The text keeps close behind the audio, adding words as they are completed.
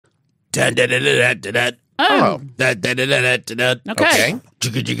Oh. Okay.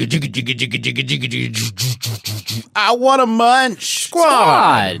 I want a munch.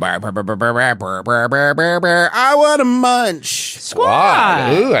 Squad. I want a munch.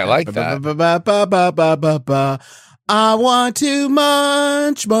 Squad. Ooh, I like that. I want to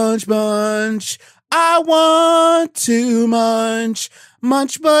munch, munch, munch. I want to munch,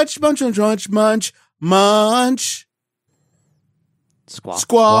 munch, munch, munch, munch, munch, munch, munch.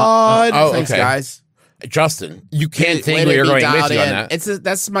 Squad. Oh, Thanks, okay. guys. Justin, you can't Way think to where you're be going dialed with you on in. that.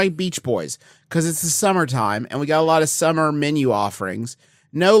 That's my Beach Boys, because it's the summertime and we got a lot of summer menu offerings.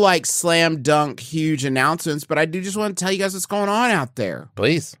 No like slam dunk huge announcements, but I do just want to tell you guys what's going on out there.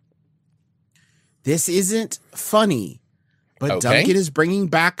 Please. This isn't funny, but Okay. Dunkin' is bringing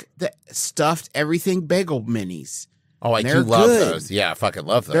back the stuffed everything bagel minis. Oh, I do They're love good. those. Yeah, I fucking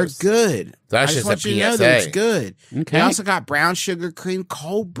love They're those. good. That's I just want a you to know that it's PSA. good. Okay. They also got brown sugar cream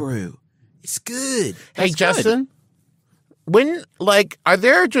cold brew. It's good. Hey, That's Justin, when, like, are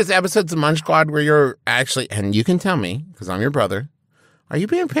there just episodes of Munch Squad where you're actually, and you can tell me, because I'm your brother, are you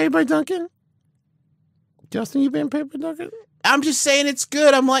being paid by Dunkin'? Justin, you being paid by Dunkin'? I'm just saying it's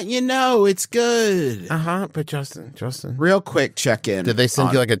good. I'm letting you know it's good. Uh-huh, but Justin. Real quick check in. Did they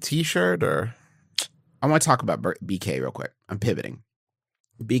send you, like, a T-shirt, or? I want to talk about BK real quick. I'm pivoting.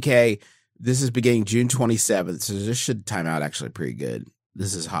 BK, this is beginning June 27th, so this should time out actually pretty good.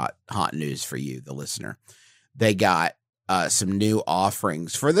 This is hot news for you, the listener. They got some new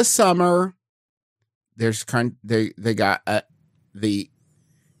offerings for the summer. There's they got you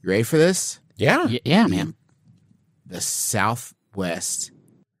ready for this? Yeah. Yeah, man. The Southwest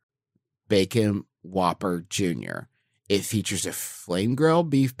Bacon Whopper Jr. It features a flame grilled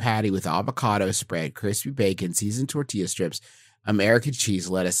beef patty with avocado spread, crispy bacon, seasoned tortilla strips, American cheese,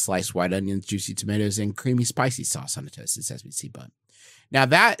 lettuce, sliced white onions, juicy tomatoes, and creamy spicy sauce on a toasted sesame seed bun. Now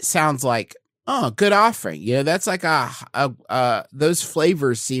that sounds like, good offering. You know, that's like those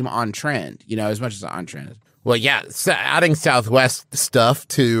flavors seem on trend, you know, as much as on trend. Well, yeah, adding Southwest stuff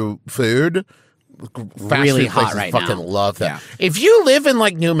to food, fast Really food hot places right fucking now. love that. Yeah. If you live in,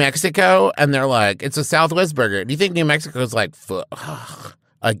 like, New Mexico and they're like, it's a Southwest burger, do you think New Mexico's like,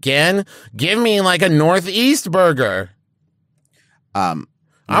 again? Give me, like, a Northeast burger. I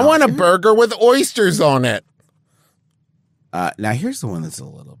want a burger with oysters on it. Now here's the one that's a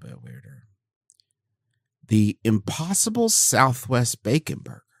little bit weirder. The Impossible Southwest Bacon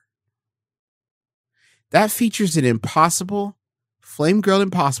Burger. That features an flame-grilled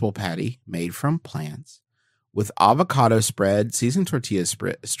Impossible patty made from plants with avocado spread, seasoned tortilla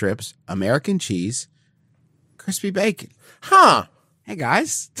strips, American cheese, crispy bacon. Huh. Hey,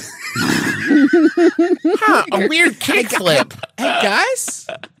 guys. Huh. A weird kickflip. Hey, guys.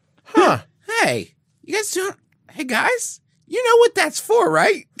 Huh. Hey, you guys doing? Hey, guys. You know what that's for,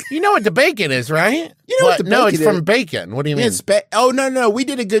 right? You know what the bacon is, right? You know what the No, bacon it's is. from bacon. What do you mean? It's oh, no. We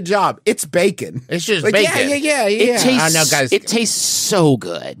did a good job. It's bacon. It's just Like, bacon. Yeah. It tastes, I know, guys. It tastes so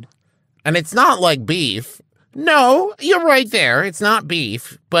good. And it's not like beef. No, you're right there. It's not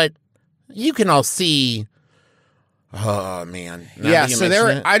beef, but you can all see. Oh, man. Now Yeah, that you so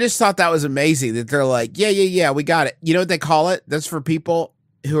mention it. I just thought that was amazing that they're like, yeah, we got it. You know what they call it? That's for people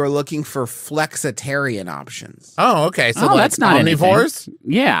who are looking for flexitarian options. Oh, okay. So Oh, like that's not omnivores?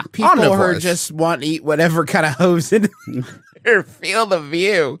 Yeah. People who Omnivores. just want to eat whatever kind of hose in their field of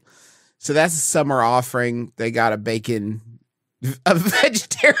view. So that's a summer offering. They got a vegetarian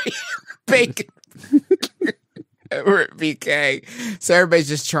bacon over at BK. So everybody's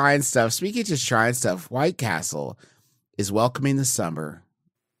just trying stuff. Speaking of just trying stuff, White Castle is welcoming the summer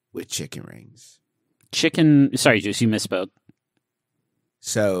with chicken rings. Sorry, Juice, you misspoke.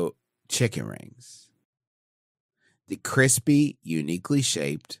 So, chicken rings. The crispy, uniquely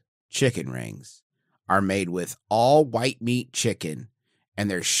shaped chicken rings are made with all white meat chicken, and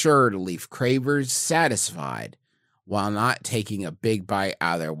they're sure to leave cravers satisfied while not taking a big bite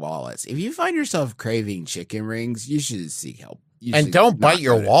out of their wallets. If you find yourself craving chicken rings, you should seek help. You And should don't not bite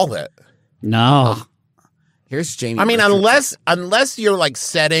your go to- wallet. No. Here's Jamie. I mean, Richardson. unless you're like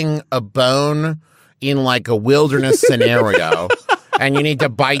setting a bone in like a wilderness scenario and you need to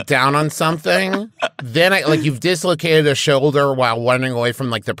bite down on something, then like you've dislocated a shoulder while running away from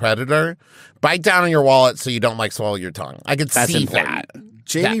like the predator, bite down on your wallet so you don't like swallow your tongue. I could That's see important. that.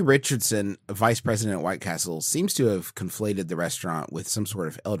 Jamie Richardson, vice president at White Castle, seems to have conflated the restaurant with some sort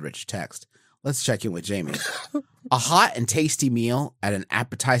of eldritch text. Let's check in with Jamie. A hot and tasty meal at an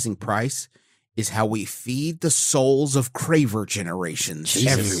appetizing price is how we feed the souls of craver generations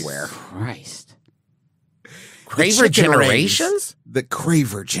everywhere. Christ. Craver generations? The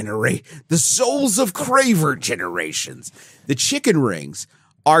craver generation. The souls of craver generations. The chicken rings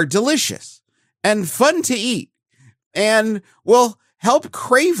are delicious and fun to eat and will help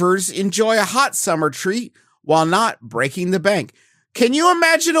cravers enjoy a hot summer treat while not breaking the bank. Can you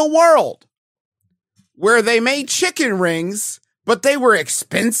imagine a world where they made chicken rings, but they were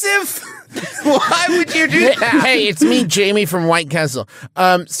expensive? Why would you do that? Hey, it's me, Jamie from White Castle.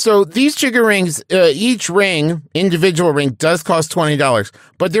 So these chicken rings, each ring, individual ring, does cost $20.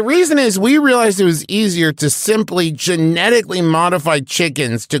 But the reason is we realized it was easier to simply genetically modify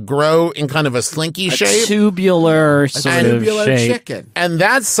chickens to grow in kind of a slinky shape. Tubular sort of shape. chicken. And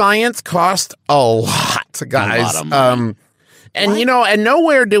that science cost a lot, guys. A lot of money. And, you know, and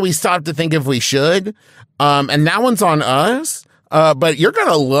nowhere do we stop to think if we should. And that one's on us. But you're going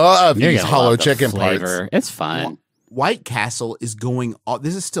to love You're these gonna hollow love the chicken flavor. parts. It's fun. White Castle is going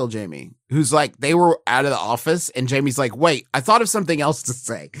this is still Jamie, who's like, they were out of the office, and Jamie's like, wait, I thought of something else to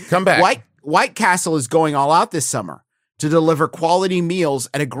say. Come back. White Castle is going all out this summer to deliver quality meals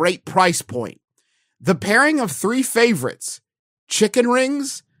at a great price point. The pairing of 3 favorites, chicken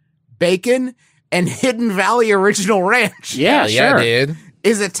rings, bacon, and Hidden Valley Original Ranch. Yeah, Yeah, sure. dude.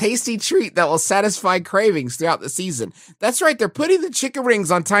 Is a tasty treat that will satisfy cravings throughout the season. That's right, they're putting the chicken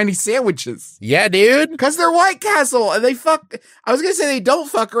rings on tiny sandwiches. Yeah, dude. Because they're White Castle, and I was going to say they don't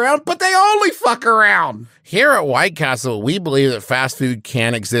fuck around, but they only fuck around. Here at White Castle, we believe that fast food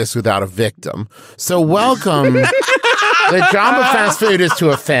can't exist without a victim. So welcome. The job of fast food is to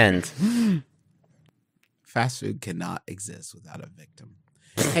offend. Fast food cannot exist without a victim.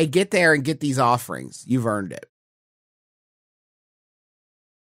 Hey, get there and get these offerings. You've earned it.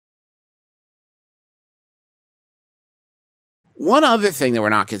 One other thing that we're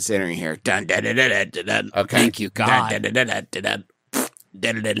not considering here. Dun, dun, dun, dun, dun, dun, dun. Okay. Thank you, God. Dun, dun, dun, dun, dun,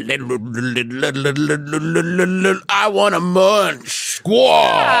 dun. I want to munch.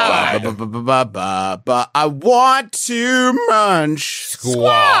 Squad. I want to munch.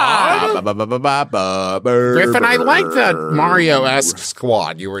 Squad. Griffin, I like that Mario-esque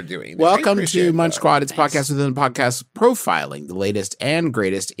squad you were doing. I Welcome appreciate to Munch that. Squad. It's a podcast within a podcast profiling the latest and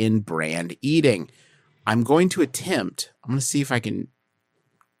greatest in brand eating. I'm going to see if I can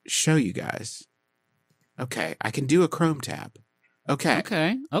show you guys. Okay, I can do a Chrome tab. Okay.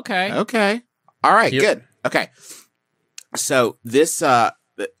 Okay. All right, Yep. good. Okay. So this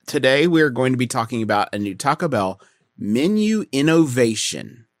today we're going to be talking about a new Taco Bell menu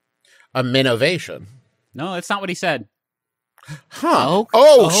innovation. A minovation. No, that's not what he said. Huh.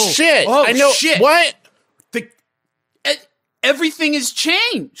 Oh. Shit. Oh, I know. shit. What? Everything has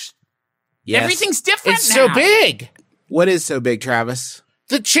changed. Yes. Everything's different It's so big. What is so big, Travis?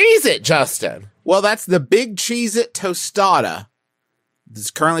 The Cheez-It, Justin. Well, that's the big Cheez-It Tostada. It's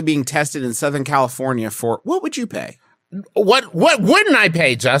currently being tested in Southern California for, what would you pay? What wouldn't I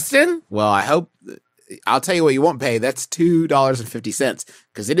pay, Justin? Well, I'll tell you what you won't pay. That's $2.50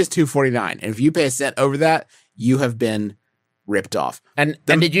 because it is $2.49. And if you pay a cent over that, you have been ripped off. And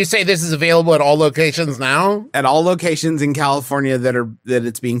did you say this is available at all locations now? At all locations in California that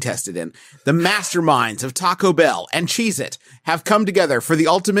it's being tested in. The masterminds of Taco Bell and Cheez-It have come together for the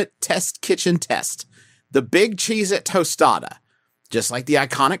ultimate test kitchen test. The big Cheez-It Tostada. Just like the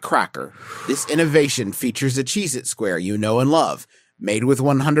iconic cracker, this innovation features a Cheez-It square you know and love, made with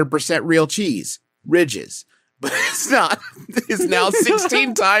 100% real cheese, ridges, but it's now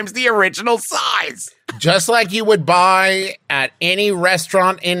 16 times the original size. Just like you would buy at any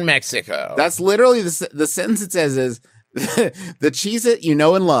restaurant in Mexico. That's literally the sentence it says is, the Cheez-It you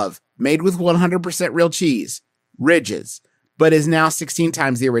know and love, made with 100% real cheese, ridges, but is now 16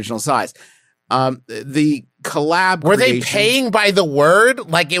 times the original size. The collab Were they creation- paying by the word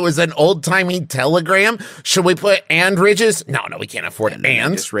like it was an old-timey telegram? Should we put and ridges? No, we can't afford No,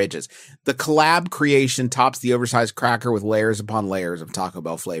 and. just ridges. The collab creation tops the oversized cracker with layers upon layers of Taco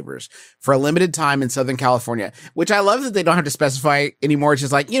Bell flavors for a limited time in Southern California, which I love that they don't have to specify anymore. It's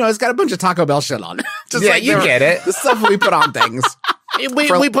just like, it's got a bunch of Taco Bell shit on it. Just Yeah, like you get it. The stuff we put on things.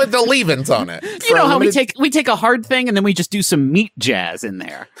 We put the leave-ins on it. You know how we limited- take a hard thing and then we just do some meat jazz in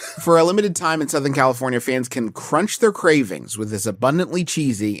there. For a limited time in Southern California, fans can crunch their cravings with this abundantly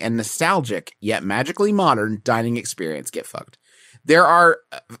cheesy and nostalgic, yet magically modern dining experience. Get fucked. There are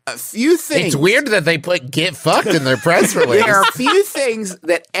a few things. It's weird that they put get fucked in their press release. There are a few things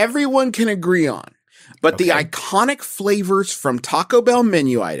that everyone can agree on, but the Okay. iconic flavors from Taco Bell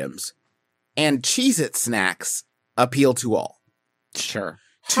menu items and Cheez-It snacks appeal to all. Sure.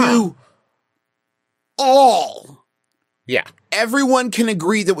 To all. Yeah. Everyone can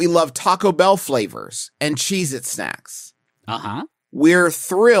agree that we love Taco Bell flavors and Cheez-It snacks. Uh-huh. We're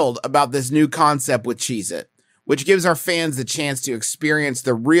thrilled about this new concept with Cheez-It, which gives our fans the chance to experience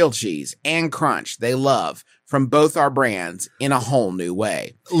the real cheese and crunch they love from both our brands in a whole new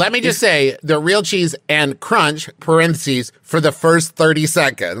way. Let me just say the real cheese and crunch, parentheses, for the first 30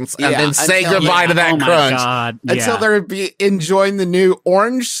 seconds, and then say goodbye to that oh my crunch. God. Until they're enjoying the new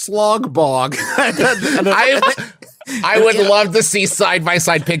orange slog bog. I would love to see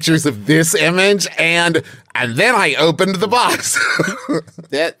side-by-side pictures of this image, and then I opened the box.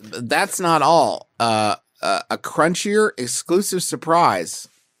 That's not all. A crunchier exclusive surprise.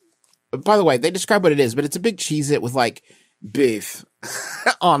 By the way, they describe what it is, but it's a big Cheez-It with like beef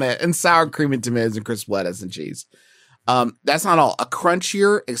on it and sour cream and tomatoes and crisp lettuce and cheese. That's not all. A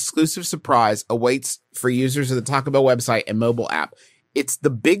crunchier exclusive surprise awaits for users of the Taco Bell website and mobile app. It's the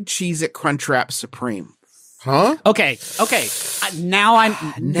Big Cheez-It Crunchwrap Supreme. Huh? Okay. Now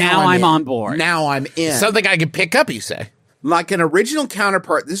I'm on board. Now I'm in. Something I can pick up, you say? Like an original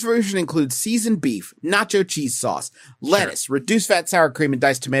counterpart, this version includes seasoned beef, nacho cheese sauce, lettuce, reduced fat sour cream, and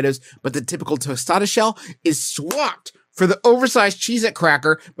diced tomatoes, but the typical tostada shell is swapped for the oversized Cheez-It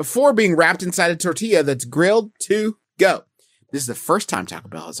cracker before being wrapped inside a tortilla that's grilled to go. This is the first time Taco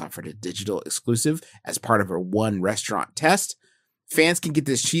Bell has offered a digital exclusive as part of a one restaurant test. Fans can get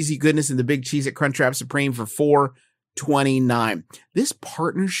this cheesy goodness in the Big Cheez-It Crunchwrap Supreme for $4.29. This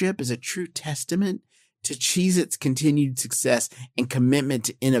partnership is a true testament to Cheez-It's continued success and commitment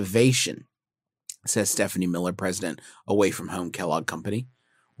to innovation, says Stephanie Miller, president Away From Home Kellogg Company.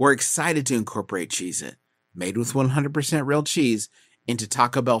 We're excited to incorporate Cheez-It, made with 100% real cheese, into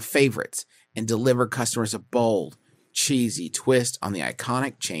Taco Bell favorites and deliver customers a bold, cheesy twist on the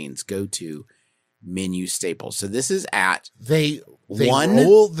iconic chain's go-to menu staple. So this is at They one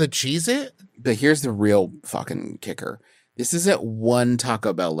roll the Cheez-It? But here's the real fucking kicker. This is at one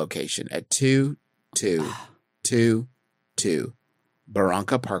Taco Bell location at 2222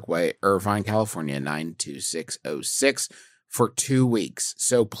 Barranca Parkway, Irvine, California, 92606 for 2 weeks.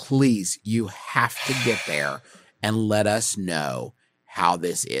 So please, you have to get there and let us know how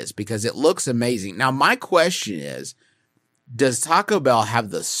this is because it looks amazing. Now, my question is, does Taco Bell have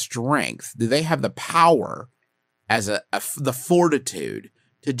the strength? Do they have the power as the fortitude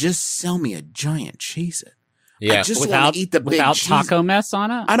to just sell me a giant Cheez-It? Yeah. I just want to eat the big without cheese. taco mess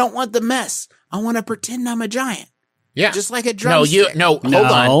on it. I don't want the mess. I want to pretend I'm a giant. Yeah. Just like a drumstick. Hold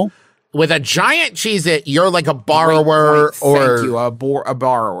on. With a giant Cheez-It, you're like a borrower Thank you, a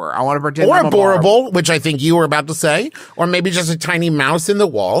borrower. I want to pretend or I'm a borrable, which I think you were about to say, or maybe just a tiny mouse in the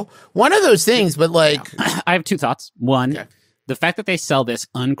wall. One of those things, but like... I have two thoughts. One, Okay. the fact that they sell this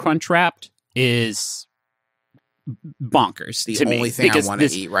uncrunch wrapped is bonkers The to me. only thing I because want to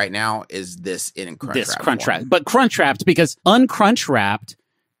eat right now is this in crunch this wrap crunch form. wrapped. But crunch wrapped, because uncrunch wrapped,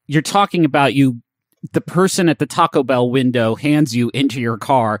 you're talking about the person at the Taco Bell window hands you into your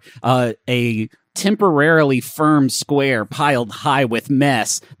car a temporarily firm square piled high with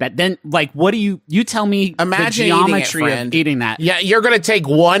mess that then, like, what do you tell me Imagine the eating it, geometry friend. of eating that? Yeah, you're going to take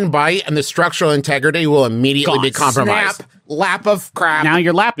one bite and the structural integrity will immediately Gone. be compromised. Snap, lap of crap. Now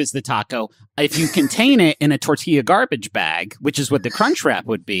your lap is the taco. If you contain it in a tortilla garbage bag, which is what the crunch wrap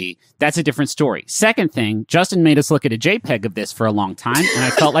would be, that's a different story. Second thing, Justin made us look at a JPEG of this for a long time, and I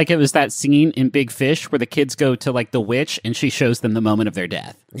felt like it was that scene in Big Fish where the kids go to like the witch and she shows them the moment of their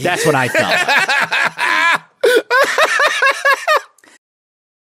death. That's what I felt.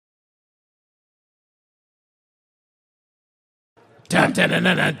 Dun, dun, dun,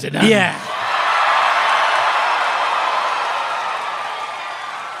 dun, dun, dun, dun. Yeah.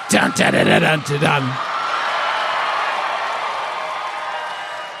 Dun, dun, dun, dun, dun, dun, dun.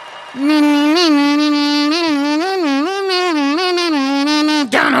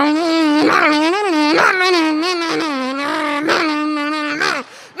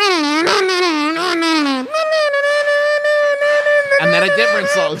 And then a different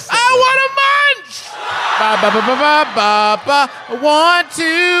song. I want to munch. Ba ba ba ba ba ba. I want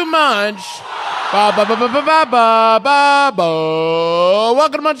to munch. Ba ba ba ba ba ba ba ba ba.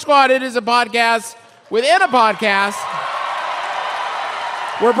 Welcome to Munch Squad. It is a podcast within a podcast.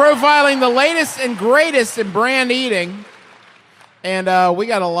 We're profiling the latest and greatest in brand eating, and we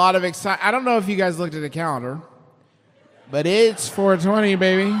got a lot of excitement. I don't know if you guys looked at the calendar, but it's 420,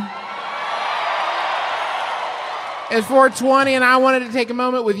 baby. It's 420, and I wanted to take a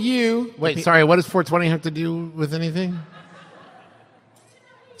moment with you. Wait, sorry, what does 420 have to do with anything?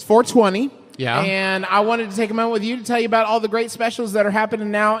 It's 420. Yeah. And I wanted to take a moment with you to tell you about all the great specials that are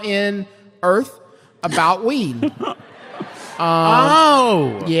happening now in Earth about weed.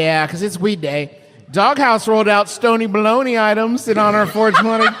 Oh. Yeah, because it's weed day. Doghouse rolled out Stony Baloney items in honor of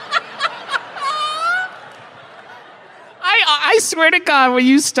 420. I swear to God, when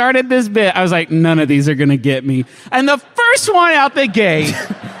you started this bit, I was like, none of these are going to get me. And the first one out the gate,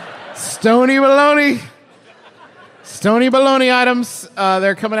 Stony Baloney. Stony Bologna items.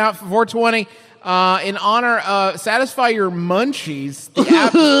 They're coming out for 420. In honor of satisfy your munchies.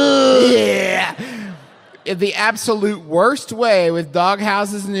 The absolute worst way with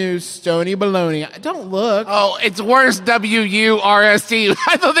Doghouse's new Stony Bologna. Don't look. Oh, it's worse. WURST.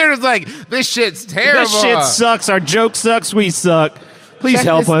 I thought there was like, this shit's terrible. This shit sucks. Our joke sucks. We suck. Please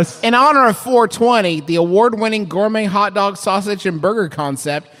help us. In honor of 420, the award-winning gourmet hot dog, sausage, and burger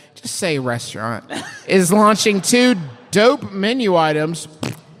concept, just say restaurant, is launching 2 dope menu items.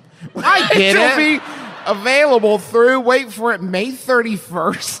 I get it. Will be available through, wait for it, May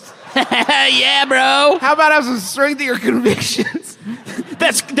 31st. Yeah, bro. How about have some strength of your convictions?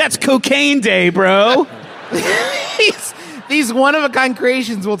 That's cocaine day, bro. These one-of-a-kind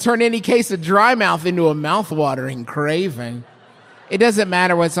creations will turn any case of dry mouth into a mouth-watering craving. It doesn't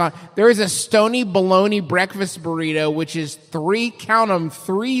matter what's on. There is a Stony Bologna breakfast burrito, which is 3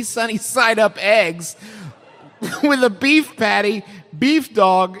 sunny-side-up eggs with a beef patty, beef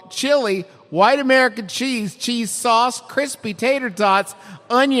dog, chili, white American cheese, cheese sauce, crispy tater tots,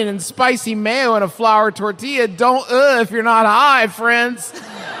 onion and spicy mayo, and a flour tortilla. Don't if you're not high, friends.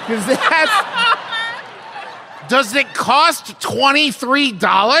 Because that's... Does it cost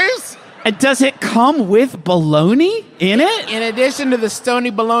 $23? And does it come with bologna in it? In addition to the Stony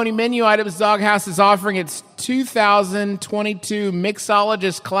Bologna menu items, Doghouse is offering its 2022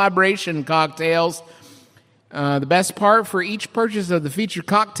 Mixologist collaboration cocktails. The best part, for each purchase of the featured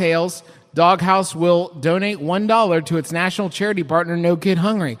cocktails, Doghouse will donate $1 to its national charity partner, No Kid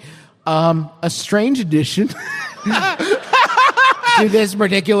Hungry. A strange addition to this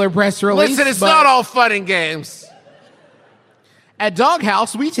particular press release. Listen, it's not all fun and games. At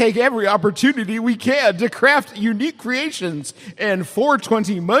Doghouse, we take every opportunity we can to craft unique creations, and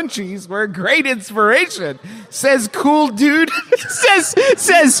 420 munchies were a great inspiration, says cool dude.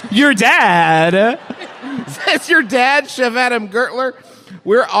 says your dad. Says your dad, Chef Adam Gertler.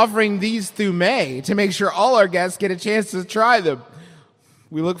 We're offering these through May to make sure all our guests get a chance to try them.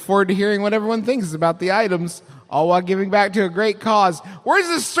 We look forward to hearing what everyone thinks about the items, all while giving back to a great cause. Where's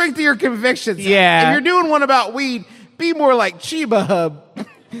the strength of your convictions? Yeah. If you're doing one about weed, be more like Chiba Hub,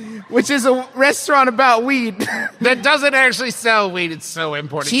 which is a restaurant about weed. That doesn't actually sell weed. It's so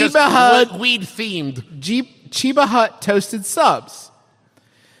important. Chiba Hut. Weed themed. Chiba Hut toasted subs.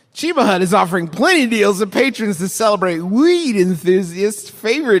 Chiba Hut is offering plenty of deals to patrons to celebrate weed enthusiasts'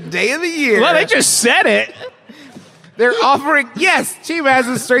 favorite day of the year. Well, they just said it. They're offering, yes, Chiba has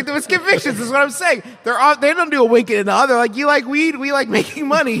the strength of its convictions, is what I'm saying. They don't do a wink and a nod. They're like, you like weed? We like making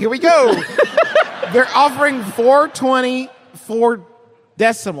money. Here we go. They're offering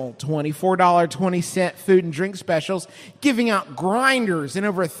 $24.20 food and drink specials, giving out grinders and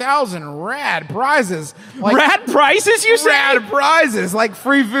over 1,000 rad prizes. Rad prizes, you say? Rad prizes, like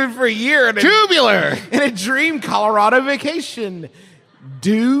free food for a year. And Tubular. And a dream Colorado vacation.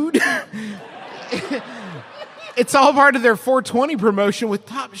 Dude. It's all part of their 420 promotion with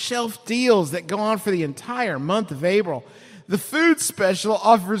top shelf deals that go on for the entire month of April. The food special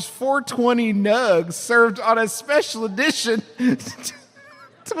offers 420 nugs served on a special edition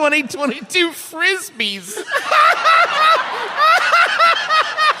 2022 Frisbees.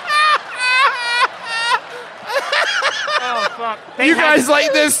 Oh, fuck. You guys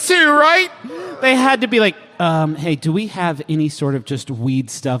like this too, right? They had to be like, hey, do we have any sort of just weed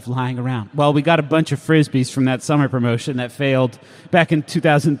stuff lying around? Well, we got a bunch of Frisbees from that summer promotion that failed back in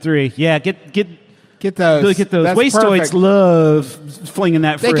 2003. Yeah, get those. Really get those. That's Wastoids perfect. love flinging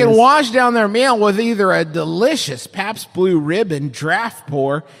that They frizz. can wash down their meal with either a delicious Pabst Blue Ribbon draft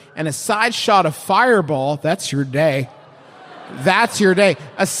pour and a side shot of Fireball. That's your day. That's your day.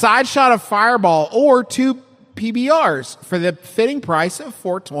 A side shot of Fireball or 2 PBRs for the fitting price of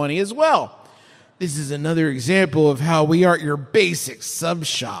 $4.20 as well. This is another example of how we aren't your basic sub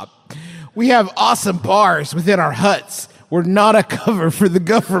shop. We have awesome bars within our huts. We're not a cover for the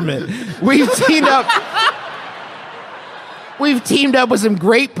government. We've teamed up with some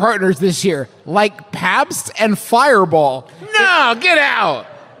great partners this year, like Pabst and Fireball. No, get out.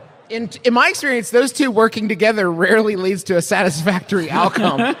 In my experience, those two working together rarely leads to a satisfactory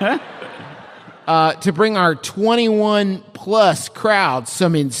outcome. To bring our 21-plus crowd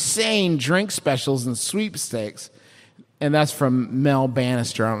some insane drink specials and sweepstakes. And that's from Mel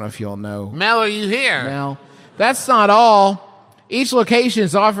Bannister. I don't know if you'll know. Mel, are you here? Mel. That's not all. Each location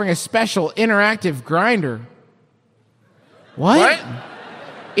is offering a special interactive grinder. What?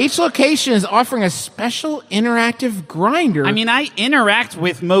 Each location is offering a special interactive grinder. I mean, I interact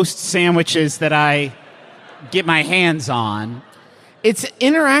with most sandwiches that I get my hands on. It's an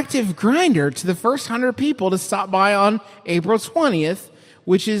interactive grinder to the first 100 people to stop by on April 20th,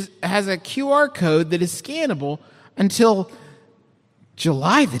 which has a QR code that is scannable until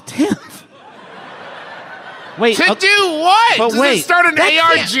July the 10th. Wait, To do what? But Does wait, it start an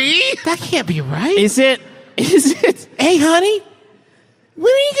ARG? That can't be right. is it? Hey, honey,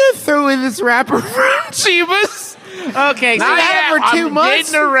 when are you going to throw in this wrapper from Chivas? Okay, so Not that yet. for 2 I'm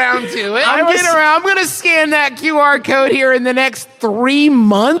months? getting around to it. I'm going to scan that QR code here in the next 3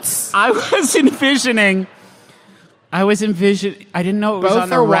 months. I was envisioning. I didn't know it was Both on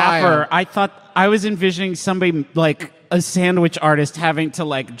the are wrapper. wild. I thought I was envisioning somebody like a sandwich artist having to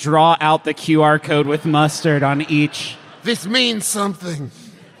like draw out the QR code with mustard on each. This means something.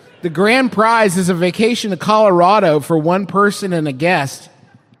 The grand prize is a vacation to Colorado for one person and a guest,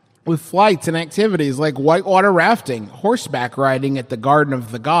 with flights and activities like whitewater rafting, horseback riding at the Garden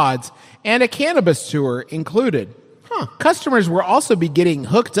of the Gods, and a cannabis tour included. Customers will also be getting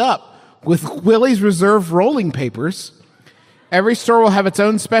hooked up with Willie's Reserve rolling papers. Every store will have its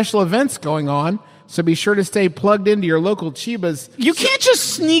own special events going on, so be sure to stay plugged into your local Chibas. You can't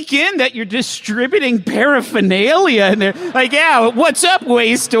just sneak in that you're distributing paraphernalia and they're like, yeah, what's up,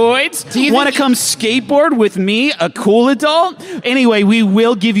 wastoids? Do you Want to think come skateboard with me, a cool adult? Anyway, we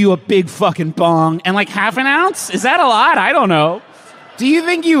will give you a big fucking bong and like half an ounce. Is that a lot? I don't know. Do you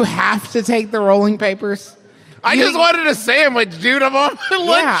think you have to take the rolling papers? I just wanted a sandwich, dude. I'm on my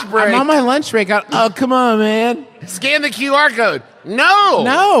lunch break. I'm on my lunch break. Oh, come on, man. Scan the QR code. No.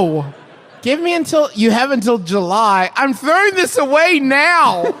 No. You have until July. I'm throwing this away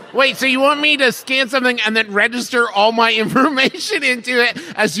now. Wait, so you want me to scan something and then register all my information into it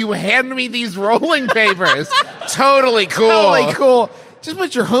as you hand me these rolling papers? Totally cool. Totally cool. Just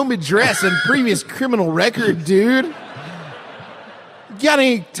put your home address and previous criminal record, dude. You got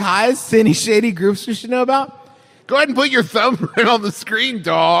any ties to any shady groups we should know about? Go ahead and put your thumbprint on the screen,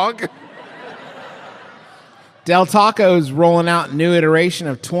 dog. Del Taco's rolling out new iteration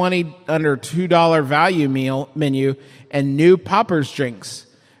of 20 under $2 value meal menu and new poppers drinks.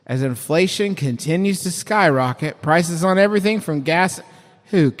 As inflation continues to skyrocket, prices on everything from gas.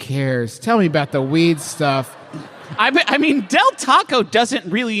 Who cares? Tell me about the weed stuff. I mean, Del Taco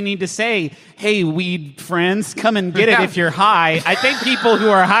doesn't really need to say, hey, weed friends, come and get it if you're high. I think people who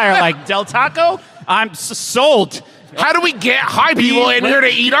are high are like, Del Taco? I'm sold. How do we get high people in here to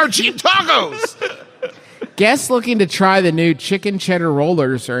eat our cheap tacos? Guests looking to try the new chicken cheddar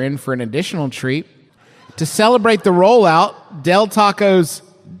rollers are in for an additional treat. To celebrate the rollout, Del Taco's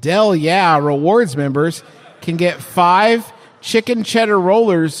Del Yeah Rewards members can get 5 chicken cheddar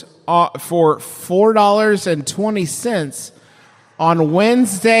rollers for $4.20 on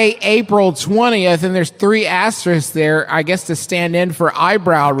Wednesday, April 20th. And there's 3 asterisks there, I guess, to stand in for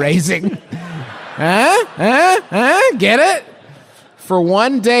eyebrow raising. Get it? For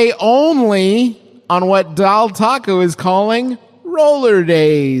one day only on what Del Taco is calling Roller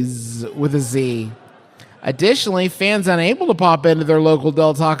Days with a Z. Additionally, fans unable to pop into their local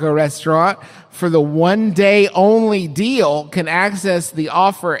Del Taco restaurant for the one day only deal can access the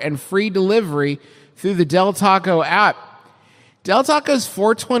offer and free delivery through the Del Taco app. Del Taco's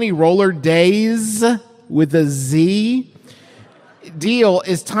 420 Roller Days with a Z deal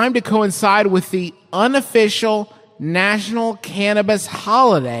is timed to coincide with the unofficial National Cannabis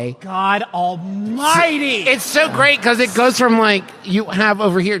Holiday. God almighty. It's so great because it goes from like you have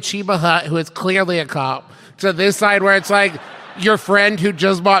over here Chiba Hut, who is clearly a cop, to this side where it's like your friend who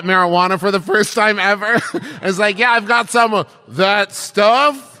just bought marijuana for the first time ever. It's like, yeah, I've got some of that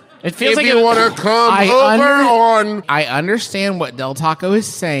stuff. It feels if like you want to come on. I understand what Del Taco is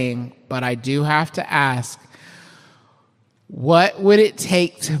saying, but I do have to ask, what would it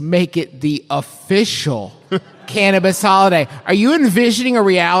take to make it the official cannabis holiday? Are you envisioning a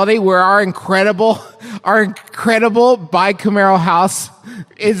reality where our incredible bicameral house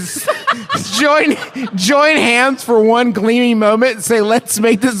is join hands for one gleamy moment and say, let's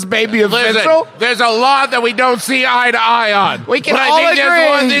make this baby official? Listen, there's a lot that we don't see eye to eye on. We can but all I think agree. there's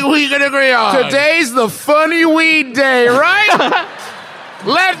one thing we can agree on. Today's the funny weed day, right?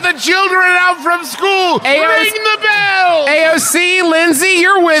 Let the children out from school. Ring the bell. AOC, Lindsay,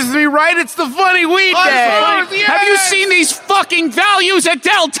 you're with me, right? It's the funny weed day. Yes. Have you seen these fucking values at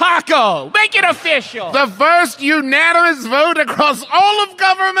Del Taco? Make it official. The first unanimous vote across all of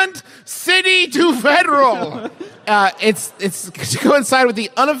government, city to federal. It's to coincide with the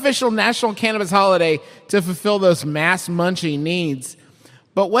unofficial National Cannabis Holiday to fulfill those mass munching needs.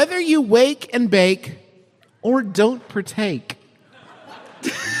 But whether you wake and bake or don't partake,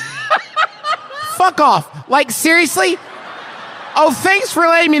 fuck off. Like, seriously? Oh, thanks for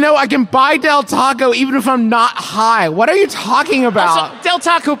letting me know I can buy Del Taco even if I'm not high. What are you talking about? Also, Del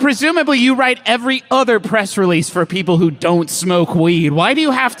Taco, presumably you write every other press release for people who don't smoke weed. Why do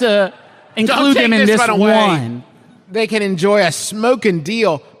you have to include them in this one? they can enjoy a smoking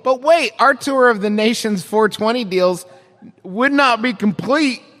deal. But wait, our tour of the nation's 420 deals would not be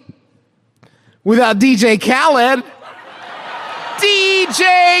complete without DJ Khaled.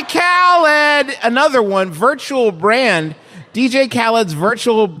 DJ Khaled! Another one, virtual brand. DJ Khaled's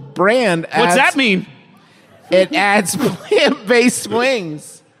virtual brand adds... What's that mean? It adds plant-based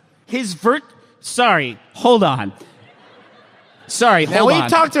wings. Sorry, hold on. Now, we've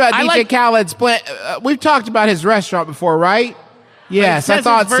talked about DJ Khaled's plant... we've talked about his restaurant before, right? Yes, I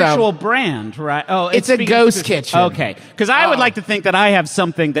thought so. Virtual brand, right? Oh, it's a ghost kitchen. Okay, because I would like to think that I have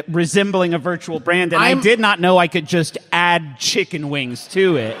something that resembling a virtual brand, and I did not know I could just add chicken wings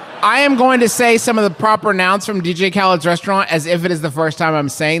to it. I am going to say some of the proper nouns from DJ Khaled's restaurant as if it is the first time I'm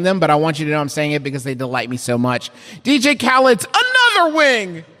saying them, but I want you to know I'm saying it because they delight me so much. DJ Khaled's Another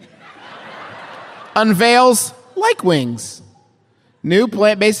Wing unveils Like Wings. New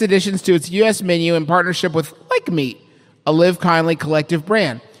plant-based additions to its U.S. menu in partnership with Like Meat, a Live Kindly collective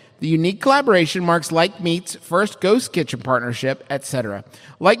brand. The unique collaboration marks Like Meat's first ghost kitchen partnership, etc.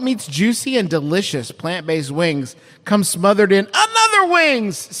 Like Meat's juicy and delicious plant-based wings come smothered in Another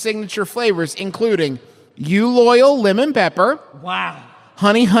Wings signature flavors, including You Loyal lemon pepper, wow,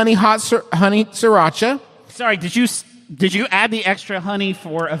 honey sriracha. Sorry, did you add the extra honey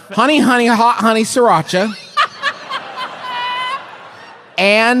for a honey hot honey sriracha?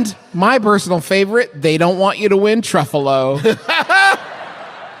 And my personal favorite, they don't want you to win Truffalo.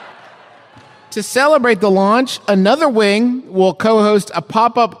 To celebrate the launch, Another Wing will co-host a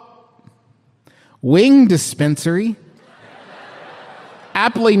pop-up wing dispensary,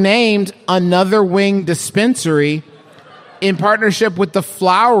 aptly named Another Wing Dispensary, in partnership with The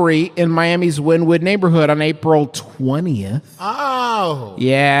Flowery in Miami's Wynwood neighborhood on April 20th. Oh.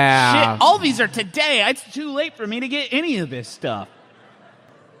 Yeah. Shit, all these are today. It's too late for me to get any of this stuff.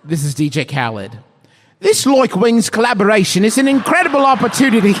 This is DJ Khaled. This Like Wings collaboration is an incredible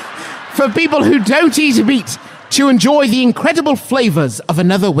opportunity for people who don't eat meat to enjoy the incredible flavors of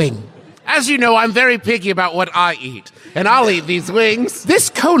Another Wing. As you know, I'm very picky about what I eat, and I'll eat these wings.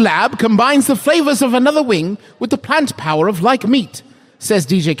 This collab combines the flavors of Another Wing with the plant power of Like Meat, says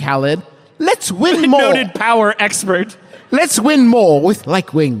DJ Khaled. Let's win more. Noted power expert. Let's win more with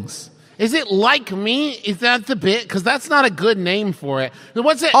Like Wings. Is it Like Me? Is that the bit? Because that's not a good name for it.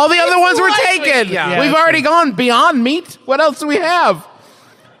 What's it? All the other ones were taken. Yeah, we've already gone Beyond Meat. What else do we have?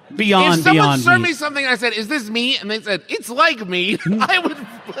 If someone served me something, I said, "Is this meat?" and they said, "It's like meat," I would.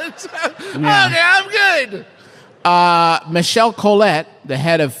 Okay, I'm good. Michelle Colette, the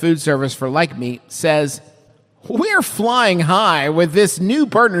head of food service for Like Meat, says, "We're flying high with this new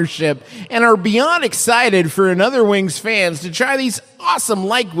partnership and are beyond excited for Another Wings fans to try these awesome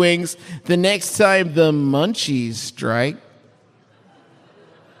Like Wings the next time the munchies strike."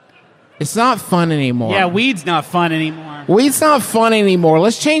 It's not fun anymore. Yeah, weed's not fun anymore. Weed's not fun anymore.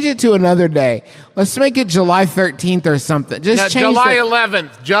 Let's change it to another day. Let's make it July 13th or something. Just change July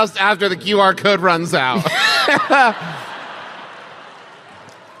 11th, just after the QR code runs out.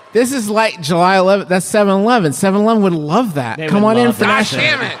 This is like July 11th. That's 7-Eleven. 7-Eleven would love that. Come on in for Gosh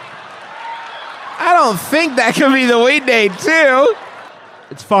national. damn it. I don't think that could be the weed day, too.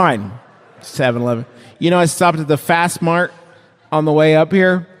 It's fine. 7-Eleven. You know, I stopped at the Fast Mart on the way up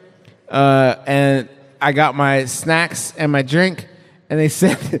here, and I got my snacks and my drink, and they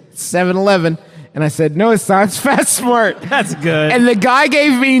said 7-Eleven. And I said, no, it's not. It's Fast Smart. That's good. And the guy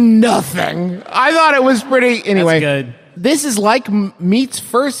gave me nothing. I thought it was pretty. Anyway, that's good. This is Like Meat's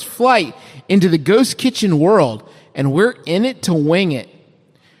first flight into the ghost kitchen world, and we're in it to wing it.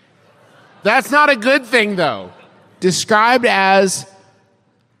 That's not a good thing, though. Described as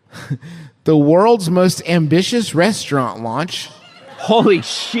the world's most ambitious restaurant launch, Holy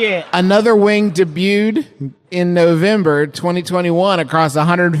shit. Another Wing debuted in November 2021 across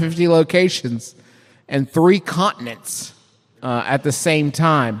 150 locations and 3 continents at the same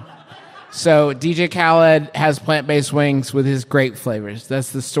time. So DJ Khaled has plant-based wings with his great flavors.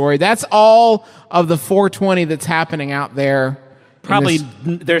 That's the story. That's all of the 420 that's happening out there.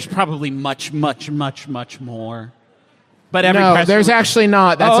 There's probably much more. But no, there's actually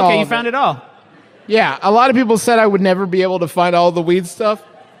not. That's all. Okay, you found it all. Yeah, a lot of people said I would never be able to find all the weed stuff,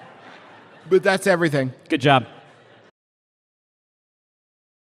 but that's everything. Good job.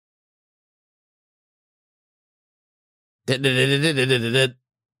 Okay. I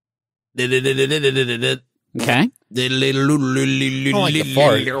like the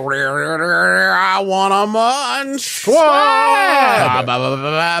fart. I want a munch. Squad.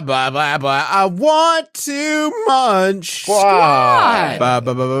 I want to munch. Squad.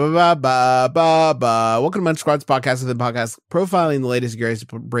 Welcome to Munch Squad's podcast, the podcast profiling the latest and greatest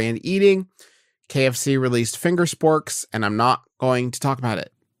brand eating, KFC released finger sporks, and I'm not going to talk about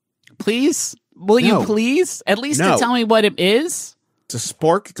it. Please? Will you please? At least to tell me what it is? It's a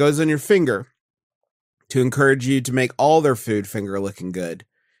spork. It goes on your finger to encourage you to make all their food finger looking good.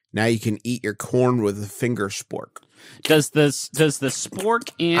 Now you can eat your corn with a finger spork. Does the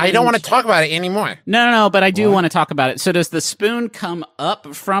spork and... I don't want to talk about it anymore. No, but I do want to talk about it. So does the spoon come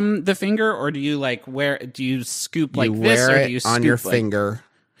up from the finger, or do you do you scoop like this, or do you scoop on your finger?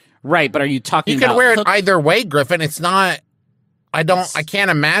 Right, but are you talking about... You can wear it either way, Griffin. It's not... I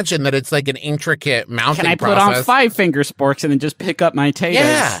can't imagine that it's like an intricate mounting process. Can I put on 5 finger sporks and then just pick up my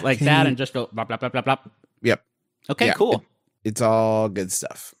taters and just go blah, blah, blah, blah, blah? Yep. Okay, cool. It's all good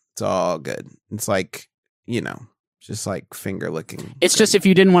stuff. It's all good. It's like, just like finger licking. It's just if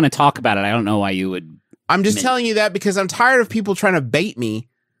you didn't want to talk about it, I don't know why you would. I'm just telling you that because I'm tired of people trying to bait me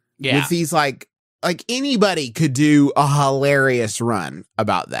with these like anybody could do a hilarious run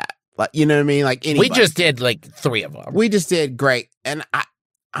about that. Like, you know what I mean? Like anybody. We just did like 3 of them. We just did great. And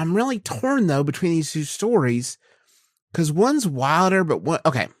I'm really torn though between these 2 stories because one's wilder, but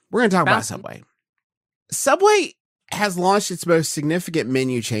okay, we're going to talk about Subway. Subway has launched its most significant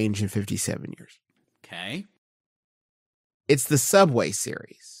menu change in 57 years. Okay. It's the Subway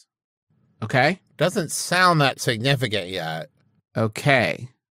series. Okay? Doesn't sound that significant yet. Okay.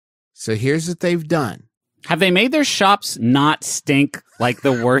 So here's what they've done. Have they made their shops not stink like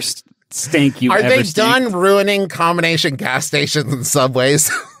the worst stink you've ever seen? Are they done ruining combination gas stations and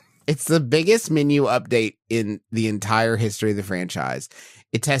Subways? It's the biggest menu update in the entire history of the franchise.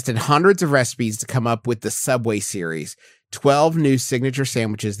 It tested hundreds of recipes to come up with the Subway series, 12 new signature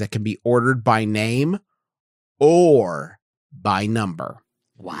sandwiches that can be ordered by name or by number.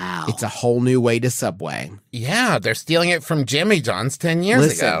 Wow. It's a whole new way to Subway. Yeah, they're stealing it from Jimmy John's 10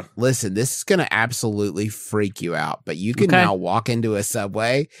 years ago. Listen, this is going to absolutely freak you out, but you can now walk into a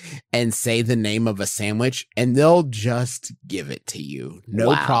Subway and say the name of a sandwich, and they'll just give it to you.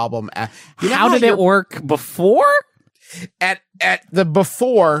 No problem. How did it work before? At the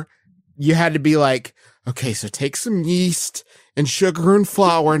before, you had to be like, okay, so take some yeast and sugar and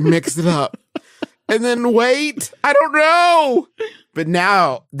flour and mix it up. And then wait, I don't know. But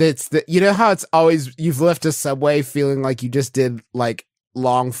now that's how it's always, you've left a Subway feeling like you just did like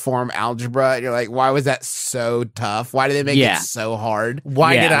long form algebra. And you're like, why was that so tough? Why did they make it so hard?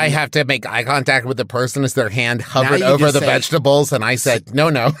 Why did I have to make eye contact with the person as their hand hovered over the vegetables? And I said, no.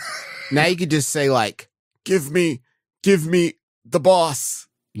 Now you could just say like, give me the boss.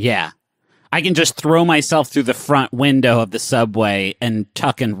 Yeah. I can just throw myself through the front window of the Subway and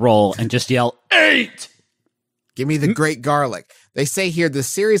tuck and roll and just yell, 8! Give me the great garlic. They say here the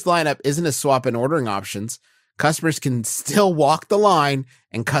series lineup isn't a swap in ordering options. Customers can still walk the line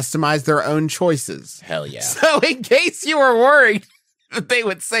and customize their own choices. Hell yeah. So in case you were worried that they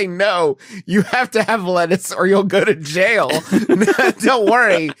would say no, you have to have lettuce or you'll go to jail. Don't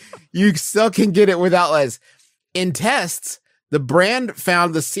worry. You still can get it without lettuce. In tests, the brand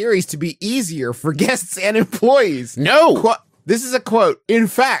found the series to be easier for guests and employees. No. This is a quote. In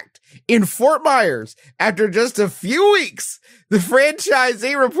fact, in Fort Myers, after just a few weeks, the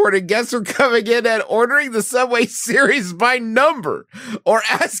franchisee reported guests were coming in and ordering the Subway series by number or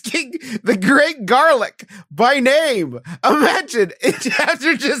asking the great garlic by name. Imagine,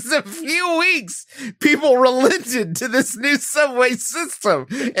 after just a few weeks, people relented to this new Subway system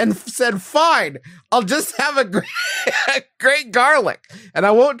and said, fine, I'll just have a great garlic and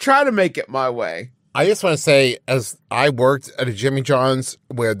I won't try to make it my way. I just want to say, as I worked at a Jimmy John's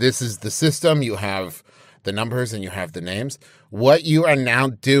where this is the system, you have the numbers and you have the names. What you are now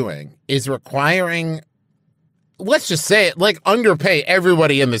doing is requiring, let's just say it, like underpay.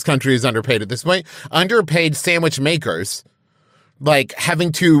 Everybody in this country is underpaid at this point. Underpaid sandwich makers, like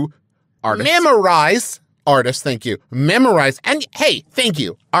having to memorize. Artists, thank you. Memorize. And hey, thank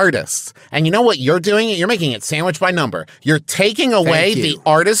you. Artists. And you know what you're doing? You're making it sandwich by number. You're taking away the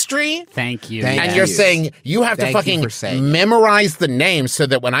artistry. Thank you. And you're saying you have to fucking memorize the names so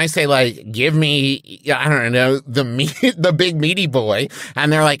that when I say like, give me, I don't know, the big meaty boy.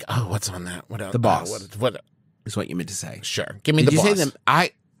 And they're like, oh, what's on that? What else? The boss. What is what you meant to say. Sure. Give me the boss. Did you say them?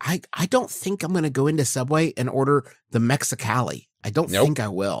 I don't think I'm going to go into Subway and order the Mexicali. I don't think I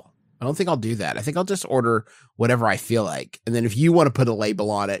will. I don't think I'll do that. I think I'll just order whatever I feel like. And then if you want to put a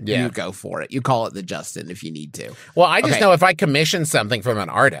label on it, you go for it. You call it the Justin if you need to. Well, I just know if I commission something from an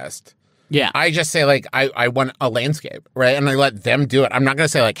artist, I just say like, I want a landscape, right? And I let them do it. I'm not going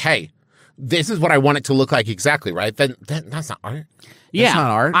to say like, hey, this is what I want it to look like exactly, right? Then that's not art. That's not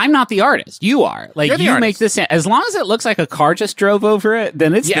art. I'm not the artist. You are. Like, you make this, as long as it looks like a car just drove over it,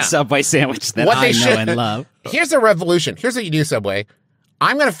 then it's the Subway sandwich that I know and love. Here's a revolution. Here's what you do, Subway.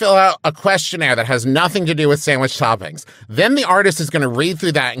 I'm going to fill out a questionnaire that has nothing to do with sandwich toppings. Then the artist is going to read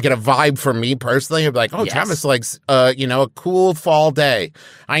through that and get a vibe from me personally. He'll be like, oh, Yes. Travis likes, a cool fall day.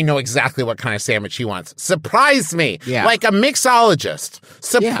 I know exactly what kind of sandwich he wants. Surprise me. Yeah. Like a mixologist.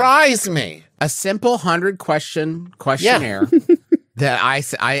 Surprise me. A simple 100-question questionnaire that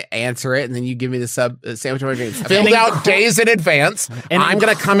I answer it, and then you give me the sandwich order. Filled out days in advance. And I'm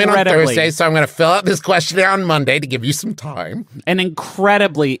going to come in on incredibly- Thursday, so I'm going to fill out this questionnaire on Monday to give you some time. An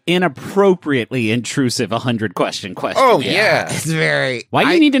incredibly, inappropriately intrusive 100-question question. Oh, yeah. It's very. Why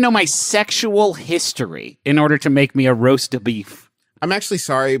do you need to know my sexual history in order to make me a roast of beef? I'm actually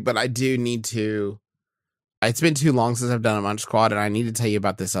sorry, but I do need to. It's been too long since I've done a Munch Squad, and I need to tell you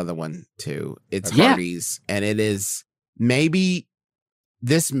about this other one too. It's Yeah. Hardee's, and it is maybe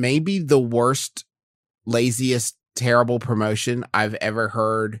the worst, laziest, terrible promotion I've ever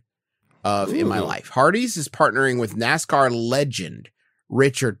heard of in my life. Hardee's is partnering with NASCAR legend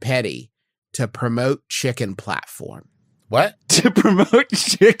Richard Petty to promote chicken platform. What? To promote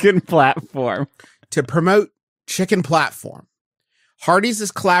chicken platform. To promote chicken platform. Hardee's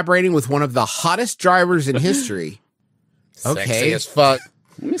is collaborating with one of the hottest drivers in history. Sexy Okay. as fuck.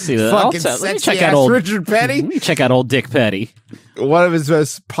 Let me see that. Fucking Let me sexy check out ass old Richard Petty. Let me check out old Dick Petty. One of his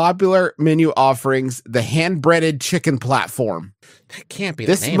most popular menu offerings, the hand-breaded chicken platform. That can't be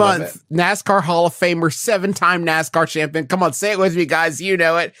the This name month, of it. NASCAR Hall of Famer, 7-time NASCAR champion. Come on, say it with me, guys. You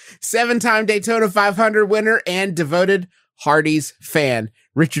know it. 7-time Daytona 500 winner and devoted Hardee's fan,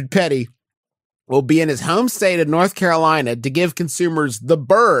 Richard Petty, will be in his home state of North Carolina to give consumers the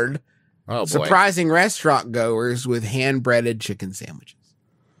bird, Oh, boy. surprising restaurant goers with hand-breaded chicken sandwiches.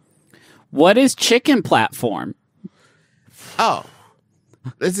 What is chicken platform? Oh,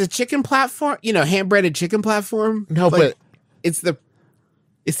 it's a chicken platform, hand-breaded chicken platform. No, but it's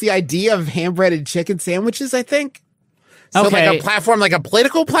the idea of hand-breaded chicken sandwiches, I think. so Okay. like a platform, like a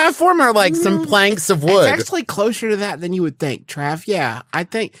political platform, or like some planks of wood? It's actually closer to that than you would think, Trav. Yeah, I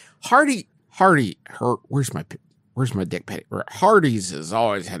think Hardee, where's my dick petty? Hardee's has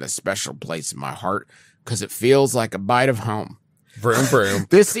always had a special place in my heart because it feels like a bite of home. Vroom, vroom.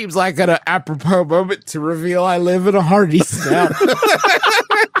 This seems like an apropos moment to reveal I live in a Hardee's now.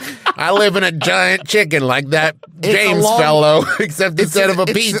 I live in a giant chicken like that It's James a long- fellow, except instead of a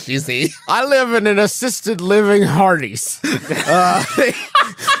it's- peach, you see. I live in an assisted living Hardee's. They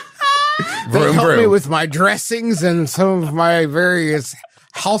Vroom, help me vroom. with my dressings and some of my various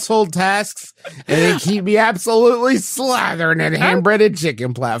household tasks, and they keep me absolutely slathered in hand-breaded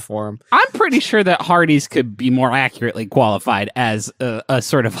chicken platform. I'm pretty sure that Hardee's could be more accurately qualified as a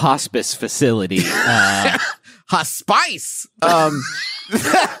sort of hospice facility. Hospice.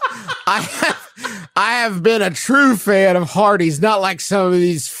 I have been a true fan of Hardee's, not like some of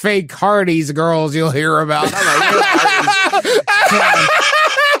these fake Hardee's girls you'll hear about. I'm a real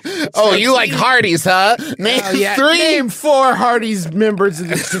Hardee's. Oh, you like Hardee's, huh? Name Oh, yeah. three. Name 4 Hardee's members of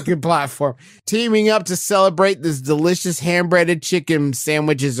the chicken platform. Teaming up to celebrate this delicious hand-breaded chicken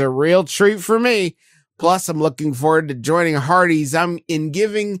sandwich is a real treat for me. Plus, I'm looking forward to joining Hardee's. I'm in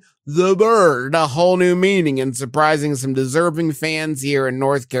giving the bird a whole new meaning and surprising some deserving fans here in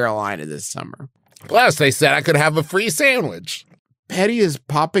North Carolina this summer. Plus, they said I could have a free sandwich. Petty is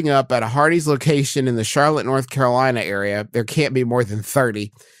popping up at a Hardee's location in the Charlotte, North Carolina area. There can't be more than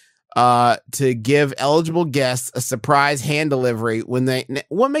 30. To give eligible guests a surprise hand delivery when they.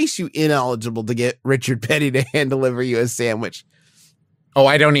 What makes you ineligible to get Richard Petty to hand deliver you a sandwich? Oh,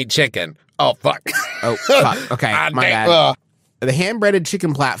 I don't eat chicken. Oh, fuck. Oh, fuck. Okay, Ah, my dang. bad. The hand-breaded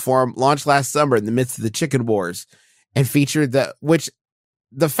chicken platform launched last summer in the midst of the chicken wars and featured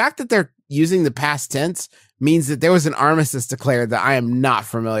the fact that they're using the past tense means that there was an armistice declared that I am not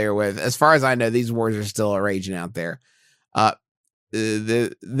familiar with. As far as I know, these wars are still raging out there.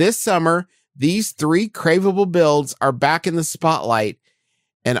 This summer, these 3 craveable builds are back in the spotlight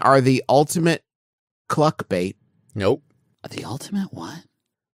and are the ultimate cluck bait. Nope. The ultimate what?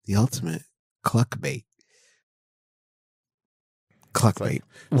 The ultimate cluck bait. Cluck bait.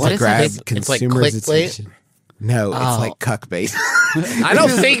 What To is grab it? It's like consumers' clickbait? attention. No, Oh. it's like cuck bait. I don't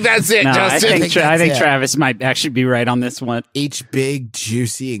think that's it, No, Justin. I think that's it. Travis might actually be right on this one. Each big,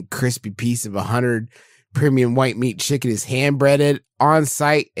 juicy, and crispy piece of 100 premium white meat chicken is hand-breaded on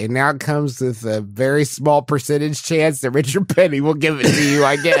site and now comes with a very small percentage chance that Richard Petty will give it to you,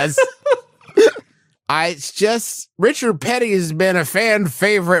 I guess. It's just Richard Petty has been a fan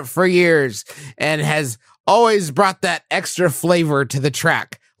favorite for years and has always brought that extra flavor to the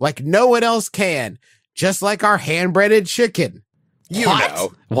track like no one else can, just like our hand-breaded chicken. You What?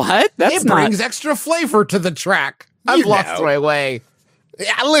 know. What? That's It brings extra flavor to the track. I've You lost know. my way.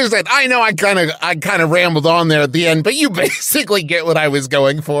 Yeah, listen, I know I kind of rambled on there at the end, but you basically get what I was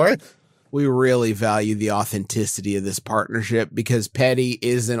going for. We really value the authenticity of this partnership because Petty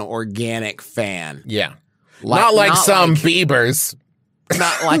is an organic fan. Yeah. Not like some Biebers.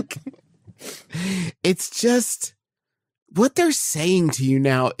 Not like... It's just... What they're saying to you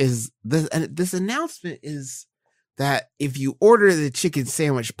now is... This announcement is that if you order the chicken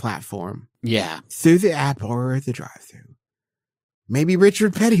sandwich platform... Yeah. Through the app or the drive-thru, maybe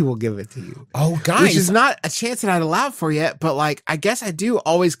Richard Petty will give it to you. Oh, guys. Which is not a chance that I'd allow for yet, but like, I guess I do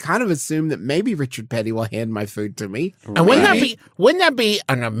always kind of assume that maybe Richard Petty will hand my food to me. And wouldn't that be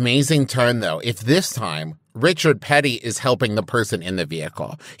an amazing turn, though, if this time Richard Petty is helping the person in the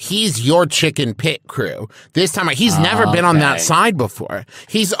vehicle? He's your chicken pit crew. This time, he's never been on that side before.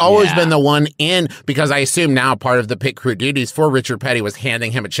 He's always been the one in, because I assume now part of the pit crew duties for Richard Petty was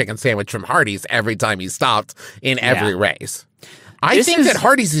handing him a chicken sandwich from Hardee's every time he stopped in every race. I think that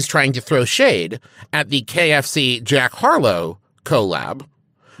Hardee's is trying to throw shade at the KFC Jack Harlow collab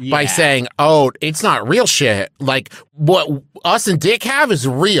by saying, oh, it's not real shit. Like, what us and Dick have is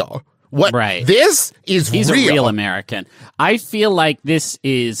real. What this is He's real. a real American. I feel like this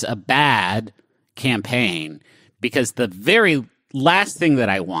is a bad campaign because the very last thing that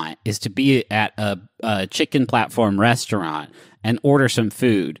I want is to be at a chicken platform restaurant and order some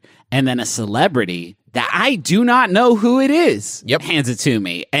food, and then a celebrity that I do not know who it is hands it to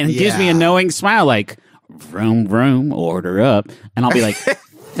me and gives me a knowing smile like, vroom, vroom, order up. And I'll be like,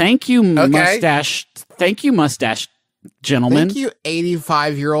 thank you, mustache. Thank you, mustache gentlemen. Thank you,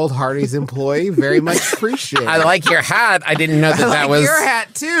 85-year-old Hardee's employee. Very much appreciate it. I like your hat. I didn't know that was your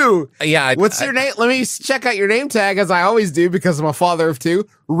hat, too. Yeah. What's your name? Let me check out your name tag, as I always do, because I'm a father of two.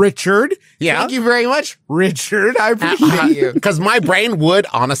 Richard. Yeah. Thank you very much, Richard. I appreciate you. Because my brain would,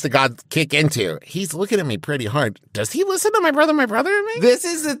 honest to God, kick into, he's looking at me pretty hard. Does he listen to my brother and me? This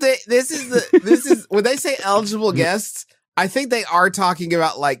is the thing. This is when they say eligible guests, I think they are talking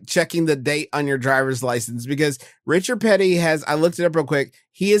about like checking the date on your driver's license, because Richard Petty has, I looked it up real quick.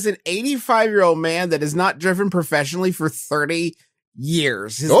 He is an 85-year-old man that has not driven professionally for 30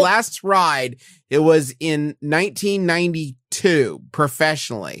 years. His last ride, it was in 1992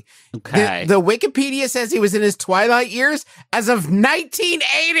 professionally. Okay. The Wikipedia says he was in his twilight years as of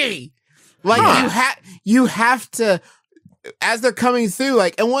 1980. Like you have to, as they're coming through,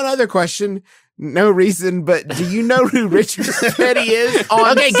 like, and one other question, no reason, but do you know who Richard Petty is?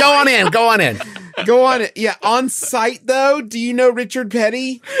 Okay, go on in. Go on. Yeah, on site, though, do you know Richard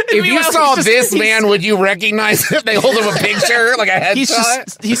Petty? If you saw this man, would you recognize him? They hold him a picture, like a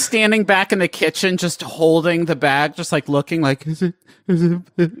headshot? He's standing back in the kitchen, just holding the bag, just like looking like, is it,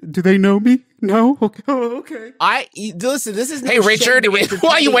 do they know me? No? Okay. Oh, okay. Listen, this is... Hey, Richard,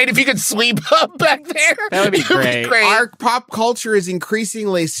 while you wait, if you could sweep up back there. That would be great. Our pop culture is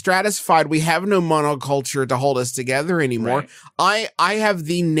increasingly stratified. We have no monoculture to hold us together anymore. Right. I have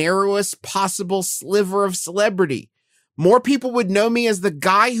the narrowest possible sliver of celebrity. More people would know me as the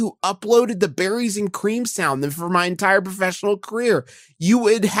guy who uploaded the berries and cream sound than for my entire professional career. You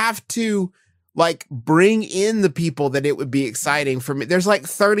would have to... like, bring in the people that it would be exciting for me. There's like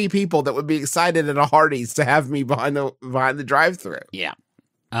 30 people that would be excited at a Hardee's to have me behind the drive-thru. Yeah.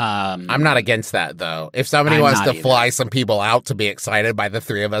 I'm not against that, though. If somebody wants to fly some people out to be excited by the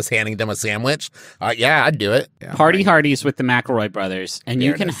three of us handing them a sandwich, yeah, I'd do it. Yeah, Hardee's with the McElroy brothers, and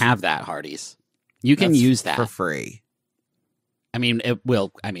you can have that Hardee's. You can use that for free. I mean, it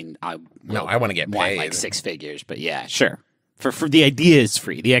will. I mean, I want to get paid like 6 figures, but yeah, sure. For the idea is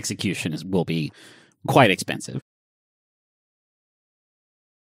free. The execution will be quite expensive.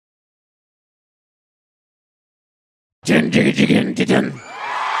 I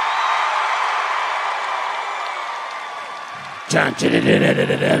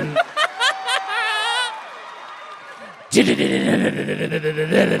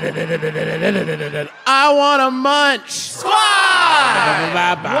want a munch squad.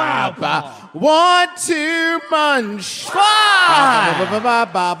 Want to munch squad.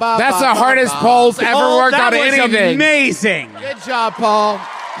 That's the hardest Paul's ever worked on anything. Amazing. Good job, Paul.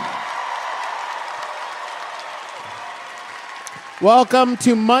 Welcome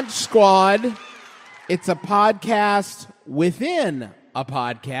to Munch Squad. It's a podcast within a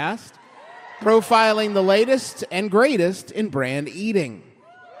podcast, profiling the latest and greatest in brand eating.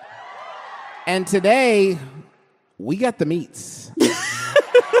 And today, we got the meats.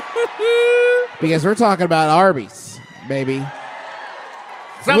 Because we're talking about Arby's, baby.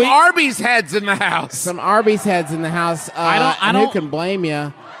 Some Arby's heads in the house. Some Arby's heads in the house. I don't. Who can blame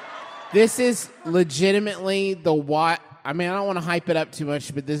you? This is legitimately the wild. I mean, I don't want to hype it up too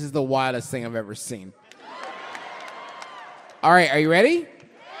much, but this is the wildest thing I've ever seen. All right, are you ready?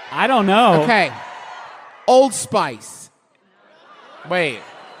 I don't know. Okay. Old Spice Wait.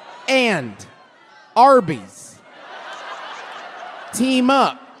 and Arby's team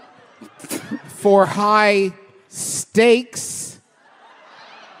up for high stakes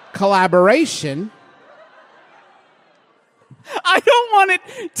collaboration. I don't want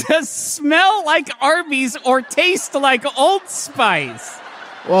it to smell like Arby's or taste like Old Spice.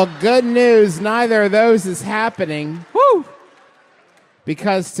 Well, good news. Neither of those is happening. Woo!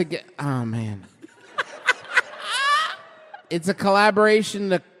 Because to get... Oh, man. It's a collaboration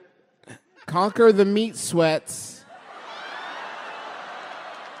to conquer the meat sweats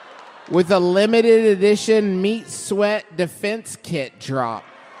with a limited edition meat sweat defense kit drop.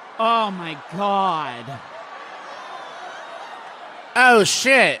 Oh, my God. Oh,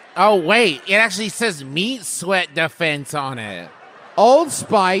 shit. Oh, wait. It actually says meat sweat defense on it. Old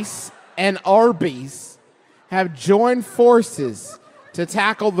Spice and Arby's have joined forces to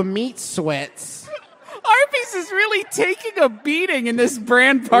tackle the meat sweats. Arby's is really taking a beating in this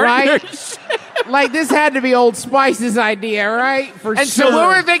brand partnership. Right? Like, this had to be Old Spice's idea, right? For And sure. so what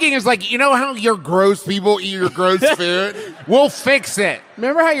we're thinking is like, you know how your gross people eat your gross food? We'll fix it.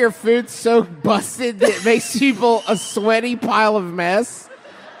 Remember how your food's so busted that it makes people a sweaty pile of mess?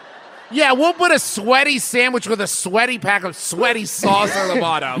 Yeah, we'll put a sweaty sandwich with a sweaty pack of sweaty sauce on the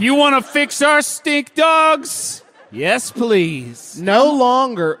bottom. You want to fix our stink dogs? Yes, please. No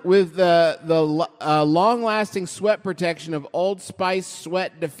longer with the long-lasting sweat protection of Old Spice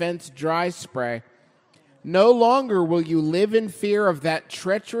Sweat Defense Dry Spray. No longer will you live in fear of that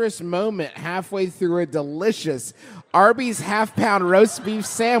treacherous moment halfway through a delicious Arby's half-pound roast beef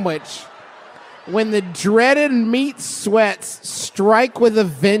sandwich when the dreaded meat sweats strike with a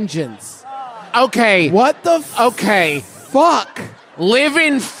vengeance. Okay. What the Okay. fuck? Live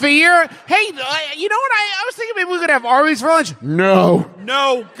in fear? Hey, you know what? I was thinking maybe we could have Arby's for lunch. No.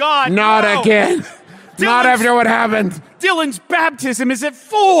 No, God, Not no. again. Not after what happened. Dylan's baptism is at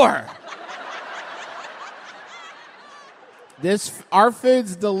 4. Our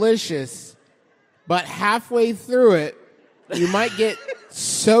food's delicious, but halfway through it, you might get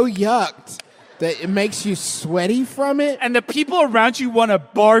so yucked that it makes you sweaty from it. And the people around you want to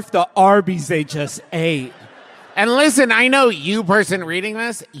barf the Arby's they just ate. And listen, I know you person reading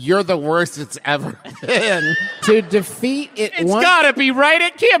this, you're the worst it's ever been. To defeat it, It's gotta be right.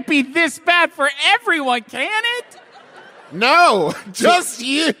 It can't be this bad for everyone, can it? No, just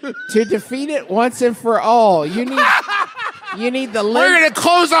you. to defeat it once and for all, you need the We're going to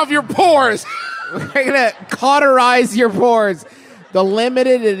close off your pores. We're gonna cauterize your pores. The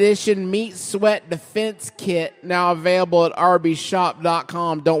limited edition meat sweat defense kit now available at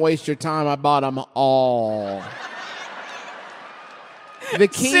arbishop.com. Don't waste your time. I bought them all. The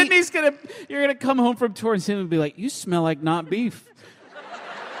key. You're gonna come home from tour and Sydney will be like, "You smell like not beef."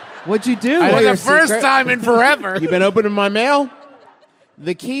 What'd you do? I know For your the first secret. time in forever. You been opening my mail?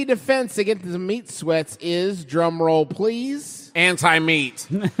 The key defense against the meat sweats is, drum roll please, Anti-meat.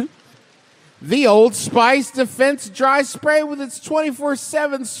 the Old Spice Defense Dry Spray with its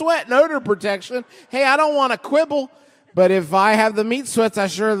 24/7 sweat and odor protection. Hey, I don't want to quibble, but if I have the meat sweats, I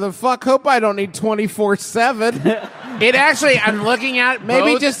sure the fuck hope I don't need 24/7. It actually, I'm looking at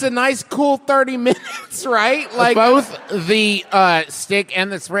Maybe both, just a nice cool 30 minutes, right? Like both the stick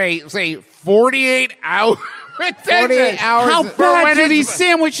and the spray say 48 hours. 48 hours. How For bad when do it's- these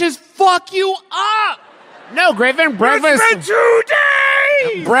sandwiches fuck you up? No, Griffin, breakfast. It's been 2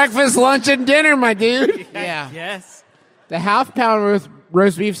 days. Breakfast, lunch, and dinner, my dude. Yeah. Yes. The half-pound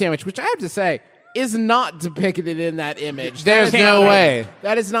roast beef sandwich, which I have to say is not depicted in that image. There's That is no not- way.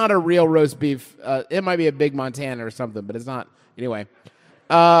 That is not a real roast beef. It might be a Big Montana or something, but it's not. Anyway,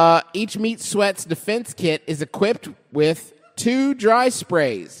 each meat sweats defense kit is equipped with 2 dry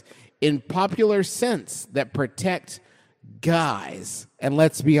sprays in popular scents that protect guys. And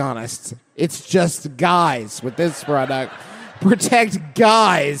let's be honest, it's just guys with this product. Protect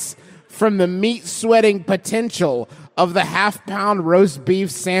guys from the meat sweating potential of the half-pound roast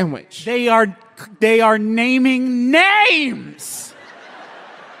beef sandwich. They are naming names.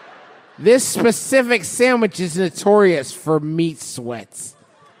 This specific sandwich is notorious for meat sweats.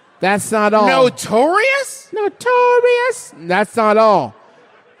 That's not all. Notorious? Notorious. That's not all.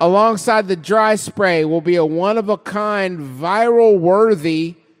 Alongside the dry spray will be a one-of-a-kind,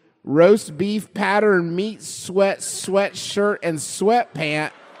 viral-worthy roast beef pattern meat sweatshirt and sweatpant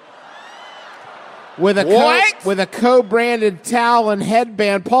with a What? with a co-branded towel and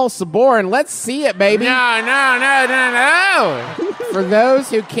headband. Paul Sabourin, let's see it, baby. No. For those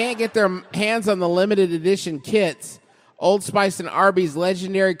who can't get their hands on the limited edition kits, Old Spice and Arby's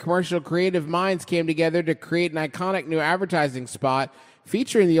legendary commercial creative minds came together to create an iconic new advertising spot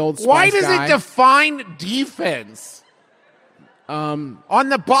featuring the Old Spice Why does guy. it define defense? On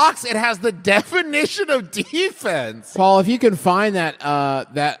the box, it has the definition of defense. Paul, if you can find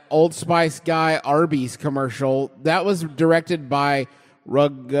that Old Spice guy Arby's commercial, that was directed by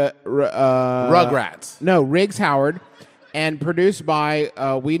Rugrats. No, Riggs Howard, and produced by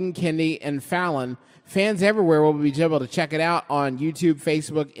Whedon Kendi and Fallon. Fans everywhere will be able to check it out on YouTube,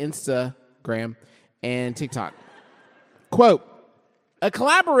 Facebook, Instagram, and TikTok. Quote, a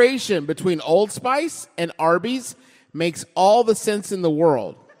collaboration between Old Spice and Arby's makes all the sense in the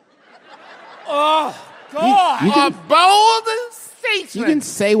world. Oh, God. A bold statement. You can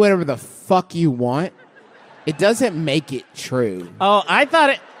say whatever the fuck you want. It doesn't make it true. Oh, I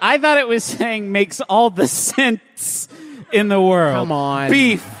thought it was saying makes all the sense in the world. Come on.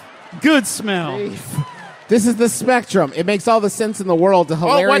 Beef. Good smell. Beef. This is the spectrum. It makes all the sense in the world to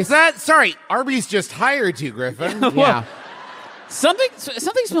hilarious. Oh, what's that? Sorry, Arby's just hired you, Griffin. Yeah. Something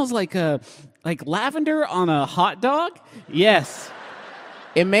smells like lavender on a hot dog? Yes.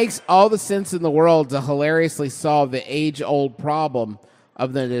 It makes all the sense in the world to hilariously solve the age-old problem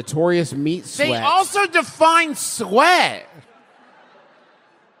of the notorious meat sweat. They also define sweat.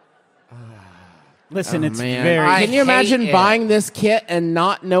 Listen, it's Man. very... Can you imagine hate it. buying this kit and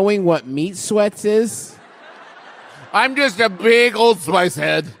not knowing what meat sweats is? I'm just a big Old Spice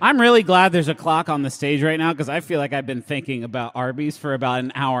head. I'm really glad there's a clock on the stage right now because I feel like I've been thinking about Arby's for about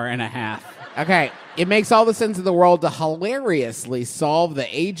an hour and a half. Okay, it makes all the sense in the world to hilariously solve the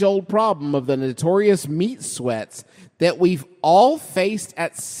age-old problem of the notorious meat sweats that we've all faced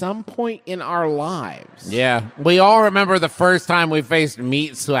at some point in our lives. Yeah, we all remember the first time we faced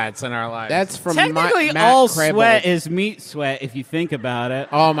meat sweats in our lives. That's from Technically, Matt all Crable. sweat is meat sweat if you think about it.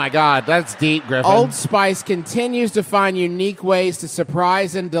 Oh my God, that's deep, Griffin. Old Spice continues to find unique ways to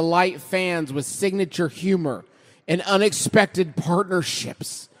surprise and delight fans with signature humor and unexpected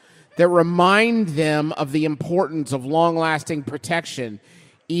partnerships that remind them of the importance of long-lasting protection,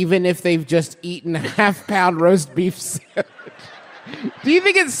 even if they've just eaten a half-pound roast beef sandwich. Do you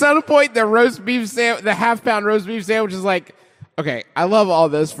think at some point the half-pound roast beef sandwich is like, okay, I love all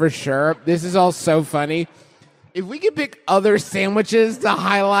this for sure. This is all so funny. If we could pick other sandwiches to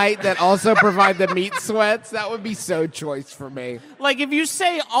highlight that also provide the meat sweats, that would be so choice for me. Like, if you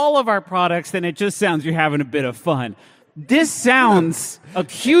say all of our products, then it just sounds you're having a bit of fun. This sounds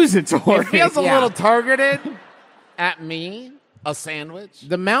accusatory. It feels a Yeah. little targeted at me. A sandwich?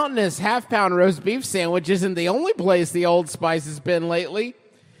 The mountainous half-pound roast beef sandwich isn't the only place the Old Spice has been lately.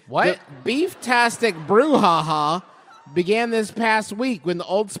 What? The Beef-tastic brouhaha began this past week when the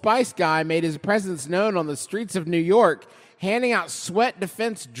Old Spice guy made his presence known on the streets of New York, handing out sweat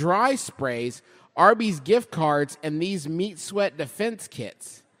defense dry sprays, Arby's gift cards, and these meat sweat defense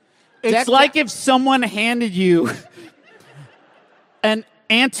kits. It's like if someone handed you an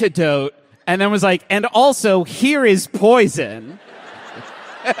antidote and then was like, and also, here is poison.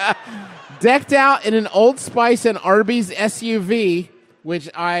 Decked out in an Old Spice and Arby's SUV, which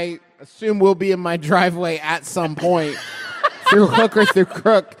I assume will be in my driveway at some point, through hook or through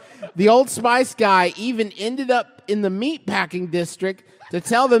crook, the Old Spice guy even ended up in the meat packing district to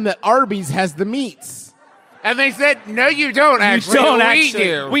tell them that Arby's has the meats. And they said, no, you don't actually. You don't We actually.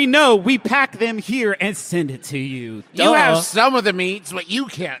 do. We know. We pack them here and send it to you. You Duh. have some of the meats, but you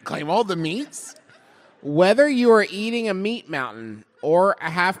can't claim all the meats. Whether you are eating a meat mountain or a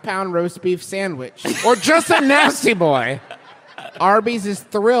half-pound roast beef sandwich, Or just a nasty boy. Arby's is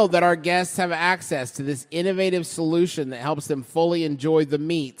thrilled that our guests have access to this innovative solution that helps them fully enjoy the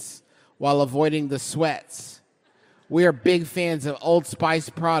meats while avoiding the sweats. We are big fans of Old Spice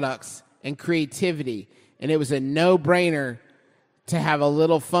products and creativity, and it was a no-brainer to have a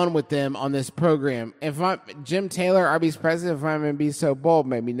little fun with them on this program. If I'm Jim Taylor, Arby's president, if I'm going to be so bold,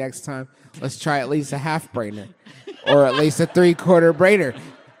 maybe next time let's try at least a half-brainer or at least a three-quarter brainer.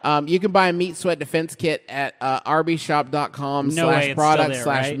 You can buy a meat sweat defense kit at arbyshop.com No way, it's still /product there,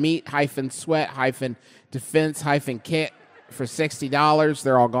 right? /meat-sweat-defense-kit for $60.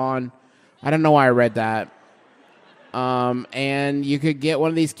 They're all gone. I don't know why I read that. And you could get one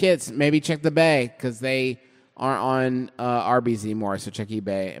of these kits. Maybe check the Bay because they aren't on Arby's anymore. So check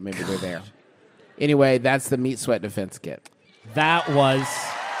eBay and maybe they're there. Anyway, that's the meat sweat defense kit. That was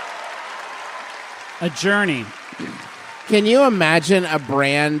a journey. Can you imagine a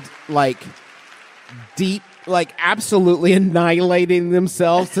brand like absolutely annihilating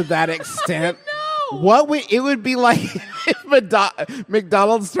themselves to that extent? It would be like if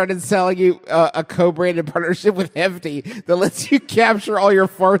McDonald's started selling you a co-branded partnership with Hefty that lets you capture all your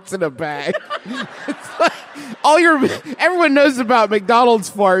farts in a bag. It's like everyone knows about McDonald's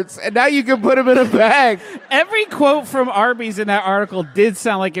farts, and now you can put them in a bag. Every quote from Arby's in that article did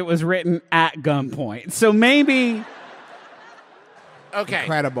sound like it was written at gunpoint. So maybe. Okay.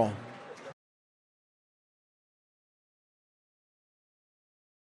 Incredible.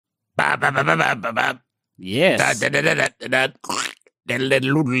 Yes.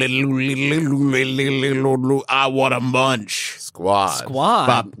 I want a munch. Squad.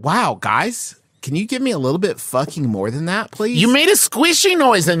 Wow, guys. Can you give me a little bit fucking more than that, please? You made a squishy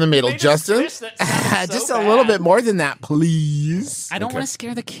noise in the middle, Justin. Just a little bit more than that, please. I don't want to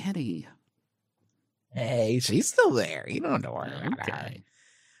scare the kitty. Hey, she's still there. You don't have to worry about that.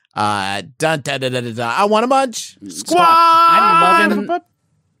 Okay. I want a munch. Squad.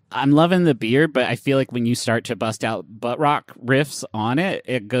 I'm loving the beard, but I feel like when you start to bust out butt rock riffs on it,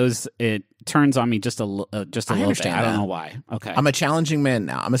 it turns on me just a little bit. I don't know why. Okay. I'm a challenging man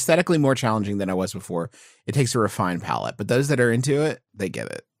now. I'm aesthetically more challenging than I was before. It takes a refined palate, but those that are into it, they get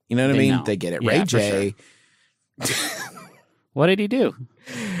it. You know what I mean? Know. They get it. Yeah, Ray J. Sure. What did he do?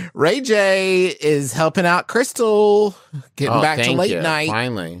 Ray J is helping out Krystal, getting back to late night.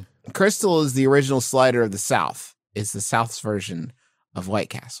 Finally. Krystal is the original slider of the South. It's the South's version of White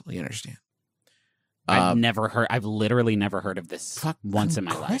Castle. You understand? I've literally never heard of this once in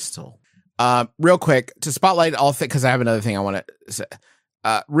my Krystal. Real quick, to spotlight all things, because I have another thing I want to say.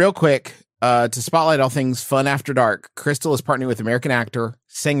 Real quick, to spotlight all things fun after dark, Krystal is partnering with American actor,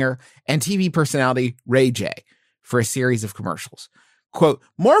 singer, and TV personality Ray J for a series of commercials. Quote,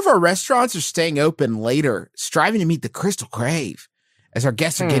 more of our restaurants are staying open later, striving to meet the Krystal crave as our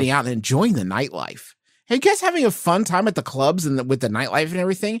guests are getting out and enjoying the nightlife. Hey, you guys having a fun time at the clubs and with the nightlife and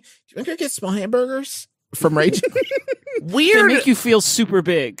everything? Do you want to go get small hamburgers from Ray J? Weird. They make you feel super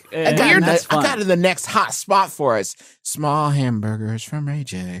big. I got the next hot spot for us. Small hamburgers from Ray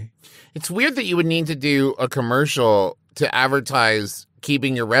J. It's weird that you would need to do a commercial to advertise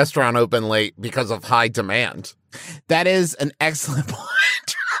keeping your restaurant open late because of high demand. That is an excellent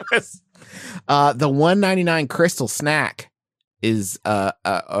point, Travis. The $1.99 Krystal snack is a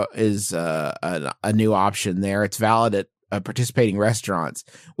new option there. It's valid at participating restaurants,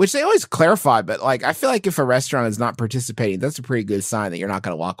 which they always clarify. But like, I feel like if a restaurant is not participating, that's a pretty good sign that you're not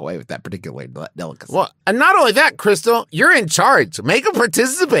going to walk away with that particular delicacy. Well, and not only that, Krystal, you're in charge. Make them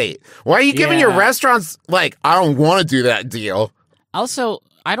participate. Why are you giving your restaurants like, I don't want to do that deal? Also,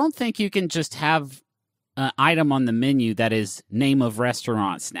 I don't think you can just have an item on the menu that is name of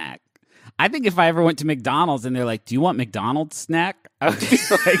restaurant snack. I think if I ever went to McDonald's and they're like, "Do you want McDonald's snack?" I would be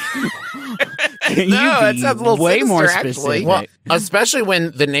like, "Can that you sounds a be little way sinister, more actually. specific?" Well, especially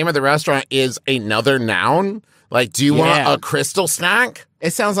when the name of the restaurant is another noun. Like, do you want a Krystal snack?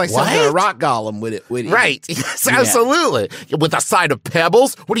 It sounds like something a rock golem would it. Right? Yes, absolutely. With a side of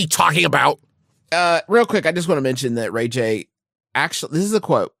pebbles. What are you talking about? Real quick, I just want to mention that Ray J actually. This is a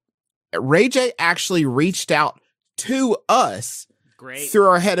quote. Ray J actually reached out to us. Great. Through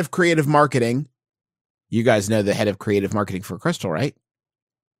our head of creative marketing. You guys know the head of creative marketing for Krystal, right?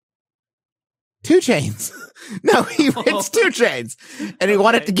 2 Chainz. No, it's 2 Chainz. And he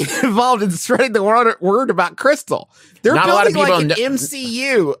wanted to get involved in spreading the word about Krystal. They're Not building a lot of like an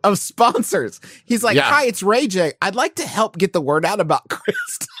MCU of sponsors. He's like, hi, it's Ray J. I'd like to help get the word out about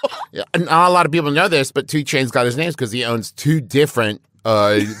Krystal. Yeah, not a lot of people know this, but 2 Chainz got his name because he owns 2 different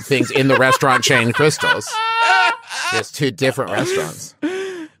things in the restaurant chain Krystals. There's 2 different restaurants.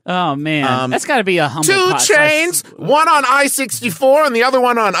 Oh man, that's got to be a humble 2 chains, one on I-64 and the other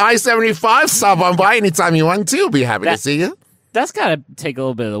one on I-75. Stop on by anytime you want to. Be happy to see you. That's got to take a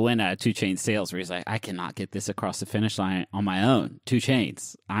little bit of the wind out of 2 Chainz sales, where he's like, I cannot get this across the finish line on my own. 2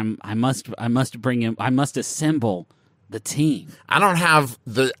 Chainz, I must bring him. I must assemble the team. I don't have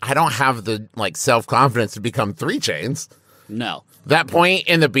the like self-confidence to become 3 Chainz. No. That point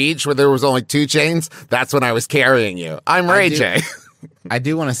in the beach where there was only 2 Chainz, that's when I was carrying you. I'm Ray J. I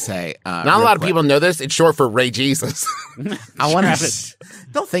do want to say, not a lot of people know this. It's short for Ray Jesus. I want to.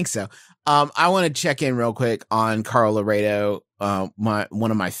 Don't think so. I want to check in real quick on Carl Laredo, one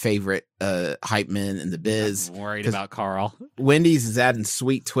of my favorite hype men in the biz. I'm worried about Carl. Wendy's is adding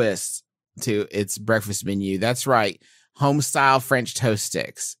sweet twists to its breakfast menu. That's right, home style French toast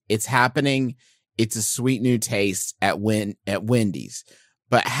sticks. It's happening. It's a sweet new taste at Wendy's.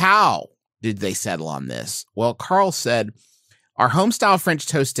 But how did they settle on this? Well, Carl said, our home-style French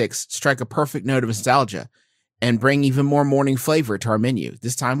toast sticks strike a perfect note of nostalgia and bring even more morning flavor to our menu,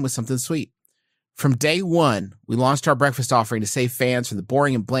 this time with something sweet. From day one, we launched our breakfast offering to save fans from the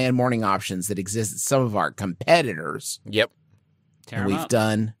boring and bland morning options that exist at some of our competitors. Yep. And we've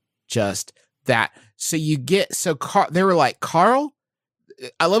done just that. So they were like, Carl,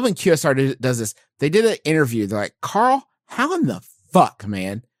 I love when QSR does this. They did an interview. They're like, Carl, how in the fuck,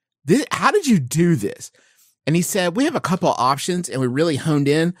 man? How did you do this? And he said, we have a couple of options and we really honed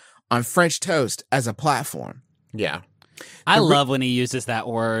in on French toast as a platform. Yeah. I love when he uses that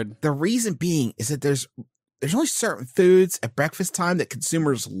word. The reason being is that there's only certain foods at breakfast time that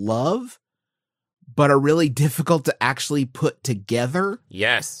consumers love, but are really difficult to actually put together.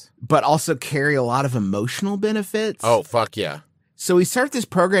 Yes. But also carry a lot of emotional benefits. Oh, fuck yeah. So we started this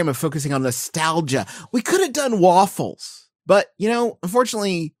program of focusing on nostalgia. We could have done waffles, but,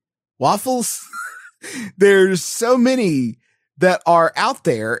 unfortunately, waffles, there's so many that are out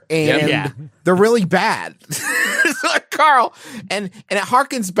there and they're really bad. So Carl, and it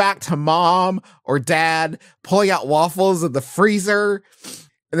harkens back to mom or dad pulling out waffles of the freezer.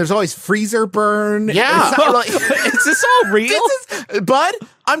 And there's always freezer burn. Yeah. Is this all real? Bud,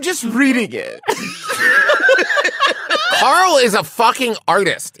 I'm just reading it. Carl is a fucking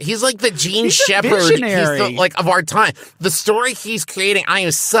artist. He's like the Gene Shepherd of our time. The story he's creating, I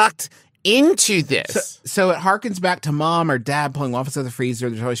am sucked into this. So it harkens back to mom or dad pulling waffles out of the freezer.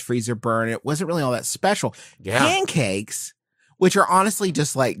 There's always freezer burn. It wasn't really all that special. Yeah. Pancakes, which are honestly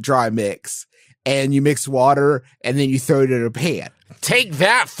just like dry mix, and you mix water and then you throw it in a pan. Take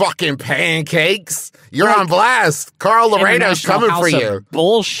that, fucking pancakes. You're on blast. Carl Laredo's coming for you.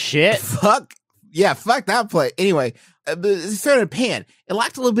 Bullshit. Fuck that play. Anyway, throw it in a pan. It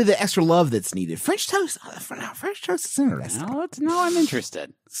lacked a little bit of the extra love that's needed. French toast. French toast is interesting. Now I'm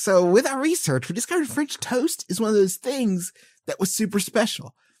interested. So with our research, we discovered French toast is one of those things that was super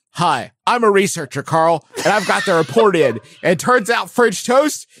special. Hi, I'm a researcher, Carl, and I've got the report in. And it turns out French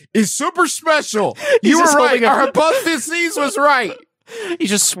toast is super special. You were right. Our hypothesis was right. He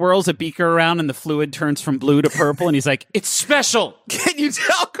just swirls a beaker around and the fluid turns from blue to purple and he's like, it's special. Can you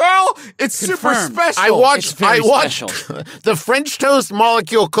tell, Carl? It's super special. I watched the French toast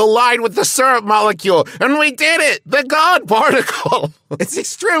molecule collide with the syrup molecule and we did it. The God particle. It's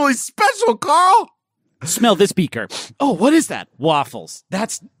extremely special, Carl. Smell this beaker. Oh, what is that? Waffles.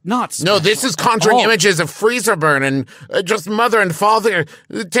 That's not special. No, this is conjuring images of freezer burn and just mother and father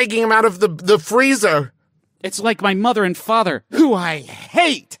taking him out of the freezer. It's like my mother and father, who I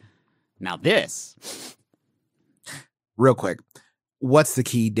hate. Now this. Real quick, what's the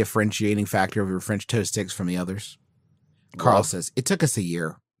key differentiating factor of your French toast sticks from the others? Carl says, it took us a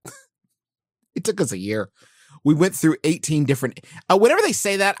year. It took us a year. We went through 18 different... whenever they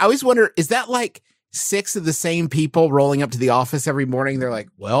say that, I always wonder, is that like 6 of the same people rolling up to the office every morning? They're like,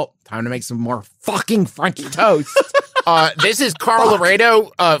 well, time to make some more fucking French toast. This is Carl Laredo,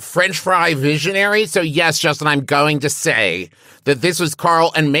 French fry visionary. So yes, Justin, I'm going to say that this was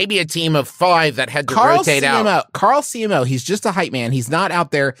Carl and maybe a team of 5 that had to rotate out. Carl CMO, he's just a hype man. He's not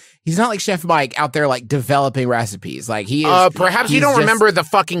out there. He's not like Chef Mike out there like developing recipes. Like he is. Perhaps you don't remember the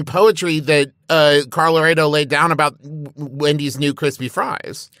fucking poetry that Carl Laredo laid down about Wendy's new crispy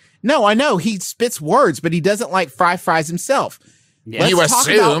fries. No, I know he spits words, but he doesn't like fries himself. Yeah. You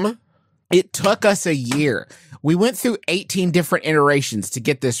assume. It took us a year. We went through 18 different iterations to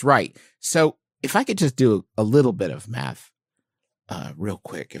get this right. So if I could just do a little bit of math real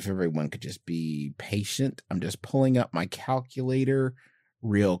quick, if everyone could just be patient. I'm just pulling up my calculator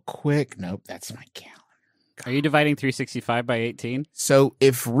real quick. Nope, that's my calendar. Are you dividing 365 by 18? So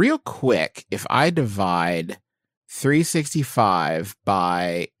if I divide 365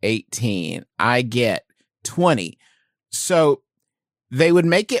 by 18, I get 20. So they would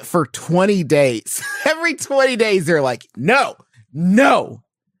make it for 20 days. Every 20 days, they're like, no,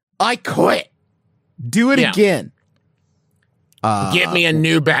 I quit. Do it again. Get me a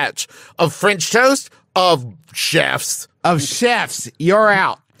new batch of French toast of chefs. You're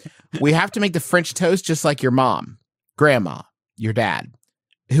out. We have to make the French toast just like your mom, grandma, your dad,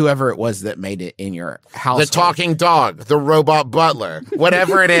 whoever it was that made it in your house. The talking dog, the robot butler,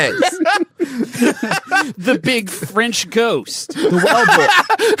 whatever it is. The big French ghost. The well boy.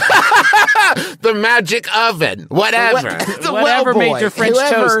 The magic oven. Whatever. Whatever made your French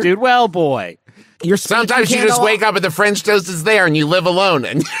toast, dude. Well boy. Sometimes you just wake up and the French toast is there and you live alone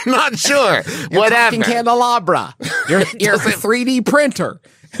and you're not sure. Whatever. Your candelabra. Your 3D printer.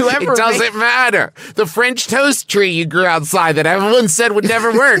 It doesn't matter. The French toast tree you grew outside that everyone said would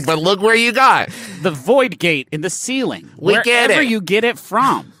never work, but look where you got. The void gate in the ceiling. We get it. Wherever you get it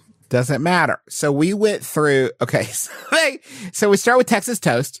from. Doesn't matter. So we went through, so we start with Texas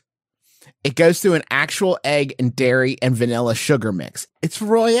toast. It goes through an actual egg and dairy and vanilla sugar mix. It's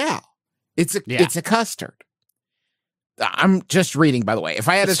Royale. It's a custard. I'm just reading, by the way. If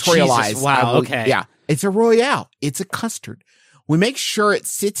I editorialize, Jesus, wow, okay. Yeah, it's a Royale. It's a custard. We make sure it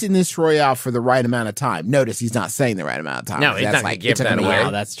sits in this Royale for the right amount of time. Notice he's not saying the right amount of time. No, he's not going to give that away.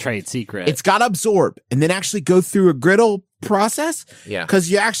 Wow, that's trade secret. It's got to absorb and then actually go through a griddle process. Yeah. Because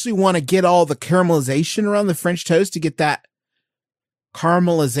you actually want to get all the caramelization around the French toast to get that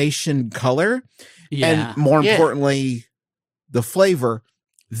caramelization color. Yeah. And more importantly, the flavor.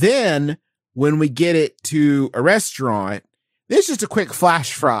 Then when we get it to a restaurant, this is just a quick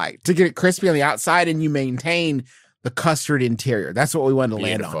flash fry to get it crispy on the outside and you maintain the custard interior. That's what we wanted to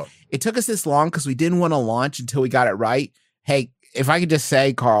land on. It took us this long because we didn't want to launch until we got it right. Hey, if I could just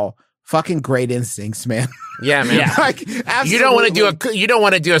say, Carl, fucking great instincts, man. Yeah, man. Yeah. Like, You don't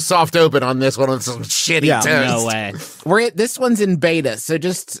want to do a soft open on this one with some shitty toast. No way. This one's in beta, so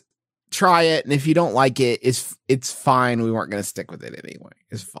just try it. And if you don't like it, it's fine. We weren't going to stick with it anyway.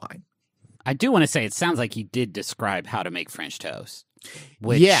 It's fine. I do want to say it sounds like you did describe how to make French toast.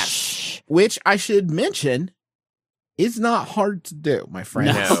 Yes, which I should mention is not hard to do, my friend.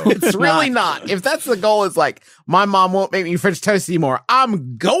 No. It's really not. If that's the goal, it's like, my mom won't make me French toast anymore.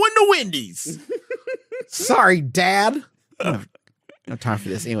 I'm going to Wendy's. Sorry, Dad. I don't have time for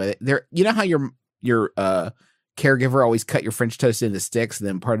this. Anyway, you know how your caregiver always cut your French toast into sticks and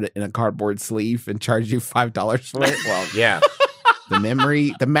then put it in a cardboard sleeve and charge you $5 for it? Well, Yeah.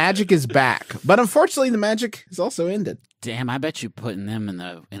 the magic is back. But unfortunately, the magic is also ended. Damn, I bet you putting them in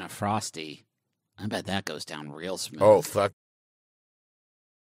a Frosty. I bet that goes down real smooth. Oh, fuck.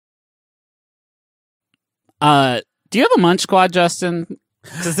 Do you have a Munch Squad, Justin?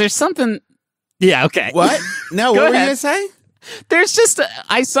 Because there's something. Yeah, okay. What? No, what were you going to say? There's just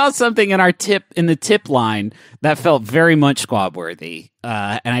I saw something in the tip line that felt very Munch Squad worthy,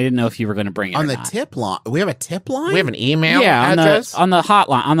 and I didn't know if you were going to bring it On or the not. tip line. We have a tip line? We have an email Yeah, address? on the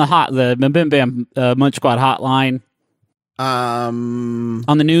hotline, the Bim Bam Munch Squad hotline, On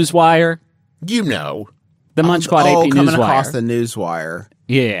on the newswire, You know. the Munch Squad AP coming newswire. across the newswire.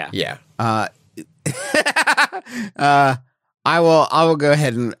 Yeah. Yeah. I will go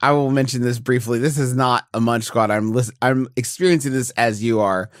ahead and I will mention this briefly. This is not a Munch Squad. I'm experiencing this as you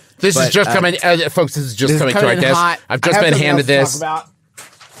are. This is just coming, folks. This is just coming to our desk. hot. I've just been handed this.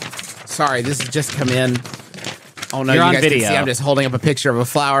 Sorry, this has just come in. Oh no, You're you on guys video. can see I'm just holding up a picture of a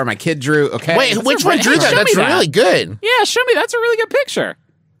flower my kid drew. Okay, Wait, which one drew that? Show That's me that. really good. Yeah, show me. That's a really good picture.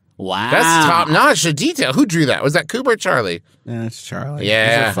 Wow. That's top notch. The detail. Who drew that? Was that Cooper or Charlie? That's Charlie.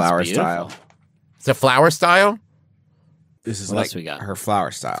 Yeah. This is flower That's beautiful. style. It's a flower style. This is What like else we got? her flower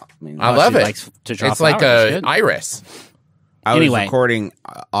style. I love she it. likes to draw It's like flowers. a Good. iris. I was Anyway. recording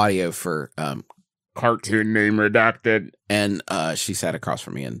audio for cartoon name redacted, and she sat across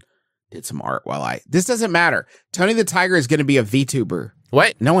from me and did some art while I. This doesn't matter. Tony the Tiger is going to be a VTuber.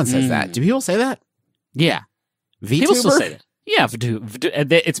 What? No one says that. Do people say that? Yeah. VTuber? People still say that. Yeah,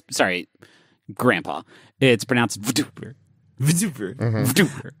 it's sorry, Grandpa. It's pronounced Vtuber. VTuber.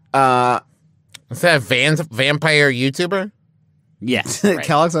 Vtuber. Is that a vampire YouTuber? Yes. Right.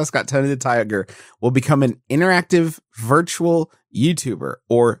 Kellogg's mascot Tony the Tiger will become an interactive virtual YouTuber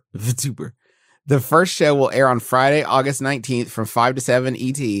or VTuber. The first show will air on Friday, August 19th from 5 to 7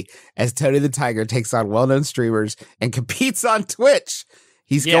 ET as Tony the Tiger takes on well-known streamers and competes on Twitch.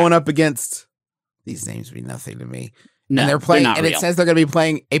 He's going up against... These names mean nothing to me. No, and they're playing, not and real. it says they're going to be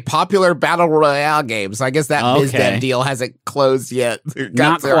playing a popular battle royale game. So I guess that BizDev deal hasn't closed yet.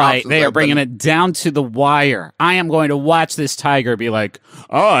 Not quite. They are bringing it down to the wire. I am going to watch this tiger be like,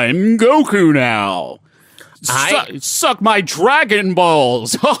 I'm Goku now. Suck my Dragon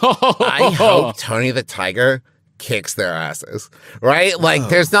Balls. I hope Tony the Tiger kicks their asses, right? Like,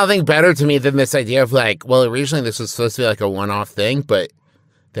 there's nothing better to me than this idea of like, well, originally this was supposed to be like a one-off thing, but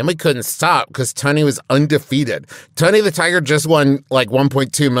then we couldn't stop because Tony was undefeated. Tony the Tiger just won like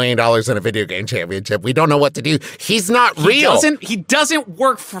 $1.2 million in a video game championship. We don't know what to do. He's not real. He doesn't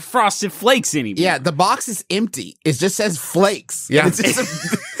work for Frosted Flakes anymore. Yeah, the box is empty. It just says flakes. Yeah. And it's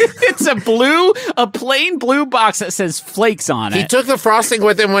just It's a plain blue box that says flakes on He it. took the frosting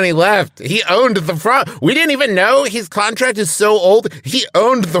with him when he left. He owned the We didn't even know his contract is so old. He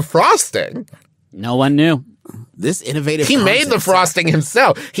owned the frosting. No one knew. this innovative He made the concept- frosting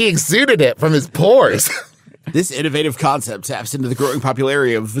himself. He exuded it from his pores. This innovative concept taps into the growing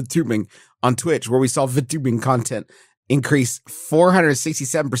popularity of VTubing on Twitch, where we saw VTubing content increase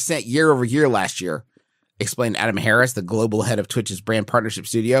 467% year over year last year, explained Adam Harris, the global head of Twitch's brand partnership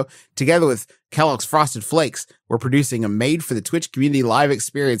studio. Together with Kellogg's Frosted Flakes, we're producing a made-for-the-Twitch community live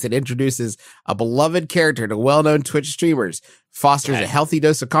experience that introduces a beloved character to well-known Twitch streamers, fosters a healthy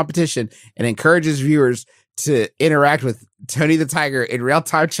dose of competition, and encourages viewers to interact with Tony the Tiger in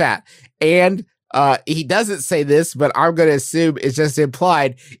real-time chat. And he doesn't say this, but I'm going to assume it's just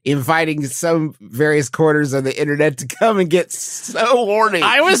implied, inviting some various corners of the internet to come and get so horny.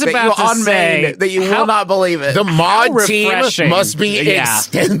 I was about to say that you will not believe it. The mod team must be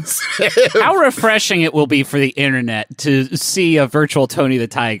extensive. How refreshing it will be for the internet to see a virtual Tony the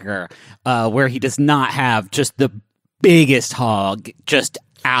Tiger where he does not have just the biggest hog just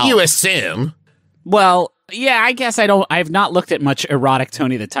out. You assume. Well, yeah, I guess I've not looked at much erotic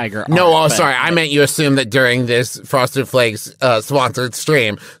Tony the Tiger. Sorry. I meant you assume that during this Frosted Flakes sponsored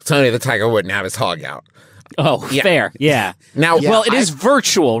stream, Tony the Tiger wouldn't have his hog out. Oh, yeah. Fair. Yeah. Now, well, it is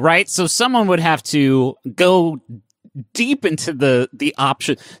virtual, right? So someone would have to go deep into the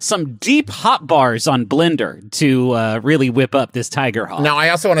option, some deep hot bars on Blender to really whip up this tiger hog. Now, I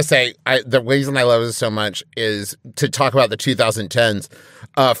also want to say the reason I love this so much is to talk about the 2010s.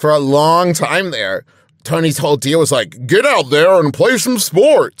 For a long time there, Tony's whole deal was like, get out there and play some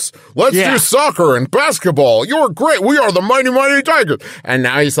sports. Let's do soccer and basketball. You're great. We are the mighty, mighty Tigers. And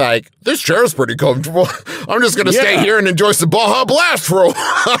now he's like, this chair's pretty comfortable. I'm just going to stay here and enjoy some Baja Blast for a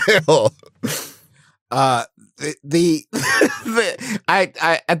while. I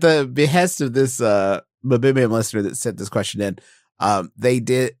at the behest of this Mabimian listener that sent this question in, I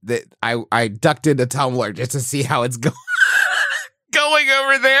ducked into Tumblr just to see how it's going. Going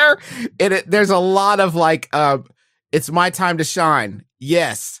over there, and there's a lot of like, it's my time to shine.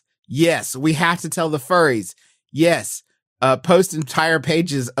 Yes, we have to tell the furries. Yes, post entire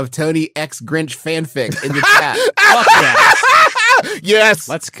pages of Tony X Grinch fanfic in the chat. Yes,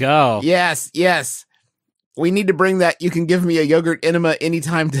 let's go. Yes, we need to bring that. You can give me a yogurt enema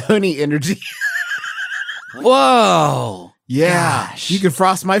anytime, Tony energy. Whoa. Yeah, gosh. You can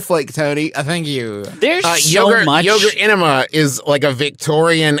frost my flake, Tony. Thank you. There's so much. Yogurt enema is like a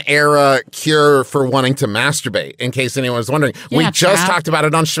Victorian era cure for wanting to masturbate, in case anyone's wondering. Yeah, we just talked about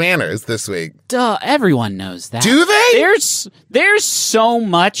it on Schmanners this week. Duh, everyone knows that. Do they? There's so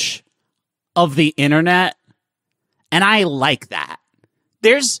much of the internet, and I like that.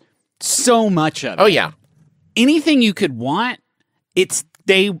 There's so much of it. Oh, yeah. Anything you could want, it's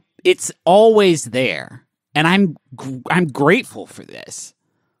always there. And I'm grateful for this.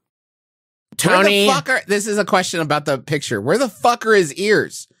 Tony, this is a question about the picture. Where the fuck are his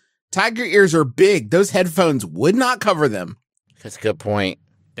ears? Tiger ears are big. Those headphones would not cover them. That's a good point.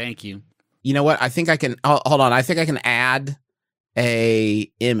 Thank you. You know what? I think I can. Hold on. I think I can add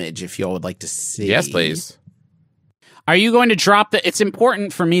a image if y'all would like to see. Yes, please. Are you going to drop the? It's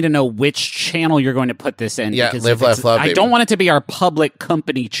important for me to know which channel you're going to put this in. Yeah, live, laugh, love. I don't want it to be our public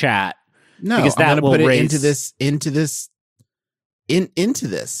company chat. No, because that I'm will put raise... it into this.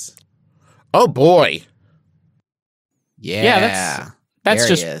 Oh boy. Yeah, that's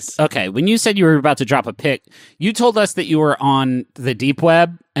just okay. When you said you were about to drop a pic, you told us that you were on the deep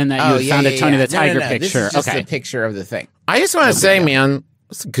web and that you found a Tony the Tiger picture. This is just a picture of the thing. I just want to say, man,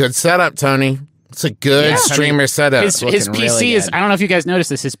 it's a good setup, Tony. It's a good streamer setup. His PC really is. I don't know if you guys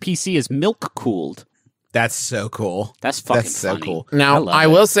noticed this. His PC is milk cooled. That's so cool. That's fucking so funny. cool. Now, I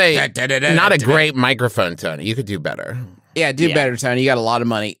will say, not a great microphone, Tony. You could do better. Yeah, do better, Tony. You got a lot of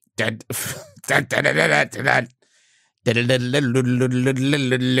money. I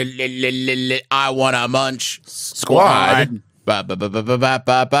want a munch. Squad.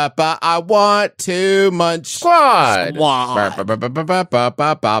 I want to munch. Squad. Welcome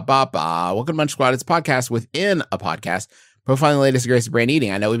to Munch Squad. It's a podcast within a podcast. Profiling the latest and greatest of brand eating.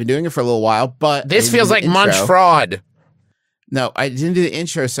 I know we've been doing it for a little while, but this feels like Munch fraud. No, I didn't do the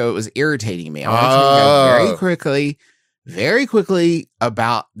intro, so it was irritating me. I want to tell you guys very quickly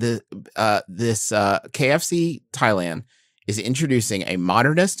about this KFC Thailand is introducing a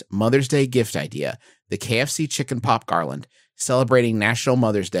modernist Mother's Day gift idea, the KFC Chicken Pop Garland, celebrating National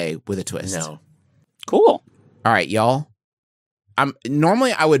Mother's Day with a twist. No. Cool. All right, y'all.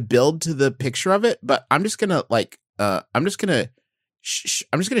 Normally I would build to the picture of it, but I'm just gonna I'm just gonna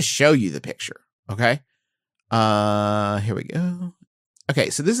show you the picture. Okay. Here we go. Okay,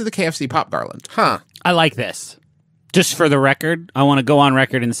 so this is the KFC Pop Garland. Huh. I like this. Just for the record, I want to go on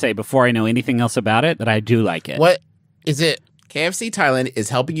record and say before I know anything else about it that I do like it. What is it? KFC Thailand is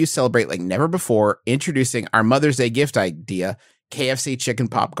helping you celebrate like never before, introducing our Mother's Day gift idea, KFC Chicken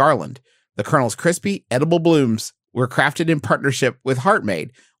Pop Garland. The kernel's crispy, edible blooms were crafted in partnership with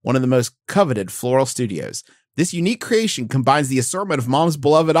Heartmade, one of the most coveted floral studios. This unique creation combines the assortment of mom's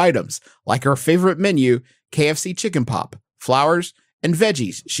beloved items, like her favorite menu, KFC Chicken Pop, flowers, and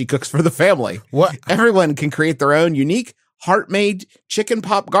veggies she cooks for the family. What? Everyone can create their own unique Heart-made Chicken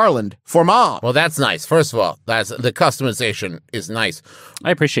Pop Garland for mom. Well, that's nice. First of all, the customization is nice.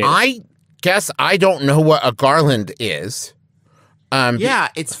 I appreciate it. I guess I don't know what a garland is. Yeah,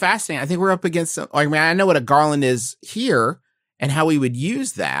 it's fascinating. I think we're up against I know what a garland is here and how we would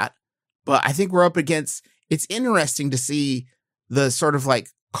use that, but I think we're up against. It's interesting to see the sort of like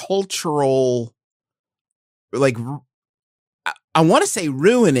cultural, like I want to say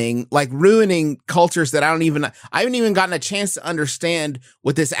ruining cultures that I haven't even gotten a chance to understand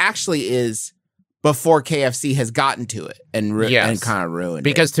what this actually is before KFC has gotten to it and kind of ruined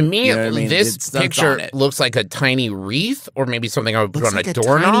because it. To me, You know what I mean? this picture looks like a tiny wreath or maybe something I would put on a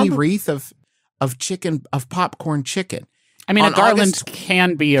doorknob. Tiny wreath of popcorn chicken. I mean, a garland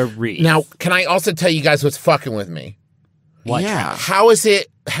can be a wreath. Now, can I also tell you guys what's fucking with me? What? Yeah. How is it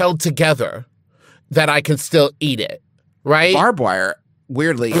held together that I can still eat it? Right? Barbed wire,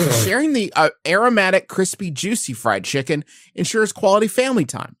 weirdly, sharing the aromatic, crispy, juicy fried chicken ensures quality family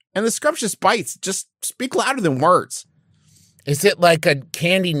time. And the scrumptious bites just speak louder than words. Is it like a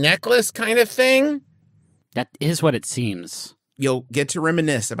candy necklace kind of thing? That is what it seems. You'll get to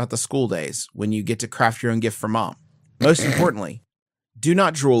reminisce about the school days when you get to craft your own gift for mom. Most importantly, do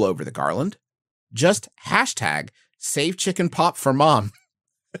not drool over the garland. Just #save chicken pop for mom.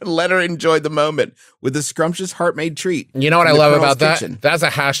 Let her enjoy the moment with the scrumptious heart-made treat. You know what I love about that? Kitchen. That's a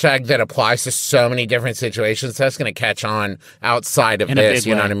hashtag that applies to so many different situations. That's going to catch on outside of this.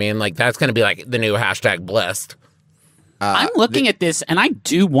 You know what I mean? Like, that's going to be like the new hashtag blessed. I'm looking at this, and I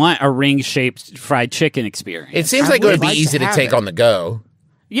do want a ring-shaped fried chicken experience. It seems like it would be easy to take on the go.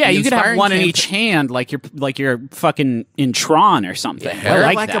 Yeah, you could have one in each hand, like you're fucking in Tron or something. Yeah,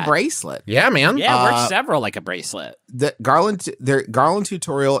 I like a bracelet. Yeah, man. Yeah, we're several like a bracelet. The their Garland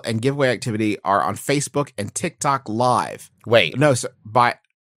tutorial and giveaway activity are on Facebook and TikTok live. Wait, no, so by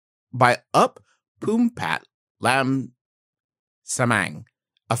Up Poompat Lam Samang,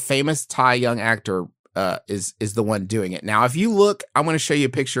 a famous Thai young actor, is the one doing it. Now, if you look, I'm going to show you a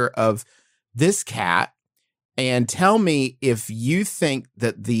picture of this cat. And tell me if you think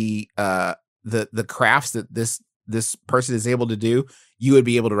that the crafts that this person is able to do, you would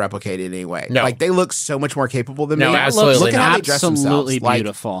be able to replicate it anyway. No. Like, they look so much more capable than me. Absolutely. Look at how they dress themselves. Absolutely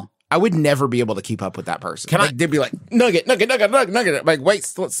beautiful. I would never be able to keep up with that person. They'd be like, nugget. Like, wait,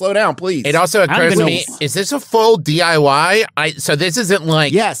 slow down, please. It also occurs to me, is this a full DIY? So this isn't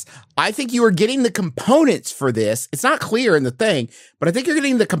like... Yes, I think you are getting the components for this. It's not clear in the thing, but I think you're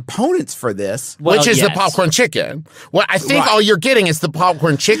getting the components for this. Which is the popcorn chicken. Well, I think all you're getting is the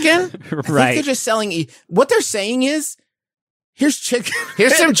popcorn chicken. I think they're just selling... What they're saying is, here's chicken.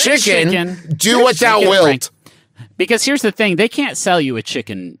 Here's some chicken. Do what thou wilt. Right. Because here's the thing. They can't sell you a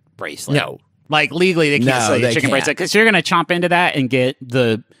chicken bracelet. No. Like, legally, they can't sell you a chicken bracelet because you're going to chomp into that and get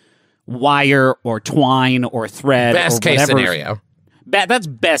the wire or twine or thread. Best case scenario. That's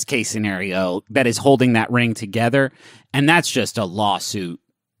best case scenario that is holding that ring together. And that's just a lawsuit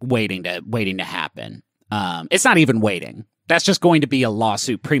waiting to happen. It's not even waiting. That's just going to be a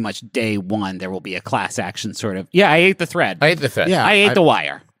lawsuit pretty much day one. There will be a class action sort of. Yeah, I ate the thread. Yeah, I ate the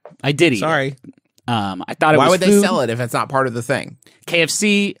wire. I did eat. Sorry. I thought it was Why would food. they sell it if it's not part of the thing?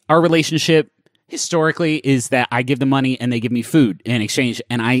 KFC, our relationship historically is that I give them money and they give me food in exchange,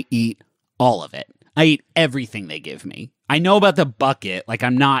 and I eat all of it. I eat everything they give me. I know about the bucket. Like,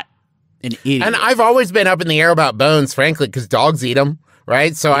 I'm not an idiot. And I've always been up in the air about bones, frankly, because dogs eat them,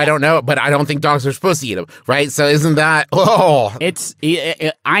 right? So I don't know, but I don't think dogs are supposed to eat them, right? So isn't that... Oh.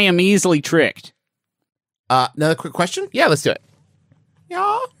 I am easily tricked. Another quick question? Yeah, let's do it.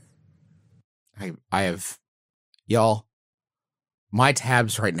 Yeah. I have, y'all, my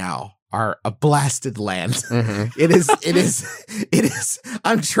tabs right now are a blasted land. Mm-hmm. It is,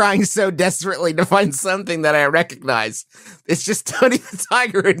 I'm trying so desperately to find something that I recognize. It's just Tony the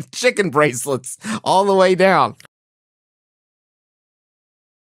Tiger and chicken bracelets all the way down.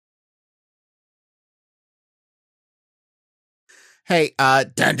 Hey, Oh,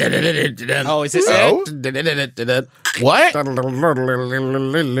 is this it? What? I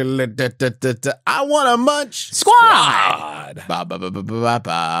want a munch. Squad. Ba, ba, ba, ba, ba,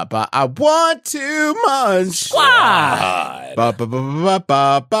 ba, ba. I want to munch. Squad. Ba, ba, ba, ba,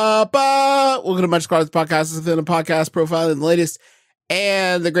 ba, ba, ba. Welcome to Munch Squad. This podcast is within a podcast profiling the latest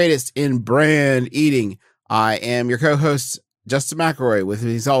and the greatest in brand eating. I am your co-host, Justin McElroy. With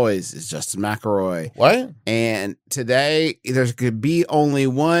me, as always, is Justin McElroy. What? And today, there could be only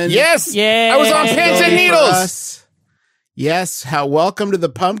one. Yes! Yeah. I was on pins and needles! Yes, welcome to the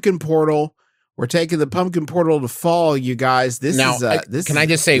pumpkin portal. We're taking the pumpkin portal to fall, you guys. Can I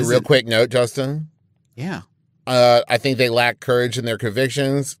just say real quick note, Justin? Yeah. I think they lack courage in their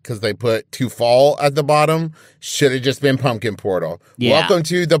convictions because they put to fall at the bottom. Should have just been pumpkin portal. Yeah. Welcome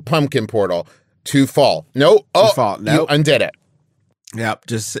to the pumpkin portal. To fall. No. To fall. No. You undid it. Yep.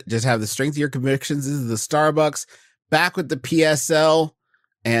 Just have the strength of your convictions. This is the Starbucks back with the PSL.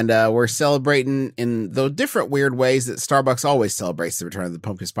 And we're celebrating in the different weird ways that Starbucks always celebrates the return of the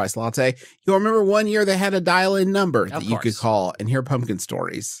pumpkin spice latte. You'll remember one year they had a dial-in number that you could call and hear pumpkin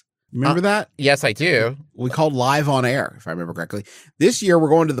stories. Remember that? Yes, I do. We called live on air, if I remember correctly. This year, we're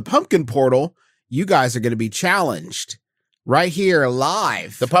going to the pumpkin portal. You guys are going to be challenged right here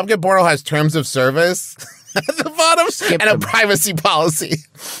live. The pumpkin portal has terms of service at the bottom and a privacy policy.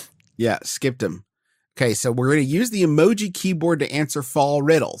 Yeah, skipped them. Okay, so we're going to use the emoji keyboard to answer fall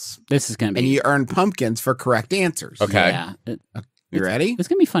riddles. This is going to be... And you earn pumpkins for correct answers. Okay. Yeah. You ready? It's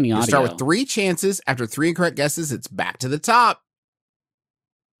going to be funny audio. Start with 3 chances. After 3 incorrect guesses, it's back to the top.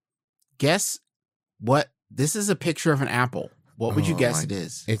 Guess what? This is a picture of an apple. What would you guess it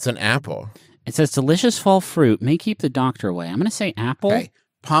is? It's an apple. It says delicious fall fruit may keep the doctor away. I'm going to say apple. Okay.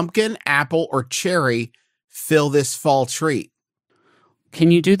 Pumpkin, apple, or cherry fill this fall treat. Can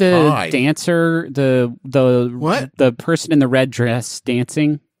you do the dancer, the what? The person in the red dress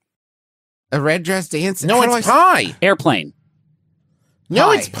dancing? A red dress dancing? No, it's pie. Airplane. No,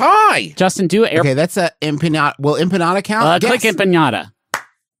 Pie. it's pie. Justin, do it. Okay, that's a empanada. Will empanada count? Click empanada.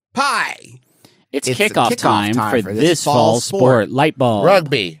 Pie. It's kickoff time for this fall sport. Light bulb.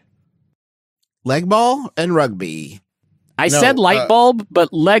 Rugby. Leg ball and rugby. I said light bulb,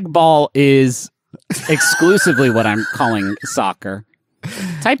 but leg ball is exclusively what I'm calling soccer.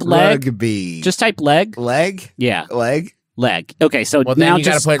 Type leg. Rugby. Just type leg. Leg? Yeah. Leg? Leg. Okay, so well, now you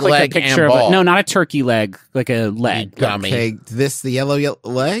just put click leg a picture and of ball. it. No, not a turkey leg, like a leg. Dummy. Okay, the yellow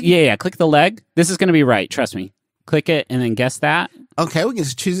leg? Yeah, click the leg. This is going to be right, trust me. Click it and then guess that. Okay, we can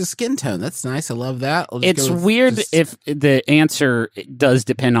just choose a skin tone. That's nice. I love that. It's weird if the answer does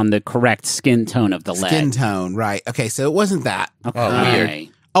depend on the correct skin tone of the leg. Skin tone, right. Okay, so it wasn't that. Okay. Oh, weird.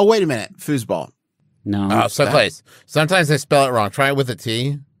 Oh, wait a minute. Foosball. No. Oh, so close. Sometimes they spell it wrong. Try it with a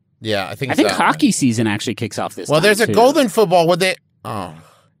T. Yeah, I think hockey season actually kicks off this Well, time, there's a too. golden football. Would they... Oh.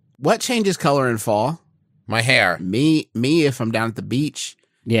 What changes color in fall? My hair. Me, if I'm down at the beach.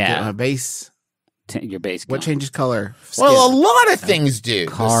 Yeah. Get my base. Your base. What changes color? Well, a Skin. lot of things do.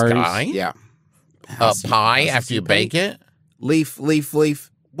 Cars. The sky. Yeah. Pie after you bake it. Leaf.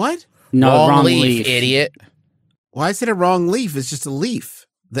 What? No, wrong leaf, idiot. Why is it a wrong leaf? It's just a leaf.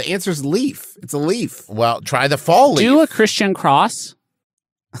 The answer's leaf. It's a leaf. Well, try the fall leaf. Do a Christian cross.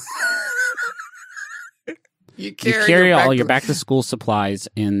 You carry all your back to school supplies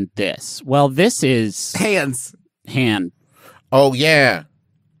in this. Well, this is hands. Hand. Oh, yeah.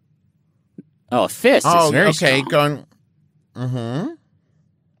 Oh, a fist is very okay. strong. Going. Mm-hmm.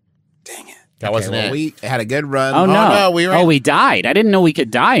 Dang it. That wasn't it. We had a good run. Oh, no. We we died. I didn't know we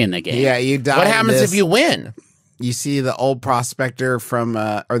could die in the game. Yeah, you died. What happens if you win? You see the old prospector from,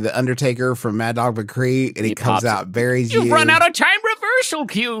 or the Undertaker from Mad Dog McCree, and he comes out, buries you. You've run out of time reversal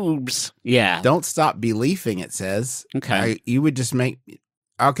cubes. Yeah. Don't stop believing, it says. Okay. You would just make...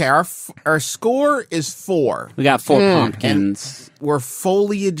 Okay, our score is 4. We got 4 pumpkins. We're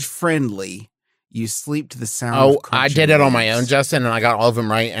foliage friendly. You sleep to the sound of I crunching did it on my leaves. own, Justin, and I got all of them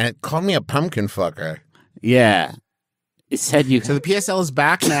right, and it called me a pumpkin fucker. Yeah. It said you... So the PSL is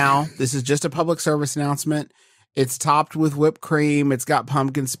back now. This is just a public service announcement. It's topped with whipped cream. It's got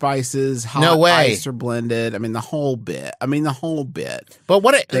pumpkin spices, hot ice or blended. I mean, the whole bit. But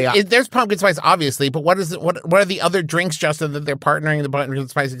there's pumpkin spice, obviously, but what is it? What are the other drinks, Justin, that they're partnering the pumpkin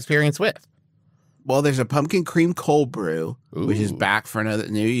spice experience with? Well, there's a pumpkin cream cold brew, which is back for another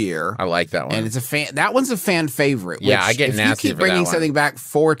new year. I like that one. And it's that one's a fan favorite. Yeah, I get if nasty you keep for that bringing one. something back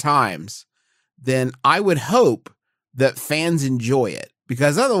 4 times, then I would hope that fans enjoy it,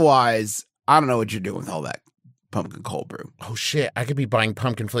 because otherwise, I don't know what you're doing with all that pumpkin cold brew. Oh, shit. I could be buying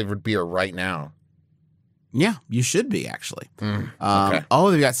pumpkin flavored beer right now. Yeah, you should be, actually. Okay.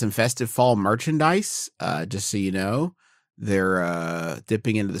 Oh, they've got some festive fall merchandise, just so you know. They're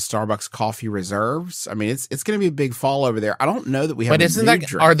dipping into the Starbucks coffee reserves. I mean, it's going to be a big fall over there. I don't know that we have. But isn't that?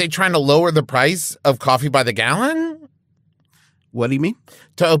 drink. Are they trying to lower the price of coffee by the gallon? What do you mean?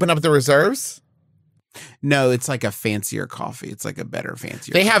 To open up the reserves? No, it's like a fancier coffee. It's like a better,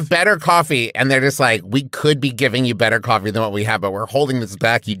 fancier. They have better coffee, and they're just like, we could be giving you better coffee than what we have, but we're holding this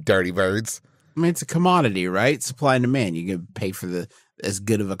back, you dirty birds. I mean, it's a commodity, right? Supply and demand. You can pay for as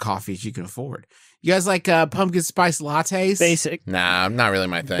good of a coffee as you can afford. You guys like pumpkin spice lattes? Basic. Nah, not really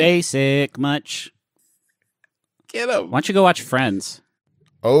my thing. Basic much. Get them. Why don't you go watch Friends?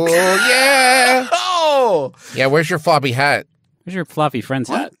 Oh, yeah. Oh! Yeah, where's your floppy hat? Where's your floppy Friends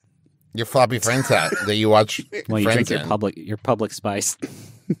hat? Your floppy Friends hat that you watch Well, you Friends drink in. your public spice.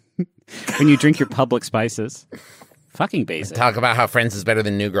 When you drink your public spices. Fucking basic. Talk about how Friends is better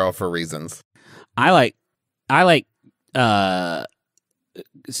than New Girl for reasons. I like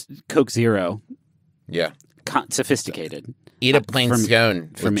Coke Zero. Yeah. Sophisticated. Eat a plain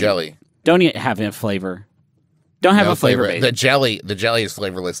scone with jelly. Don't have a flavor. Don't have a flavor base. The jelly is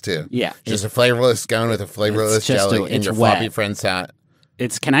flavorless too. Yeah. Just a flavorless scone with a flavorless jelly in your floppy friend's hat.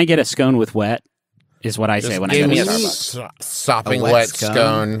 Can I get a scone with wet? Is what I say when I go to Starbucks. Sopping wet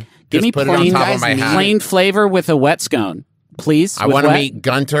scone. Give me put it on top of my hat. Plain flavor with a wet scone, please. I want to meet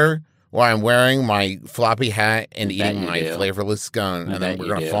Gunter while I'm wearing my floppy hat and eating my flavorless scone, and then we're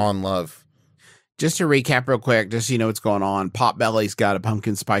going to fall in love. Just to recap real quick, just so you know what's going on, Potbelly's got a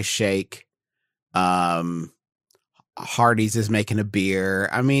pumpkin spice shake. Hardee's is making a beer.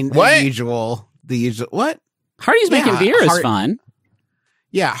 I mean, the usual. What? Hardee's making beer is fun.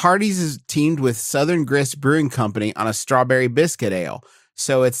 Yeah, Hardee's is teamed with Southern Grist Brewing Company on a strawberry biscuit ale.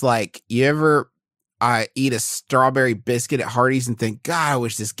 So it's like, you ever eat a strawberry biscuit at Hardee's and think, God, I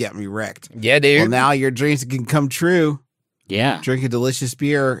wish this got me wrecked. Yeah, dude. Well, now your dreams can come true. Yeah. Drink a delicious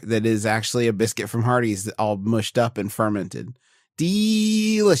beer that is actually a biscuit from Hardee's, all mushed up and fermented.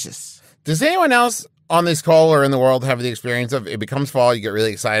 Delicious. Does anyone else on this call or in the world have the experience of it becomes fall, you get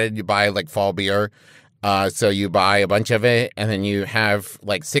really excited, you buy like fall beer. So you buy a bunch of it and then you have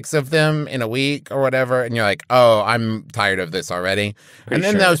like 6 of them in a week or whatever. And you're like, oh, I'm tired of this already. And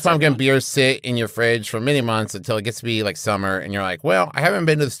then those pumpkin beers sit in your fridge for many months until it gets to be like summer. And you're like, well, I haven't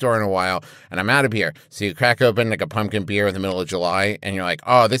been to the store in a while and I'm out of beer. So you crack open like a pumpkin beer in the middle of July and you're like,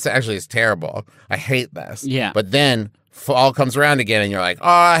 oh, this actually is terrible. I hate this. Yeah. But then fall comes around again and you're like,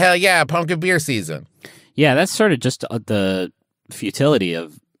 oh, hell yeah, pumpkin beer season. Yeah, that's sort of just the futility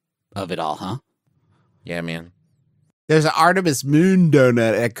of it all, huh? Yeah, man. There's an Artemis Moon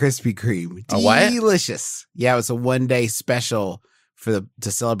donut at Krispy Kreme. A what? Delicious. Yeah, it was a one-day special to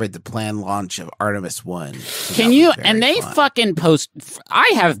celebrate the planned launch of Artemis 1. Can you? And they fucking post. I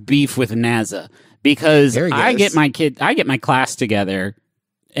have beef with NASA because I get my class together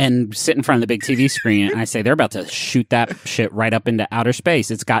and sit in front of the big TV screen and I say they're about to shoot that shit right up into outer space.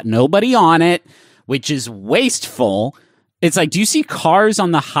 It's got nobody on it, which is wasteful. It's like, do you see cars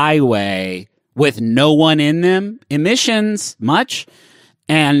on the highway with no one in them? Emissions, much?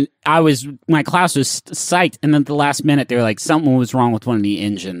 And my class was psyched. And then at the last minute, they were like, something was wrong with one of the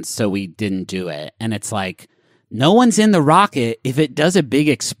engines, so we didn't do it. And it's like, no one's in the rocket. If it does a big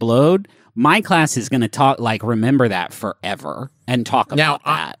explode, my class is going to remember that forever and talk about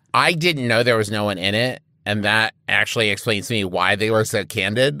that. I didn't know there was no one in it. And that actually explains to me why they were so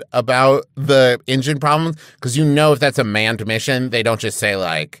candid about the engine problems. Because if that's a manned mission, they don't just say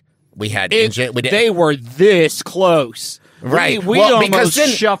like, we had engine. They were this close. Right. We almost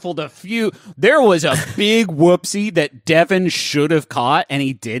shuffled a few. There was a big whoopsie that Devin should have caught, and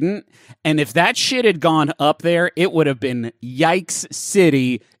he didn't. And if that shit had gone up there, it would have been Yikes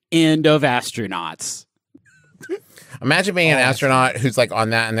City, end of astronauts. Imagine being an astronaut who's like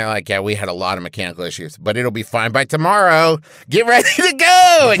on that, and they're like, yeah, we had a lot of mechanical issues, but it'll be fine by tomorrow. Get ready to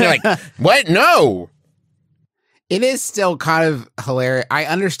go. And you're like, what? No. It is still kind of hilarious. I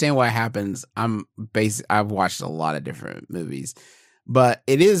understand what happens. I've watched a lot of different movies, but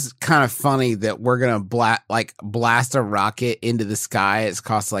it is kind of funny that we're gonna blast a rocket into the sky. It's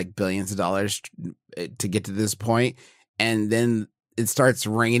cost like billions of dollars to get to this point, and then it starts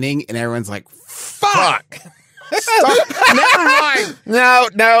raining, and everyone's like, "Fuck! Never mind. No.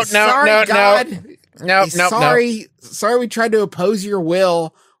 Sorry, God. No. Sorry, we tried to oppose your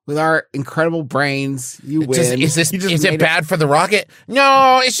will." With our incredible brains, you win. Is it bad for the rocket?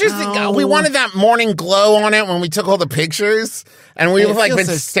 No, it's just we wanted that morning glow on it when we took all the pictures, and we've been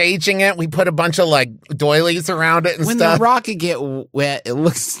staging it. We put a bunch of like doilies around it and when stuff. When the rocket get wet, it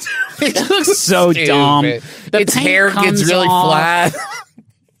looks so dumb. Its hair gets really flat.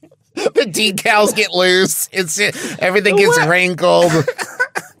 The decals get loose. Everything gets wrinkled.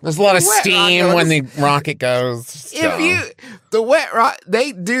 There's a lot of steam when the rocket goes. The wet rocket,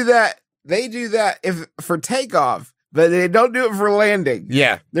 they do that if for takeoff, but they don't do it for landing.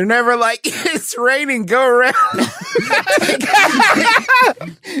 Yeah. They're never like, it's raining, go around.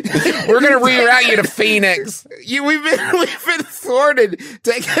 We're going to reroute you to Phoenix. We've been thwarted.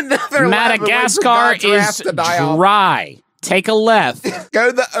 Take another Madagascar is dry. Take a left. Go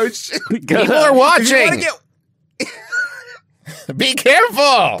to the ocean. People are watching. Be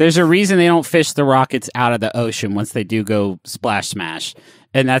careful. There's a reason they don't fish the rockets out of the ocean once they do go splash smash.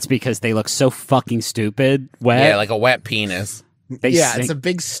 And that's because they look so fucking stupid wet. Yeah, like a wet penis. It's a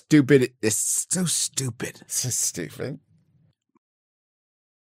big stupid. It's so stupid. So stupid.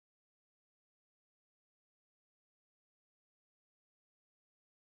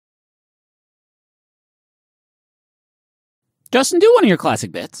 Justin, do one of your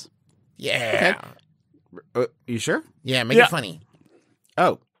classic bits. Yeah. Okay. You sure? Yeah, make it funny.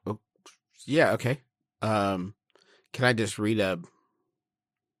 Oh, yeah, okay. Can I just read a...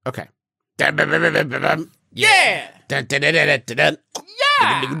 Okay. Yeah!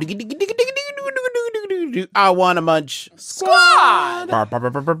 I want to munch. Squad! I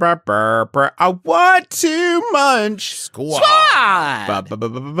want to munch. Squad!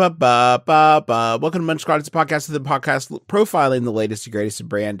 Welcome to Munch Squad. It's a podcast of the podcast profiling the latest and greatest in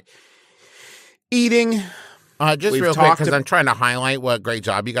brand eating. Just We've real quick, talked because I'm trying to highlight what a great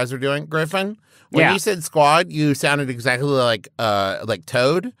job you guys are doing, Griffin. When you said squad, you sounded exactly like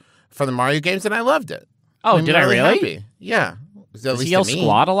Toad from the Mario games, and I loved it. Oh, did I really? Happy. Yeah. Does he yell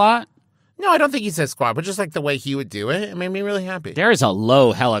squad a lot? No, I don't think he says squad, but just like the way he would do it, it made me really happy. There is a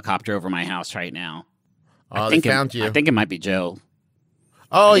low helicopter over my house right now. Oh, they found you. I think it might be Joe.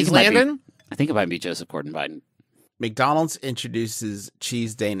 Oh, he's landing? I think it might be Joseph Gordon-Biden. McDonald's introduces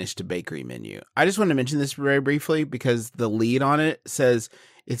cheese Danish to bakery menu. I just want to mention this very briefly because the lead on it says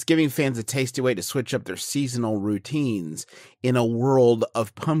it's giving fans a tasty way to switch up their seasonal routines in a world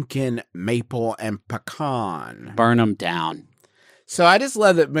of pumpkin, maple, and pecan. Burn them down. So I just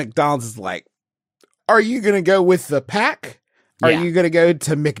love that McDonald's is like, are you going to go with the pack? Are you going to go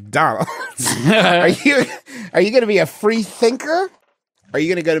to McDonald's? Are you going to be a free thinker? Are you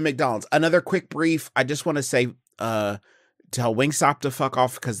going to go to McDonald's? Another quick brief. I just want to say, tell WingStop to fuck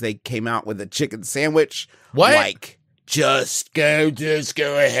off because they came out with a chicken sandwich. What? Like, just go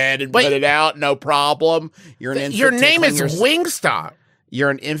ahead and put it out. No problem. You're an infant. Your name is WingStop. You're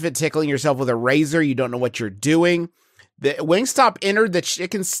an infant tickling yourself with a razor. You don't know what you're doing. The WingStop entered the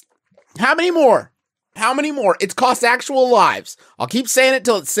chickens. How many more? How many more? It's cost actual lives. I'll keep saying it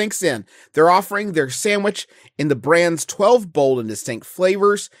till it sinks in. They're offering their sandwich in the brand's 12 bold and distinct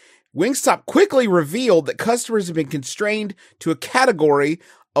flavors. WingStop quickly revealed that customers have been constrained to a category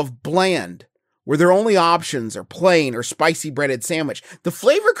of bland, where their only options are plain or spicy breaded sandwich. The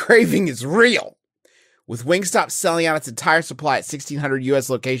flavor craving is real, with WingStop selling out its entire supply at 1,600 U.S.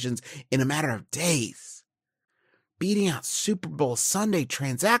 locations in a matter of days, beating out Super Bowl Sunday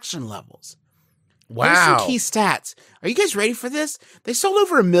transaction levels. Wow. Here's some key stats. Are you guys ready for this? They sold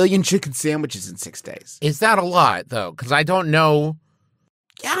over 1 million chicken sandwiches in 6 days. Is that a lot, though? Because I don't know.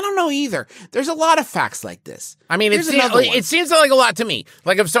 Yeah, I don't know either. There's a lot of facts like this. I mean, it seems like a lot to me.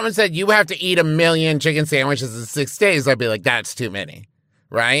 Like if someone said you have to eat 1 million chicken sandwiches in 6 days, I'd be like, that's too many,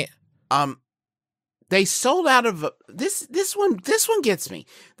 right? They sold out of this one gets me.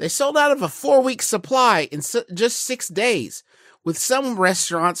 They sold out of a 4-week supply in just 6 days, with some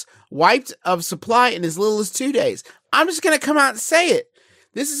restaurants wiped of supply in as little as 2 days. I'm just going to come out and say it.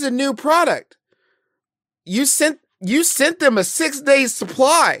 This is a new product. You sent them a 6 day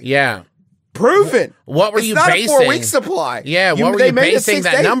supply. Yeah. Proven. What were it's you not basing? A 4-week supply. Yeah, what were you basing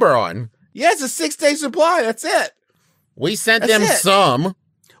that number on? Yeah, it's a 6 day supply. That's it. We sent them some.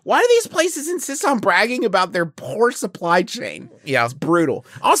 Why do these places insist on bragging about their poor supply chain? Yeah. It's brutal.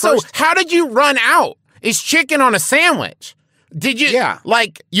 Also, how did you run out? It's chicken on a sandwich. Did you,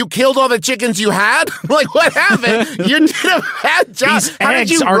 you killed all the chickens you had? Like, what happened? You did a bad job. How did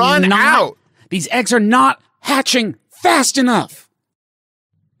you run out? These eggs are not hatching fast enough.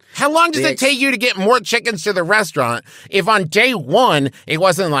 How long does it take you to get more chickens to the restaurant if on day one it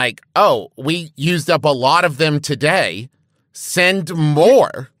wasn't like, oh, we used up a lot of them today, send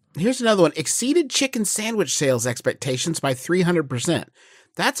more? Here's another one. Exceeded chicken sandwich sales expectations by 300%.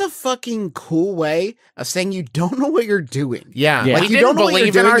 That's a fucking cool way of saying you don't know what you're doing. Yeah. Like you don't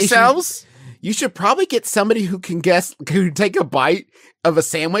believe in ourselves? You should probably get somebody who can take a bite of a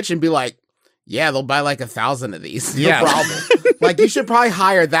sandwich and be like, yeah, they'll buy like 1,000 of these. No problem. Like, you should probably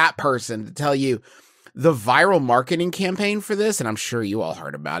hire that person to tell you the viral marketing campaign for this. And I'm sure you all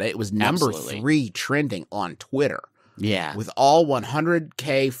heard about it. It was number 3 trending on Twitter. Yeah. With all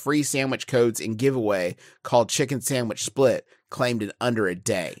 100K free sandwich codes in giveaway called Chicken Sandwich Split, claimed in under a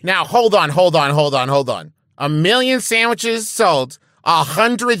day. Now, hold on. 1 million sandwiches sold.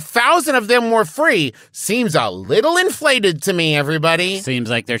 100,000 of them were free. Seems a little inflated to me, everybody. Seems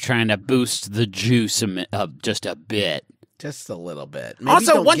like they're trying to boost the juice just a bit. Just a little bit. Maybe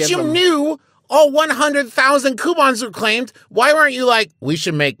also, once you knew all 100,000 coupons were claimed, why weren't you like, we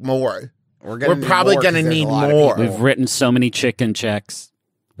should make more? We're probably going to need more. We've written so many chicken checks.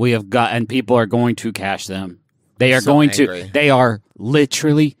 We have got, and people are going to cash them. They are they are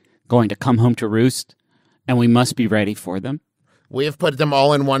literally going to come home to roost, and we must be ready for them. We have put them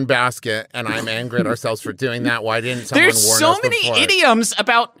all in one basket, and I'm angry at ourselves for doing that. Why didn't someone warn us before? There's so many idioms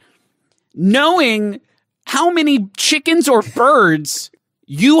about knowing how many chickens or birds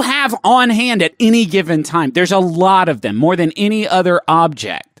you have on hand at any given time. There's a lot of them, more than any other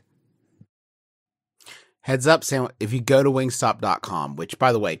object. Heads up, sandwich. If you go to wingstop.com, which,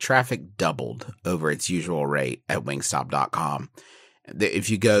 by the way, traffic doubled over its usual rate at wingstop.com. If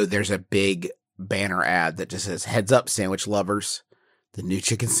you go, there's a big banner ad that just says, heads up, sandwich lovers. The new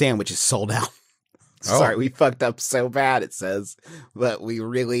chicken sandwich is sold out. Sorry, we fucked up so bad, it says. But we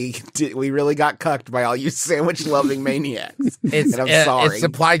really got cucked by all you sandwich-loving maniacs. And I'm sorry. It's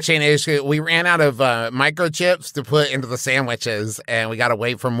supply chain issue. We ran out of microchips to put into the sandwiches, and we got to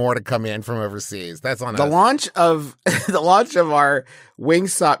wait for more to come in from overseas. That's on the us. launch of our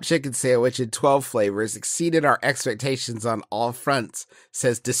Wingstop chicken sandwich in 12 flavors exceeded our expectations on all fronts,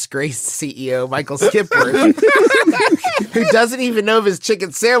 says disgraced CEO Michael Skipper, who doesn't even know if his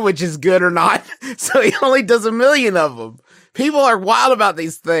chicken sandwich is good or not, so he only does 1 million of them. People are wild about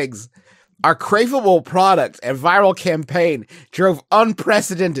these things. Our craveable product and viral campaign drove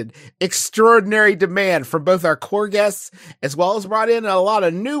unprecedented, extraordinary demand from both our core guests as well as brought in a lot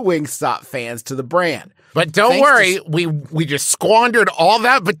of new Wingstop fans to the brand. But don't worry, we just squandered all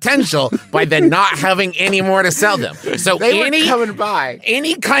that potential by then not having any more to sell them. So they were coming by.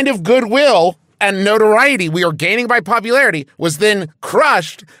 Any kind of goodwill and notoriety we are gaining by popularity was then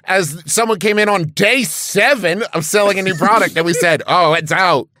crushed as someone came in on day 7 of selling a new product and we said, oh, it's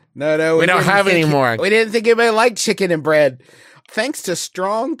out. No, we don't have any more. We didn't think anybody liked chicken and bread. Thanks to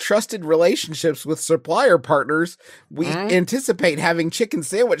strong, trusted relationships with supplier partners, we anticipate having chicken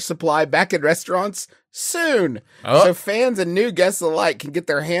sandwich supply back in restaurants soon. So fans and new guests alike can get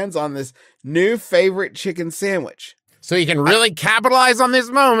their hands on this new favorite chicken sandwich. So you can really capitalize on this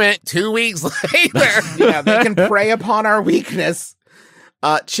moment 2 weeks later. Yeah, they can prey upon our weakness.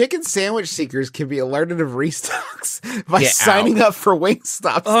 Chicken sandwich seekers can be alerted of restocks by signing up for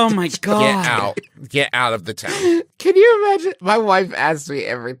Wingstop. Oh my God. Get out of the town. Can you imagine? My wife asks me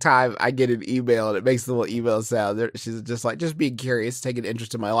every time I get an email and it makes the little email sound. She's just like, just being curious, taking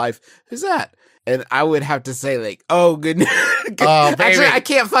interest in my life. Who's that? And I would have to say, like, oh, goodness. Oh, baby. Actually, I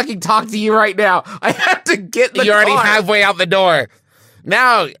can't fucking talk to you right now. I have to get in the You're already car. halfway out the door.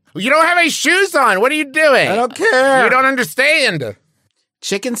 Now, you don't have any shoes on. What are you doing? I don't care. You don't understand.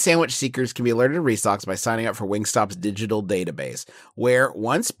 Chicken sandwich seekers can be alerted of restocks by signing up for Wingstop's digital database, where,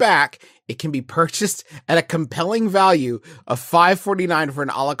 once back, it can be purchased at a compelling value of $5.49 for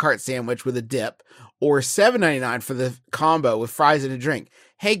an a la carte sandwich with a dip, or $7.99 for the combo with fries and a drink.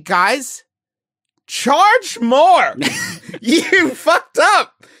 Hey, guys, charge more! You fucked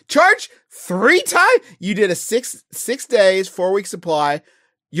up! Charge 3 times? You did a 6 days, 4-week supply.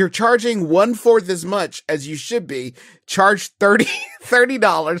 You're charging 1/4 as much as you should be. Charge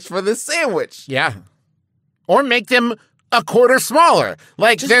 $30 for this sandwich. Yeah. Or make them a quarter smaller.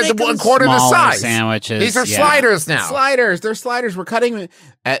 Like, Just there's make them 1/4 the Smaller size. sandwiches. These are sliders now. Sliders. They're sliders. We're cutting them.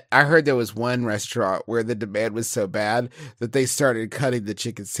 I heard there was one restaurant where the demand was so bad that they started cutting the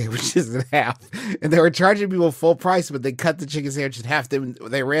chicken sandwiches in half. And they were charging people full price, but they cut the chicken sandwich in half. They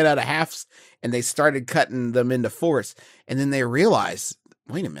ran out of halves, and they started cutting them into fourths. And then they realized,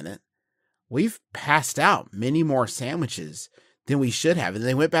 wait a minute, we've passed out many more sandwiches than we should have. And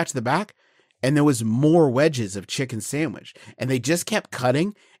they went back to the back, and there was more wedges of chicken sandwich. And they just kept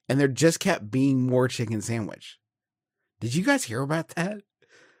cutting, and there just kept being more chicken sandwich. Did you guys hear about that?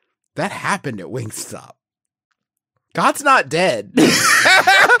 That happened at Wingstop. God's not dead. He's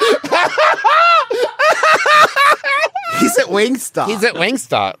at Wingstop. He's at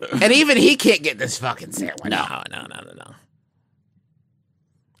Wingstop. And even he can't get this fucking sandwich. No.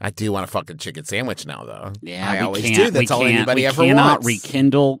 I do want a fucking chicken sandwich now, though. Yeah, I we always can't, do. That's we all can't, anybody we ever cannot wants.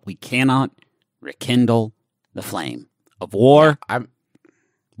 We cannot rekindle the flame of war.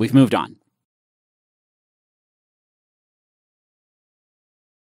 We've moved on.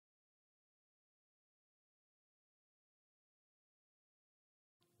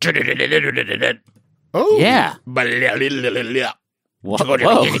 Oh. Yeah. Whoa.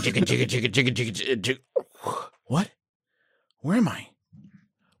 What? Where am I?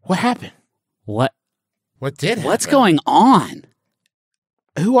 What happened? What? What did happen? What's going on?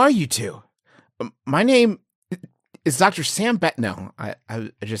 Who are you two? My name is Dr. Sam No, I was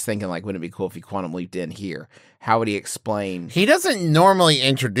just thinking, like, wouldn't it be cool if he quantum leaped in here? How would he explain? He doesn't normally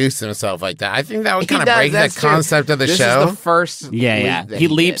introduce himself like that. I think that would kind of does, break the that's true. concept of the This show. is the first. Yeah. leap that He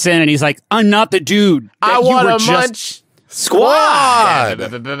leaps did. in and he's like, I'm not the dude. I that you want were to just munch. Squad! I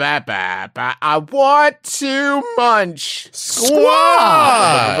want to munch.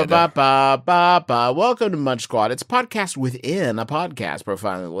 Squad! Welcome to Munch Squad. It's a podcast within a podcast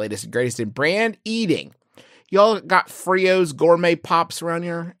profiling the latest and greatest in brand eating. Y'all got Frios gourmet pops around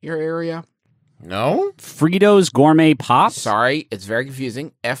your area? No? Fritos gourmet pops? Sorry, it's very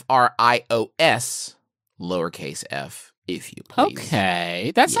confusing. Frios, lowercase f, if you please.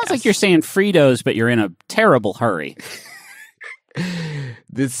 Okay. That sounds Yes. like you're saying Fritos, but you're in a terrible hurry.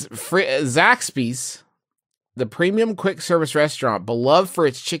 This Zaxby's, the premium quick service restaurant beloved for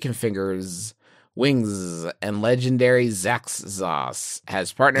its chicken fingers, wings, and legendary Zax sauce,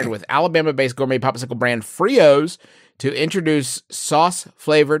 has partnered with Alabama-based gourmet popsicle brand Fritos to introduce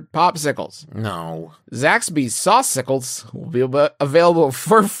sauce-flavored popsicles. No. Zaxby's saucesicles will be available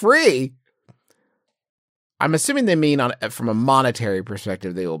for free. I'm assuming they mean from a monetary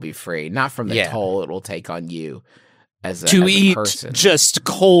perspective they will be free, not from the toll it will take on you as a eat person. Just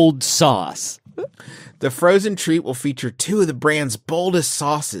cold sauce. The frozen treat will feature two of the brand's boldest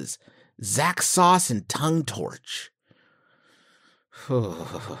sauces, Zax sauce and tongue torch.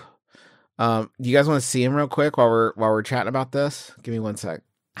 You guys want to see him real quick while we're chatting about this? Give me 1 sec.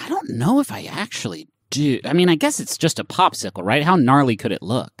 I don't know if I actually do. I mean, I guess it's just a popsicle, right? How gnarly could it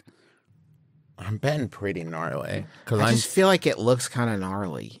look? I'm betting pretty gnarly. I just feel like it looks kind of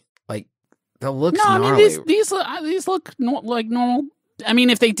gnarly. Like, that looks gnarly. I mean, these look like normal. I mean,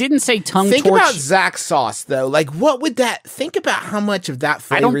 if they didn't say tongue torch. Think about Zax sauce, though. Like, what would that... Think about how much of that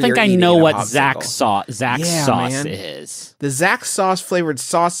flavor I don't think I you're know eating in a what popsicle. Zax sauce is. The Zax sauce-flavored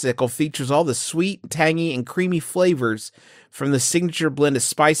saucesicle features all the sweet, tangy, and creamy flavors from the signature blend of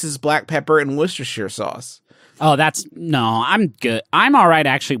spices, black pepper, and Worcestershire sauce. Oh, I'm good. I'm all right,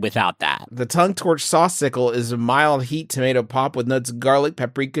 actually, without that. The tongue torch saucesicle is a mild heat tomato pop with notes of garlic,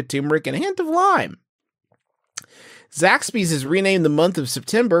 paprika, turmeric, and a hint of lime. Zaxby's has renamed the month of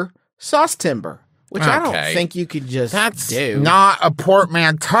September Sauce Timber, which I don't think you could just do. Not a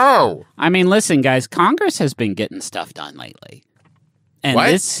portmanteau. I mean, listen, guys, Congress has been getting stuff done lately. And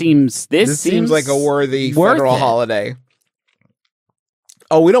What? this seems like a worthy federal holiday.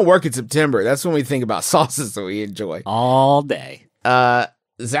 Oh, we don't work in September. That's when we think about sauces that we enjoy. All day.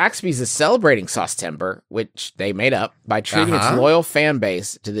 Zaxby's is celebrating Sauce Timber, which they made up, by treating its loyal fan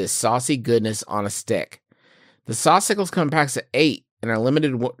base to this saucy goodness on a stick. The saucesicles come in packs of 8 and are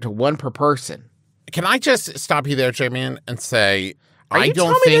limited to 1 per person. Can I just stop you there, J-Man, and say, Are you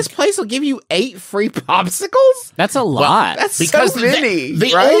telling me this place will give you 8 free popsicles? That's a lot. That's because so many.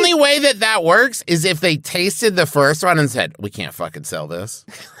 The right? only way that works is if they tasted the first one and said, we can't fucking sell this.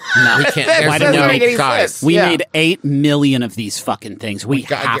 No, we can't. That doesn't make any guys. sense. We made 8 million of these fucking things. We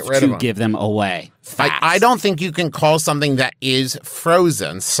gotta have get rid of to them. give them away. Fast. I don't think you can call something that is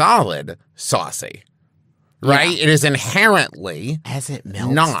frozen solid saucy. Right? Yeah. It is inherently as it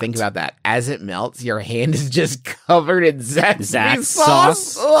melts. Not. Think about that. As it melts, your hand is just covered in Zaxby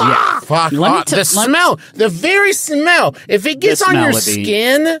sauce. Yeah. fuck Let me off. The smell, the very smell. If it gets on your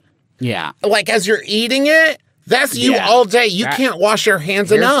skin, yeah, like as you're eating it, that's you all day. You can't wash your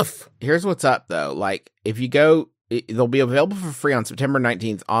hands enough. Here's what's up, though. Like, if you go, they'll be available for free on September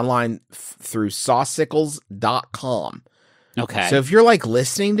 19th online through saucesicles.com. Okay. So if you're like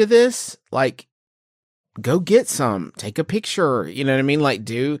listening to this, like, go get some. Take a picture. You know what I mean? Like,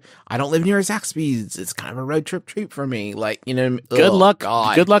 I don't live near a Zaxby's. It's kind of a road trip treat for me. Like, you know, good luck.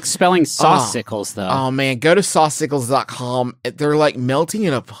 God. Good luck spelling saucesicles, though. Oh, man. Go to saucesicles.com. They're like melting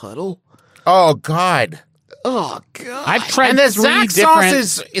in a puddle. Oh, God. Oh, God. I've tried and the three Zax different...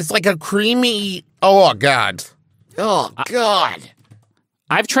 sauce is like a creamy... Oh, God. Oh, God.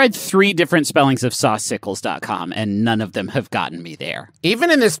 I've tried 3 different spellings of saucesicles.com, and none of them have gotten me there. Even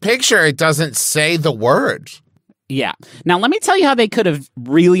in this picture, it doesn't say the word. Yeah. Now, let me tell you how they could have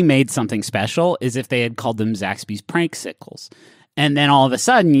really made something special is if they had called them Zaxby's Pranksicles. And then all of a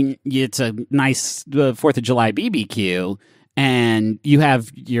sudden, it's a nice 4th of July BBQ, and you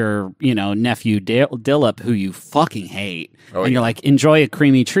have your, nephew Dillip, who you fucking hate. Oh, and you're like, enjoy a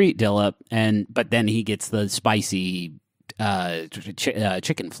creamy treat, Dillip. But then he gets the spicy...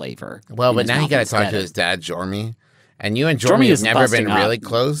 chicken flavor. Well, but now you got to talk to his dad, Jormy. And you and Jormy have never been really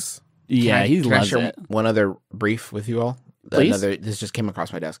close. Yeah, he loves share it. one other brief with you all? Please. This just came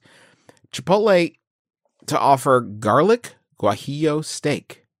across my desk. Chipotle to offer garlic guajillo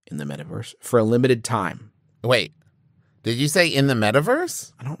steak in the metaverse for a limited time. Wait, did you say in the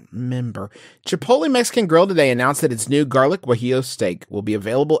metaverse? I don't remember. Chipotle Mexican Grill today announced that its new garlic guajillo steak will be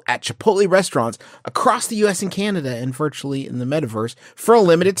available at Chipotle restaurants across the U.S. and Canada and virtually in the metaverse for a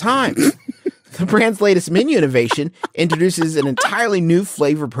limited time. The brand's latest menu innovation introduces an entirely new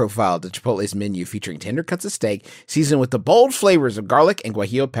flavor profile to Chipotle's menu, featuring tender cuts of steak seasoned with the bold flavors of garlic and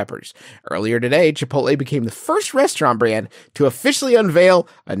guajillo peppers. Earlier today, Chipotle became the first restaurant brand to officially unveil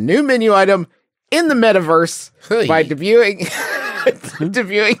a new menu item in the metaverse by debuting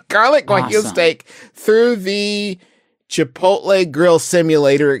garlic guajillo steak through the Chipotle Grill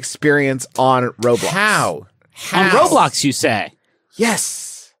Simulator experience on Roblox. How? On Roblox, you say?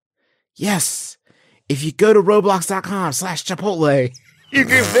 Yes. if you go to roblox.com/Chipotle, you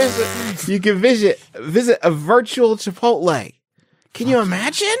can visit a virtual Chipotle. Can you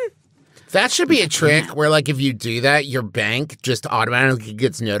imagine? That should be a trick where, like, if you do that, your bank just automatically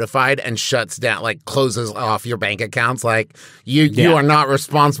gets notified and shuts down, like, closes off your bank accounts. Like, you are not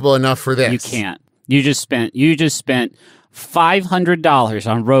responsible enough for this. You can't. You just spent $500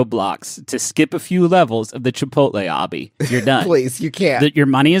 on Roblox to skip a few levels of the Chipotle obby. You're done. Please, you can't. Your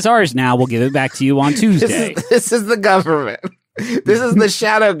money is ours now. We'll give it back to you on Tuesday. This is the government. This is the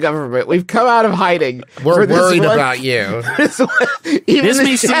shadow government. We've come out of hiding. We're worried about you. Even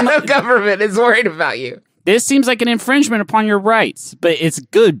the shadow government is worried about you. This seems like an infringement upon your rights, but it's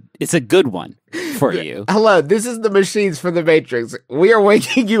good. It's a good one for you. Hello, this is the machines for the Matrix. We are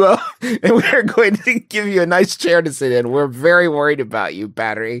waking you up, and we are going to give you a nice chair to sit in. We're very worried about you,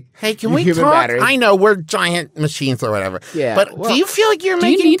 battery. Hey, can we talk? Battery. I know we're giant machines or whatever. Yeah, but do you feel like you're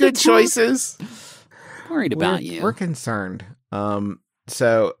making good choices? Worried about you. We're concerned.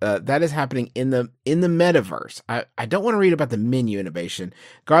 So that is happening in the metaverse. I don't want to read about the menu innovation.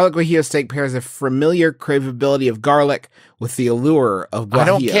 Garlic guajillo steak pairs a familiar craveability of garlic with the allure of guajillo. I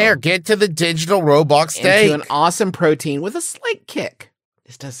don't care. Get to the digital Roblox steak. Into an awesome protein with a slight kick.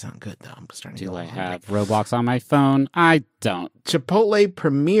 This does sound good, though. I'm starting to Do I have Roblox on my phone? I don't. Chipotle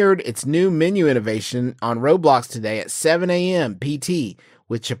premiered its new menu innovation on Roblox today at 7 a.m. PT.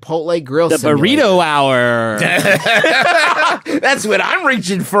 With Chipotle Grill The Simulator. burrito hour. That's when I'm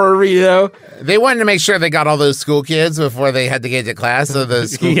reaching for a burrito. They wanted to make sure they got all those school kids before they had to get to class, so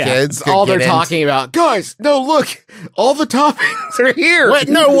those school kids could all they're get in. talking about. Guys, no, look, all the toppings are here. What?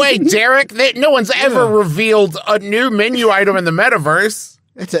 No way, Derek. No one's ever revealed a new menu item in the metaverse.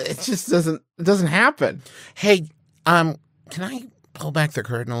 It just doesn't happen. Hey, can I pull back the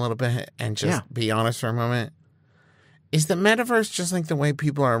curtain a little bit and just be honest for a moment? Is the metaverse just like the way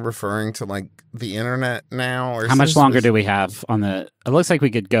people are referring to like the internet now? Or how much longer do we have on the? It looks like we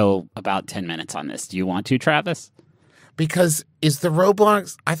could go about 10 minutes on this. Do you want to, Travis? Because is the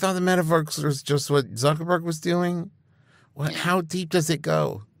Roblox? I thought the metaverse was just what Zuckerberg was doing. What? How deep does it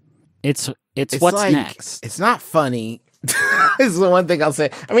go? It's what's like, next. It's not funny. Is the one thing I'll say.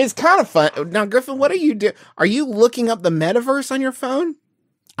 I mean, it's kind of fun. Now, Griffin, what are you doing? Are you looking up the metaverse on your phone?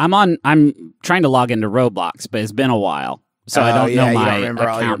 I'm trying to log into Roblox, but it's been a while, so I don't know my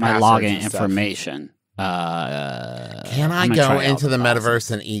account, my login information. Can I go into the metaverse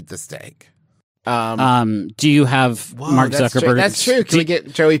and eat the steak? Do you have Mark Zuckerberg? That's true. Can we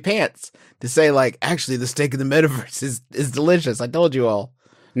get Joey Pants to say like, actually, the steak in the metaverse is delicious? I told you all.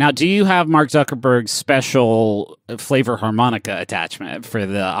 Now, do you have Mark Zuckerberg's special flavor harmonica attachment for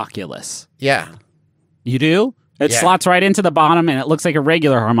the Oculus? Yeah, you do. It slots right into the bottom, and it looks like a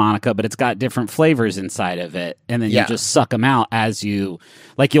regular harmonica, but it's got different flavors inside of it. And then you just suck them out as you'll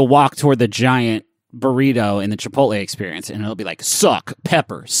walk toward the giant burrito in the Chipotle experience, and it'll be like, suck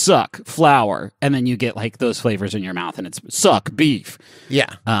pepper, suck flour. And then you get like those flavors in your mouth, and it's suck beef.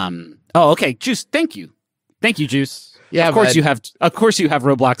 Yeah. Oh, okay. Juice. Thank you. Thank you, Juice. Yeah. Of course you have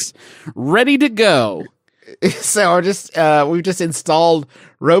Roblox ready to go. So we've just installed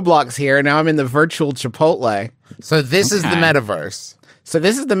Roblox here. Now I'm in the virtual Chipotle. So this is the metaverse. So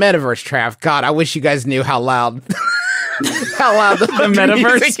this is the metaverse, Trav. God, I wish you guys knew how loud the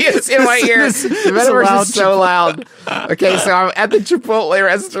metaverse is in my ears. The metaverse is so loud. Okay, so I'm at the Chipotle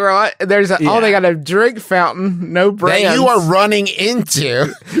restaurant. And there's they got a drink fountain, no brands. That you are running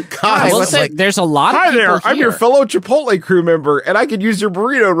into. God, there's a lot of Hi people there, here. I'm your fellow Chipotle crew member, and I could use your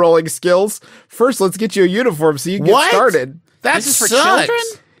burrito rolling skills. First, let's get you a uniform so you can get started. That's for children?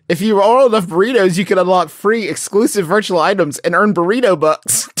 If you roll enough burritos, you can unlock free exclusive virtual items and earn burrito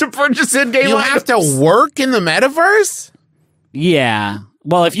bucks to purchase in-game You items. have to work in the metaverse? Yeah.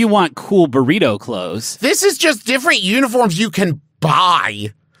 Well, if you want cool burrito clothes. This is just different uniforms you can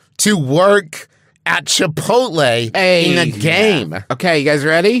buy to work at Chipotle in a game. Yeah. Okay, you guys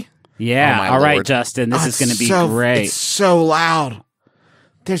ready? Yeah. Oh, all right, Lord. Justin. This is going to be great. It's so loud.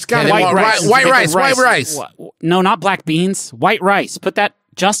 There's got to be White rice. No, not black beans. White rice. Put that,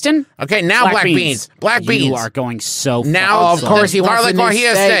 Justin. Okay, now black beans. Black beans. You are going so now, far. of course, he wants garlic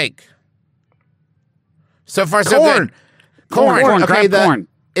guajillo steak. So far, so good. Corn. Okay, Grab corn.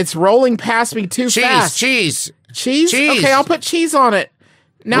 It's rolling past me too fast. Cheese. Okay, I'll put cheese on it.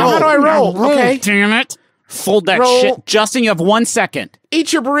 Now how do I roll? Okay. Damn it. Fold that shit. Justin, you have 1 second.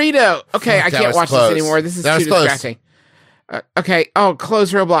 Eat your burrito. Okay, I can't watch this anymore. This is too distracting. Okay. Oh,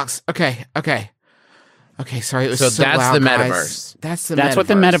 close Roblox. Okay. Sorry, it was so that's loud, the guys. metaverse. That's what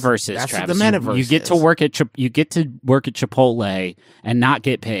the metaverse is. That's Travis. what the metaverse. You get to work at Chipotle and not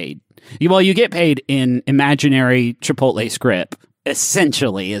get paid. You get paid in imaginary Chipotle script,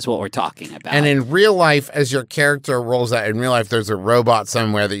 essentially, is what we're talking about. And in real life, as your character rolls out, in real life, there's a robot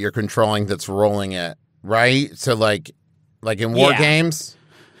somewhere that you're controlling that's rolling it, right? So like in war games.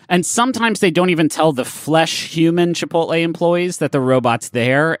 And sometimes they don't even tell the flesh human Chipotle employees that the robot's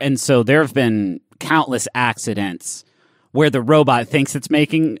there. And so there have been countless accidents where the robot thinks it's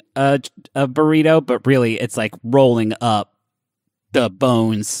making a burrito, but really it's like rolling up the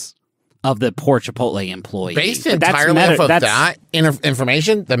bones of the poor Chipotle employee. Based entirely off of that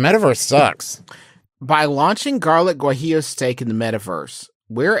information, the metaverse sucks. By launching garlic guajillo steak in the metaverse,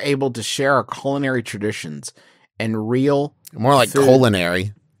 we're able to share our culinary traditions and real more like food,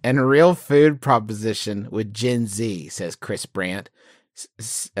 culinary and real food proposition with Gen Z, says Chris Brandt,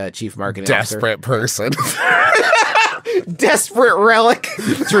 chief marketing desperate officer. Person. Desperate relic.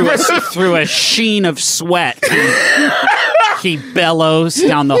 Through a sheen of sweat, he bellows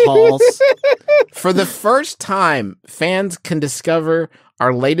down the halls. For the first time, fans can discover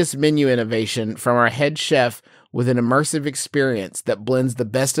our latest menu innovation from our head chef with an immersive experience that blends the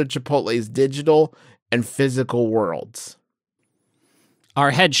best of Chipotle's digital and physical worlds.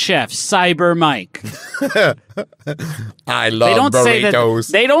 Our head chef, Cyber Mike. I love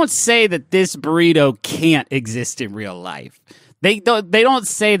burritos. They don't say that this burrito can't exist in real life. They don't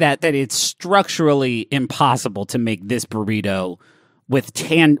say that it's structurally impossible to make this burrito with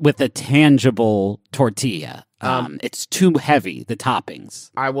a tangible tortilla. It's too heavy, the toppings.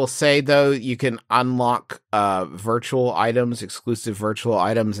 I will say, though, you can unlock virtual items, exclusive virtual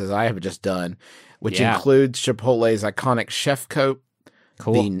items, as I have just done, which includes Chipotle's iconic chef coat,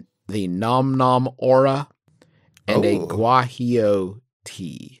 cool. the Nom Nom Aura, and a Guajillo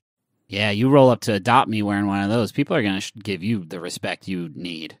tea. Yeah, you roll up to Adopt Me wearing one of those. People are going to give you the respect you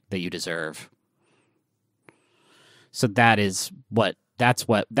need, that you deserve. So that's Web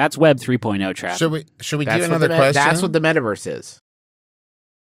 3.0 traffic. Should we do another question? That's what the metaverse is.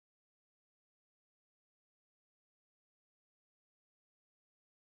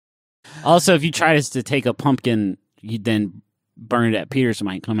 Also, if you try to take a pumpkin, you then Bernadette Peters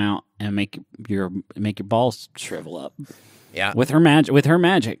might come out and make your balls shrivel up. Yeah, with her magic. With her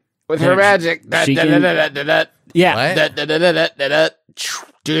magic. Yeah.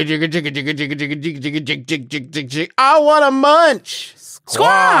 I want a munch.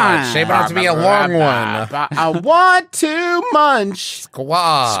 Squad. Shape out to be a long one. I want to munch.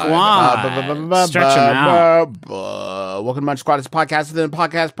 Squad. Stretch them out. Welcome to Munch Squad. It's a podcast within a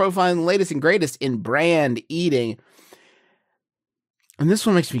podcast profiling the latest and greatest in brand eating. And this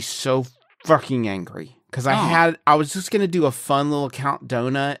one makes me so fucking angry. Because I was just going to do a fun little Count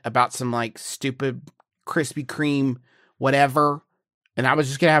Donut about some like stupid Krispy Kreme whatever. And I was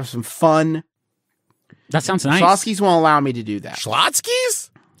just going to have some fun. That sounds nice. Schlotzsky's won't allow me to do that.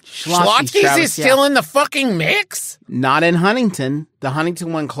 Schlotzsky's? Schlotzsky's is still in the fucking mix? Not in Huntington. The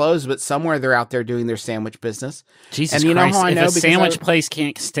Huntington one closed, but somewhere they're out there doing their sandwich business. Jesus Christ. Know how I know? If a sandwich place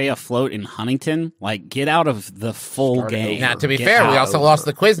can't stay afloat in Huntington, like get out of the full game. Now, to be fair, we also lost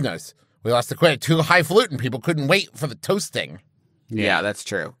the Quiznos. We lost the quiz. Too highfalutin. People couldn't wait for the toasting. Yeah, that's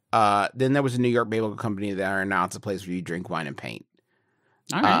true. Then there was a New York bagel company there, and now it's a place where you drink wine and paint.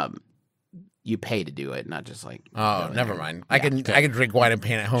 All right. You pay to do it, not just like. Oh, never mind. I can drink wine and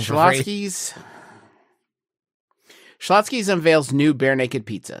paint at home for free. Schlotzsky's unveils new bare naked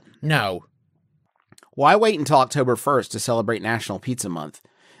pizza. No. Why wait until October 1st to celebrate National Pizza Month?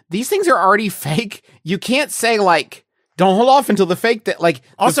 These things are already fake. You can't say like. Don't hold off until the fake that like.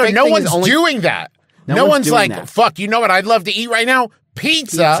 Also, no one's doing that. No one's like, that. Fuck, you know what I'd love to eat right now?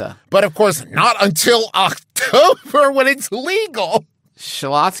 Pizza. But of course, not until October when it's legal.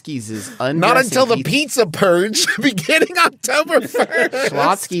 Schlotzsky's is undressing not until the pizza purge beginning October 1st.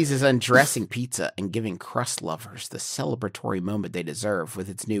 Schlotzsky's is undressing pizza and giving crust lovers the celebratory moment they deserve with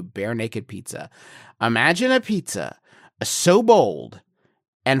its new bare naked pizza. Imagine a pizza so bold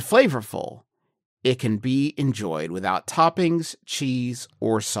and flavorful. It can be enjoyed without toppings, cheese,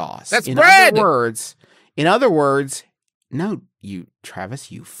 or sauce. That's bread! In other words, no, you,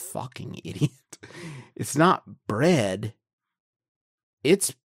 Travis, you fucking idiot. It's not bread.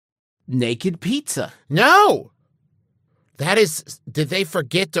 It's naked pizza. No! Did they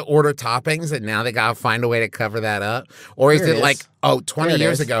forget to order toppings and now they gotta find a way to cover that up? Or is it like, 20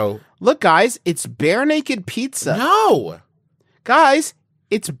 years ago? Look, guys, it's bare naked pizza. No! Guys,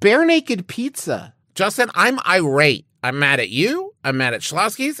 it's bare naked pizza. Justin, I'm irate. I'm mad at you. I'm mad at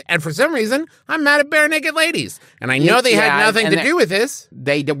Schlotzsky's, and for some reason, I'm mad at bare naked ladies. And I know they had nothing to do with this.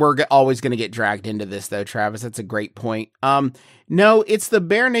 They were always going to get dragged into this, though, Travis. That's a great point. No, it's the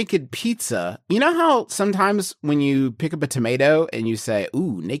bare naked pizza. You know how sometimes when you pick up a tomato and you say,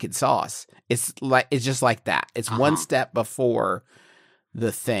 "Ooh, naked sauce," it's just like that. It's one step before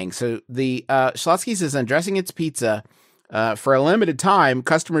the thing. So the Schlotzsky's is undressing its pizza. For a limited time,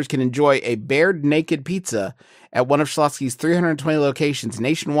 customers can enjoy a bare naked pizza at one of Schlotzsky's 320 locations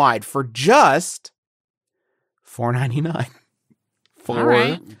nationwide for just $4.99. All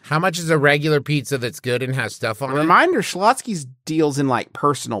right. How much is a regular pizza that's good and has stuff on it? Reminder, Schlotzsky's deals in like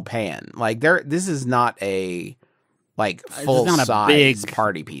personal pan. Like this is not a like full size big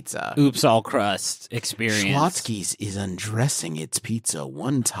party pizza. Oops, all crust experience. Schlotzsky's is undressing its pizza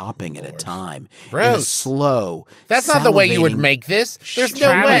one topping at a time. Bro, in a slow. That's not the way you would make this. There's no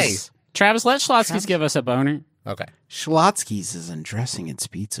way. Travis, let Schlotzsky's give us a boner. Okay. Schlotzsky's is undressing its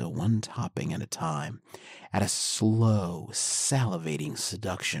pizza one topping at a time at a slow, salivating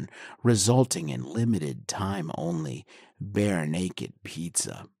seduction, resulting in limited time only bare naked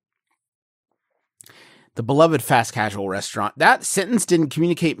pizza. The beloved fast casual restaurant. That sentence didn't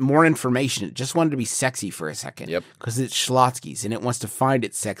communicate more information. It just wanted to be sexy for a second. Yep. Because it's Schlotzsky's and it wants to find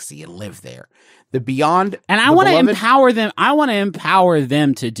it sexy and live there. The Beyond. And I want to empower them. I want to empower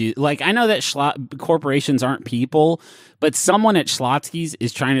them to do, like, I know that corporations aren't people, but someone at Schlotzsky's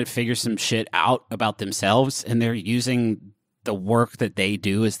is trying to figure some shit out about themselves, and they're using the work that they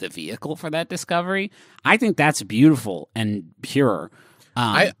do as the vehicle for that discovery. I think that's beautiful and pure.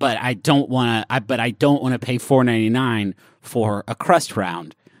 But I don't want to. But I don't want to pay $4.99 for a crust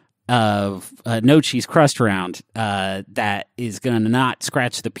round of no cheese crust round that is going to not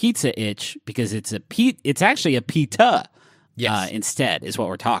scratch the pizza itch because it's actually a pita. Yes. Instead is what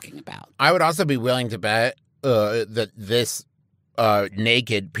we're talking about. I would also be willing to bet that this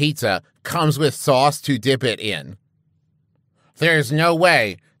naked pizza comes with sauce to dip it in. There's no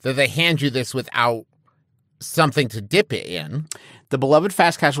way that they hand you this without something to dip it in. The beloved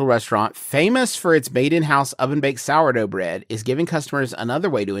fast casual restaurant, famous for its made-in-house oven-baked sourdough bread, is giving customers another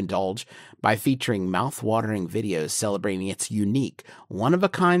way to indulge by featuring mouth-watering videos celebrating its unique,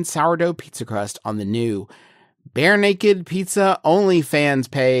 one-of-a-kind sourdough pizza crust on the new Bare Naked Pizza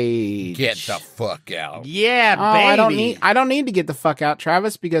OnlyFans page. Get the fuck out. Yeah, baby. I don't need to get the fuck out,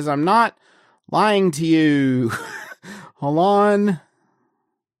 Travis, because I'm not lying to you. Hold on.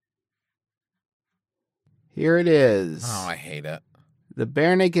 Here it is. Oh, I hate it. The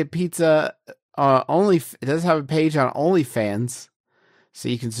Bare Naked Pizza it does have a page on OnlyFans, so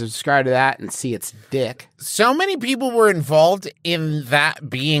you can subscribe to that and see its dick. So many people were involved in that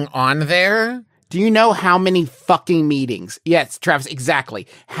being on there. Do you know how many fucking meetings? Yes, Travis, exactly.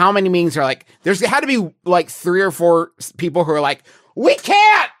 How many meetings are like, there's had to be like 3 or 4 people who are like, we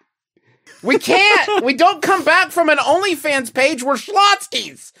can't! We can't! We don't come back from an OnlyFans page. We're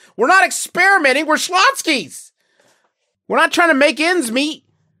Schlotzsky's. We're not experimenting. We're Schlotzsky's. We're not trying to make ends meet.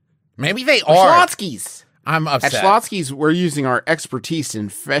 Maybe they We're are. Schlotzsky's. I'm upset. At Schlotzsky's, we're using our expertise in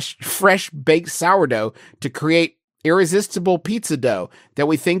fresh baked sourdough to create irresistible pizza dough that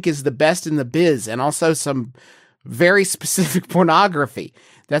we think is the best in the biz, and also some very specific pornography.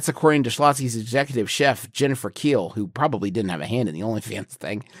 That's according to Schlotzsky's executive chef, Jennifer Keel, who probably didn't have a hand in the OnlyFans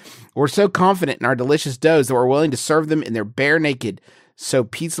thing. We're so confident in our delicious doughs that we're willing to serve them in their bare naked so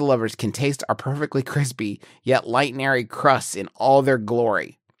pizza lovers can taste our perfectly crispy yet light and airy crusts in all their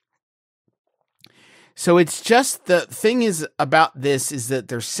glory. So it's just, the thing is about this is that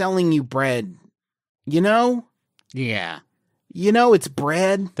they're selling you bread, you know? Yeah. You know, it's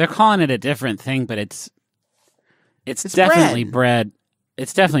bread. They're calling it a different thing, but it's definitely bread.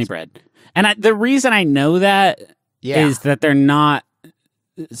 It's definitely bread. And the reason I know that is that they're not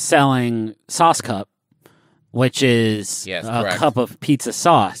selling Sauce Cup, which is a cup of pizza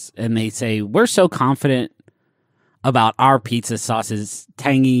sauce. And they say, we're so confident about our pizza sauce's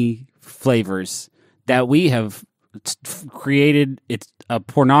tangy flavors that we have created a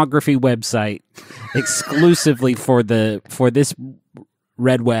pornography website exclusively for this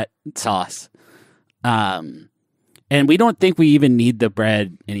red wet sauce. And we don't think we even need the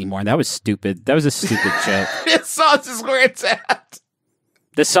bread anymore. That was stupid. That was a stupid joke. This sauce is where it's at.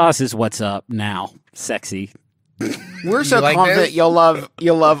 The sauce is what's up now. Sexy. We're so confident you'll love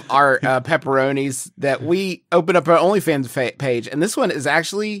our pepperonis that we open up our OnlyFans page, and this one is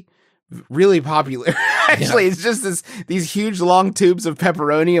actually really popular. It's just these huge long tubes of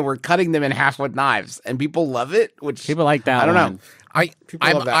pepperoni, and we're cutting them in half with knives, and people love it. Which people like that. I don't know.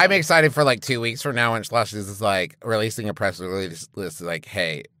 I'm excited for like 2 weeks from now when Schlotzsky's is like releasing a press release like,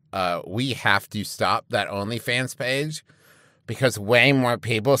 hey, we have to stop that OnlyFans page because way more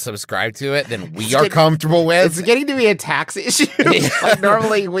people subscribe to it than we are comfortable with. It's getting to be a tax issue. Like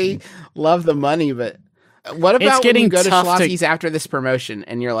normally we love the money, but what about when you go to Schlotzsky's after this promotion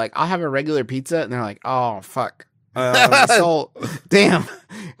and you're like, I'll have a regular pizza, and they're like, oh fuck. So damn,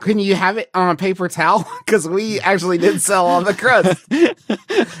 can you have it on a paper towel? Because we actually did sell all the crust.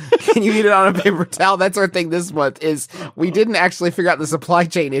 Can you eat it on a paper towel? That's our thing this month. Is we didn't actually figure out the supply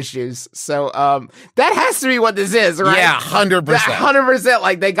chain issues. So that has to be what this is, right? Yeah, 100%. 100%.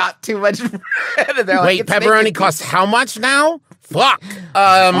 Like they got too much bread. And they're wait, like, pepperoni costs how much now? Fuck.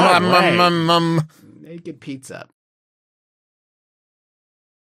 Naked pizza.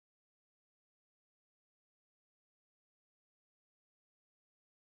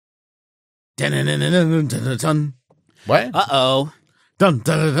 What? Uh-oh.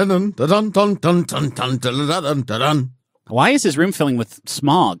 Why is his room filling with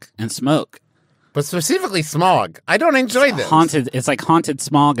smog and smoke? But specifically smog. I don't enjoy this. Haunted. It's like haunted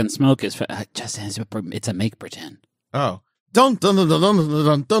smog and smoke is just it's a make pretend. Oh. I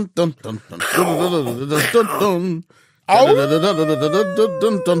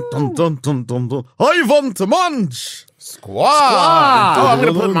want to munch. Squad. Oh, I'm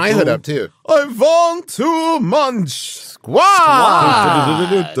going to put my hood up too. I want to munch. Squad.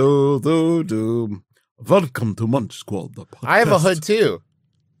 Welcome to Munch Squad. The podcast. I have a hood too.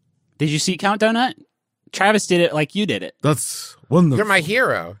 Did you see Count Donut? Travis did it like you did it. That's wonderful. You're my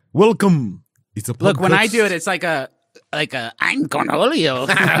hero. Welcome. It's a podcast. Look, when I do it, it's like a I'm Cornelio.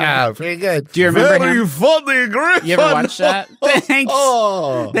 Pretty good. Do you remember Very him? funny, Griffin. You ever watch that? Thanks.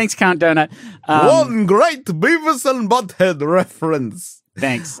 Oh. Thanks, Count Donut. One great Beavis and Butthead reference.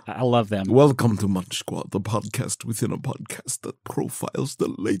 Thanks. I love them. Welcome to Munch Squad, the podcast within a podcast that profiles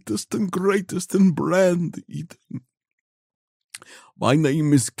the latest and greatest in brand eating. My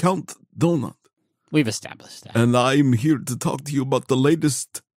name is Count Donut, We've established that. and I'm here to talk to you about the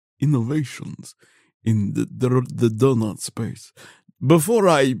latest innovations in the donut space. Before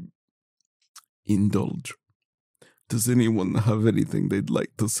I indulge, does anyone have anything they'd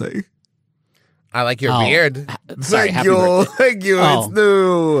like to say? I like your Oh. beard. Sorry, happy birthday. Thank you. Oh. It's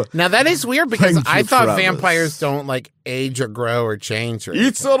new. Now that is weird because Thank I you, thought Travis. vampires don't like age or grow or change. Or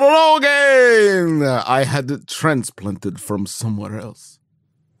It's a Rogaine. I had it transplanted from somewhere else.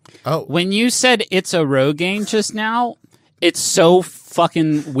 oh, When you said it's a Rogaine just now, it's so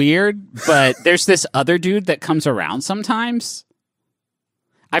fucking weird, but there's this other dude that comes around sometimes.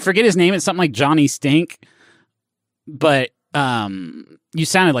 I forget his name. It's something like Johnny Stink, but you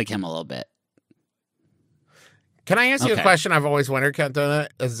sounded like him a little bit. can I ask you a Okay. question? I've always wondered, Count Donut,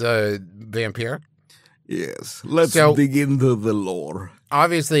 as a vampire. Yes, let's So- dig into the lore.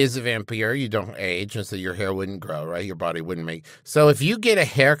 Obviously, as a vampire, you don't age, and so your hair wouldn't grow, right? Your body wouldn't make. So if you get a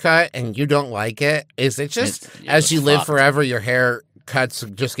haircut and you don't like it, is it just as you live fucked. forever, your hair cuts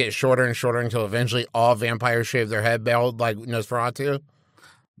just get shorter and shorter until eventually all vampires shave their head bald like Nosferatu?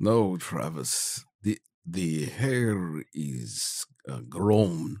 No, Travis. The hair is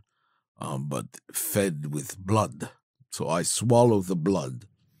grown, but fed with blood. So I swallow the blood,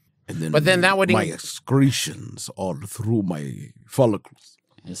 and then But then that would my excretions are through my follicles.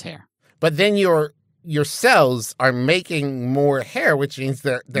 His hair. But then your cells are making more hair, which means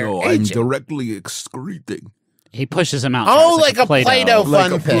they're No, I'm aging. directly excreting. He pushes him out. Oh, Travis, like a Play-Doh Like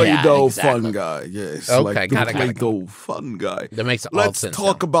fun a thing. Play-Doh Yeah, exactly. fun guy. Yes. Okay, like the got it. Play-Doh fun guy. That makes all Let's sense.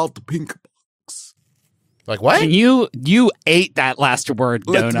 talk now. about the pink box. Like what? Can you ate that last word,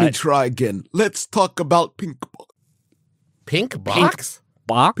 Let me Donut. try again. Let's talk about pink box. Pink box?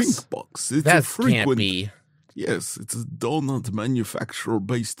 Box? Pink box. It's a That frequent. can't be. Yes, it's a donut manufacturer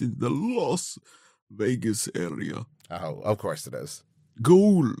based in the Las Vegas area. Oh, of course it is.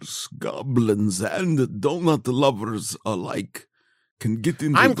 Ghouls, goblins, and donut lovers alike can get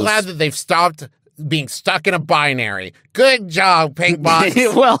into. I'm glad that they've stopped being stuck in a binary. Good job, Pink Box.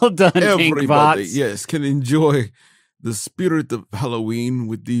 Well done, Pink everybody, Box. yes, can enjoy the spirit of Halloween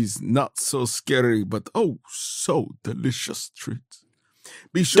with these not so scary but oh so delicious treats.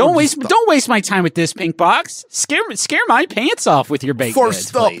 Be sure Don't to waste stop. don't waste my time with this, Pink Box. Scare my pants off with your baked goods,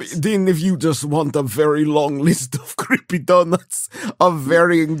 First up, please. then, if you just want a very long list of creepy donuts of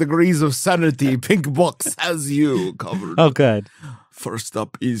varying degrees of sanity, Pink Box has you covered. Oh, good. First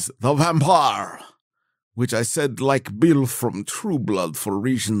up is the vampire, which I said like Bill from True Blood for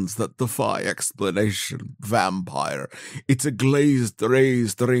reasons that defy explanation. Vampire. It's a glazed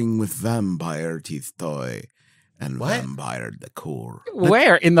raised ring with vampire teeth toy and vampire decor.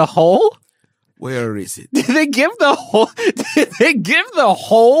 Where in the hole? Where is it? Did they give the whole? Did they give the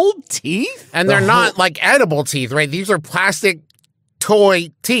whole teeth? And they're not like edible teeth, right? These are plastic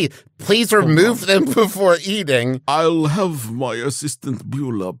toy teeth. Please remove them before eating. I'll have my assistant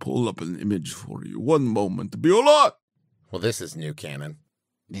Beulah pull up an image for you. One moment. Beulah! Well, this is new canon.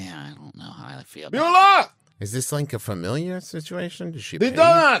 Yeah, I don't know how I feel about Beulah! Is this like a familiar situation? Does she The pay?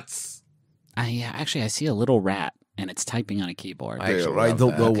 donuts! Yeah, actually, I see a little rat, and it's typing on a keyboard. I actually I love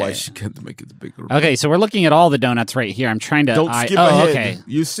don't that. know why Okay. she can't make it bigger. Okay, so we're looking at all the donuts right here. I'm trying to... Don't skip ahead. Okay.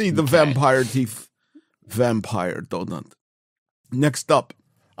 You see the vampire teeth. Vampire donut. Next up.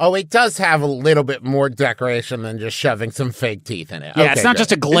 Oh, it does have a little bit more decoration than just shoving some fake teeth in it. Yeah, Okay, it's not good.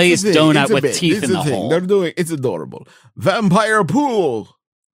 just a glazed It's a thing, donut it's a with bit, teeth it's in a the thing. hole. They're doing it's adorable. Vampire pool.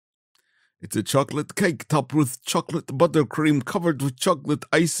 It's a chocolate cake topped with chocolate buttercream covered with chocolate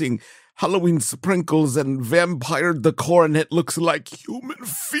icing, Halloween sprinkles, and vampire decor, and it looks like human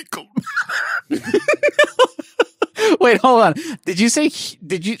fecal. Wait, hold on. Did you say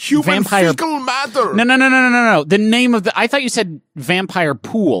Human vampire? fecal matter. No. The name of I thought you said vampire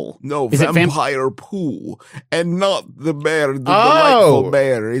pool. No, Is it vampire pool, and not the bear, the Oh. delightful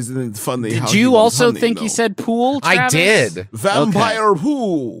bear. Isn't it funny? how Did you he wants also honey, think though? you said pool? I Travis? did. vampire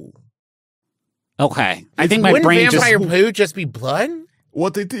pool? Okay, I think my Wouldn't brain vampire just. poo just be blood?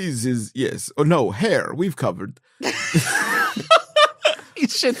 What it is yes. Oh no, hair. We've covered.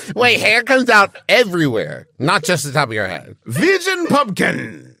 Wait, hair comes out everywhere, not just the top of your head. Vegan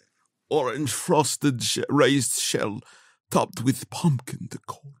pumpkin, orange frosted raised shell, topped with pumpkin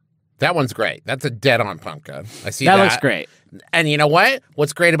decor. That one's great. That's a dead-on pumpkin. I see that. That looks great. And you know what?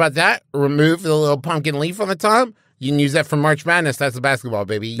 What's great about that? Remove the little pumpkin leaf on the top. You can use that for March Madness. That's a basketball,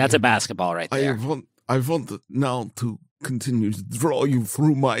 baby. That's a basketball right there. I want now to continue to draw you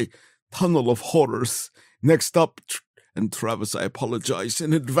through my tunnel of horrors. Next up, and Travis, I apologize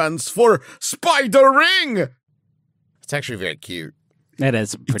in advance for Spider Ring. It's actually very cute. That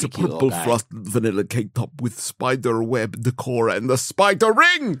is a It's pretty a cute purple little guy. frosted vanilla cake topped with spider web decor and the spider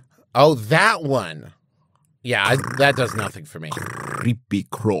ring. Oh, that one. Yeah, that does nothing for me. Creepy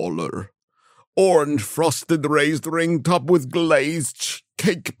crawler. Orange frosted raised ring topped with glazed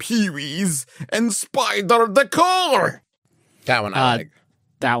cake peewees and spider decor. That one I like.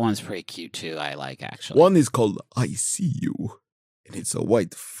 That one's pretty cute too. I like actually. One is called I See You, and it's a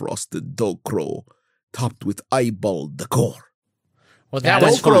white frosted Velcro topped with eyeball decor. Well, that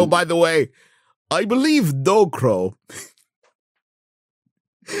That's was Velcro, fun. by the way, I believe Velcro.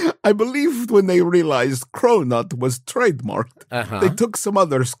 I believe when they realized Cronut was trademarked, they took some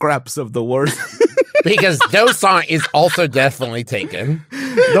other scraps of the word. Because those song is also definitely taken.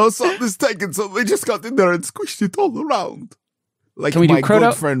 No song is taken, so they just got in there and squished it all around. Like Can we do my good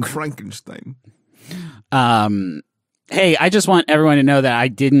Croto? friend Frankenstein. Hey, I just want everyone to know that I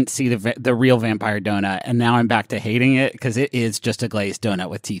didn't see the real vampire donut, and now I'm back to hating it because it is just a glazed donut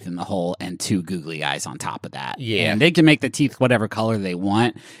with teeth in the hole and two googly eyes on top of that. Yeah. And they can make the teeth whatever color they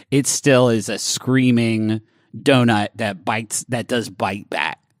want. It still is a screaming donut that does bite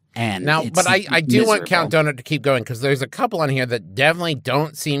back. And Now, it's but I do want miserable. Count Donut to keep going because there's a couple on here that definitely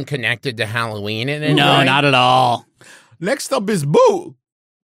don't seem connected to Halloween in any No, way. not at all. Next up is Boo.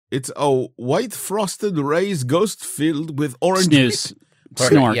 It's a white frosted raised ghost filled with orange. Snooze.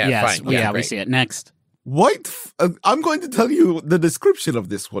 Perfect. Snort. Yeah, Yes. fine. Yeah, Yeah, we great. see it. Next. I'm going to tell you the description of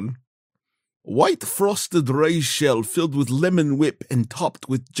this one. White frosted raised shell filled with lemon whip and topped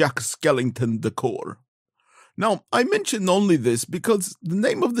with Jack Skellington decor. Now, I mention only this because the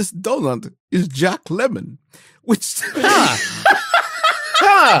name of this donut is Jack Lemon, which,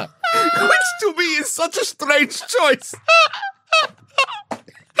 Huh. which to me is such a strange choice.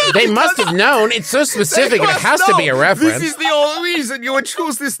 They must have known. It's so specific. It has to be a reference. This is the only reason you would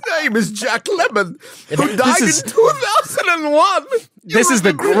choose this name is Jack Lemon, who This died is- in 2001. This is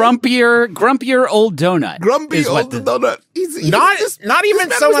the grumpier old donut. grumpy is what old the- donut. Not even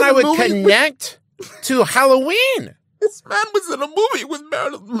man someone was in I a would movie with- connect to Halloween. This man was in a movie with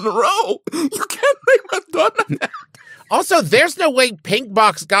Marilyn Monroe. You can't name a donut that. Also, there's no way Pink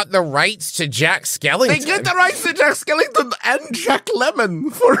Box got the rights to Jack Skellington. They get the rights to Jack Skellington and Jack Lemon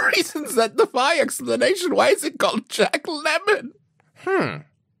for reasons that defy explanation. Why is it called Jack Lemon?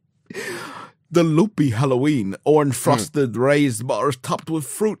 The Loopy Halloween, orange frosted raised bars topped with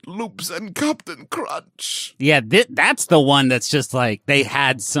Fruit Loops and Captain Crunch. Yeah, that's the one that's just like they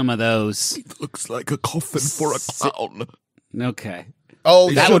had some of those. It looks like a coffin for a clown. Okay. Oh,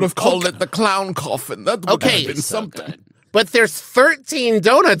 They that should would have called it the clown coffin. That would Okay, have been So something. good. But there's 13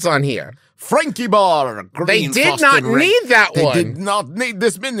 donuts on here. Frankie Bar. They Green did frosted not need that They one. did not need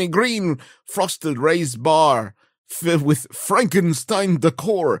this mini green frosted raised bar filled with Frankenstein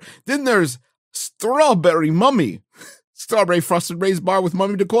decor. Then there's Strawberry Mummy. Strawberry frosted raised bar with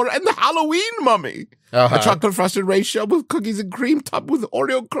mummy decor and the Halloween mummy. Uh-huh. A chocolate frosted ratio with cookies and cream topped with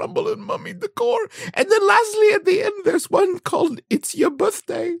Oreo crumble and mummy decor. And then lastly, at the end, there's one called It's Your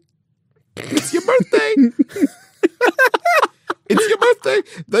Birthday. It's your birthday. It's your birthday.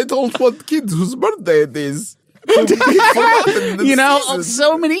 They don't want kids whose birthday it is. You know,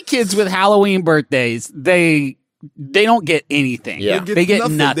 so many kids with Halloween birthdays, they don't get anything. Yeah. They get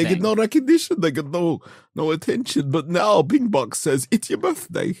nothing. They get no recognition. They get no attention. But now Pink Box says, it's your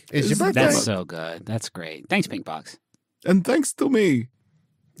birthday. It's your birthday. That's so good. That's great. Thanks, Pink Box. And thanks to me.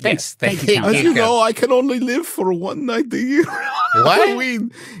 Thanks. Yes, Thank you, thank Count. As you know, I can only live for one night a year. What?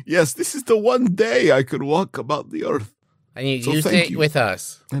 Halloween. Yes, this is the one day I could walk about the earth. And you So used thank it you. with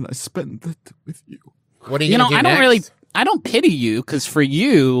us. And I spend it with you. What are you You know, gonna do next? I don't pity you because for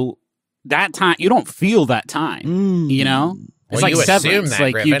you, that time, you don't feel that time. You know? It's Well, like you assume severance. that,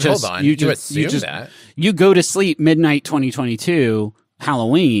 Like Griffin. you just, Hold on. you You just, assume that. You go to sleep midnight 2022,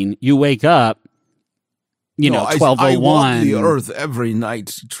 Halloween, you wake up, I 12:01. walk the earth every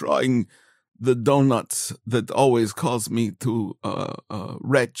night trying the donuts that always cause me to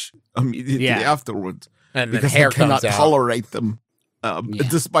retch immediately Yeah. afterwards. And then Because hair I cannot comes out. tolerate them, Yeah.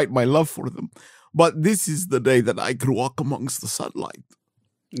 despite my love for them. But this is the day that I could walk amongst the sunlight.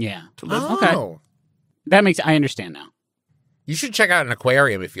 Yeah. To live. Oh. Okay. That makes, I understand now. You should check out an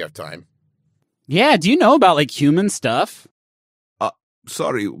aquarium if you have time. Yeah. Do you know about like human stuff?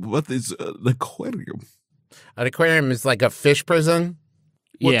 Sorry, what is an aquarium? An aquarium is like a fish prison.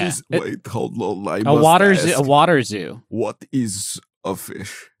 What Yeah. is- wait, hold on. I A must water ask, zoo, a water zoo. what is a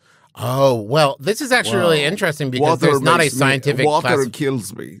fish? Oh, well, this is actually really Wow. interesting because there's not a makes me- scientific water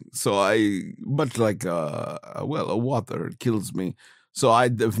kills me, so much like a water kills me. So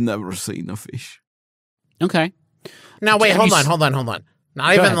I've never seen a fish. Okay. Now, wait, Have hold you on, s- hold on, hold on. Not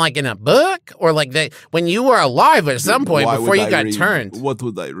Go even ahead. like in a book or like when you were alive at some point Why before would you I got read? turned. What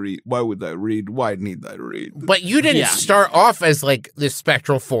would I read? Why would I read? Why need I read? But you didn't Yeah. start off as like this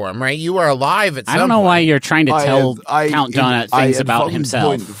spectral form, right? You were alive at some I don't know point. why you're trying to tell Count Donut I things at about one himself.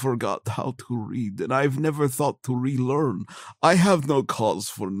 point forgot how to read, and I've never thought to relearn. I have no cause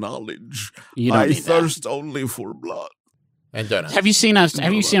for knowledge. You don't I need that. thirst only for blood. And donuts. Have you seen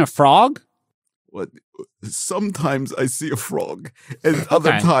a frog? What? Sometimes I see a frog, and other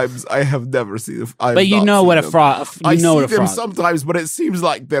Okay. times I have never seen. But you know what a frog. I You know see what a them frog. sometimes, but it seems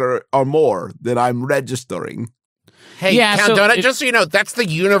like there are more that I'm registering. Hey, Yeah, Count so Donut, if- just so you know, that's the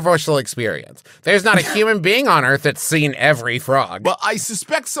universal experience. There's not a human being on Earth that's seen every frog. But I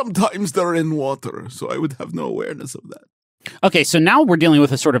suspect sometimes they're in water, so I would have no awareness of that. Okay, so now we're dealing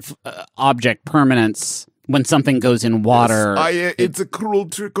with a sort of object permanence when something goes in water. Yes, it's a cruel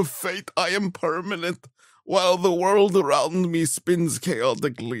trick of fate. I am permanent, while the world around me spins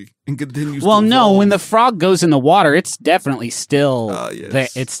chaotically and continues. Well, to no, evolve. when the frog goes in the water, it's definitely still Yes. there.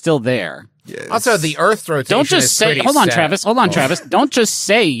 It's still there. Yes. Also, the Earth's rotation Don't just is say. pretty Hold on, set. Travis. Hold on, Travis. Don't just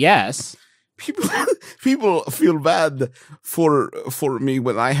say yes. people feel bad for me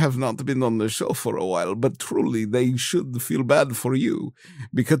when I have not been on the show for a while, but truly they should feel bad for you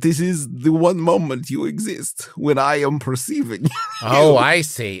because this is the one moment you exist when I am perceiving. Oh, I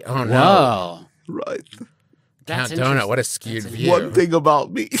see. Oh, no. Whoa, Right. that's Count Donut, what a interesting. skewed That's view. One thing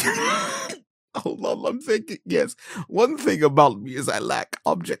about me. Hold on, I'm thinking. Yes, one thing about me is I lack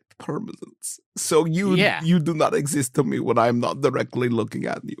object permanence. So you do not exist to me when I'm not directly looking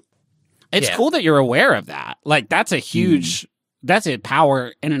at you. It's Yeah. cool that you're aware of that. Like that's a huge. That's a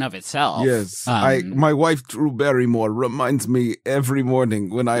power in and of itself. Yes, Um, my wife Drew Barrymore reminds me every morning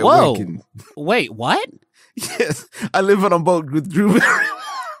when I Whoa. awaken. Wait, what? Yes, I live on a boat with Drew Barrymore.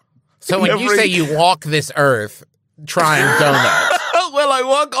 So when you Every- say you walk this Earth trying donuts Well, I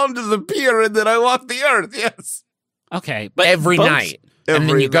walk onto the pier and then I walk the earth. Yes, Okay, but every boats- night, and then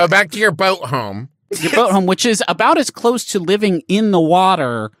Every you go night. back to your boat home. your boat home, which is about as close to living in the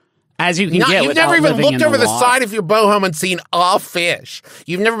water as you can get. You've without never even living looked in over the water. side of your boat home and seen a fish.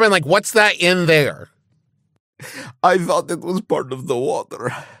 You've never been like, what's that in there? I thought it was part of the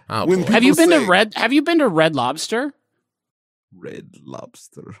water. Oh, When boy. Have you people been to say- Red? Have you been to Red Lobster? Red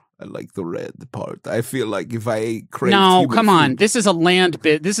Lobster. I like the red part. I feel like if I ate craved No, human come on. food- This is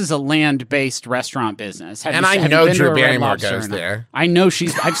a land-based restaurant business. And I have know you been to Drew a Red Barrymore Lobster goes or not? there. I know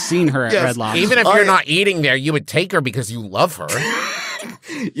I've seen her at Yes, Red Lobster. Even if I- you're not eating there, you would take her because you love her.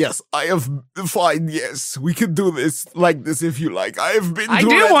 Yes, I have. Fine, yes, we can do this like this if you like. I have been. I to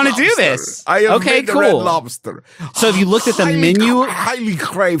do Red wanna do Lobster. this. I have Okay, been to Red cool. Lobster. So have you looked at the menu? Highly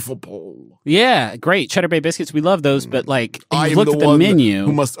craveable. Yeah, great. Cheddar Bay biscuits. We love those, but like I you am looked the at the one menu.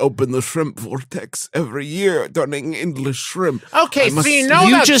 who must open the shrimp vortex every year, turning endless shrimp. Okay, I so must- you know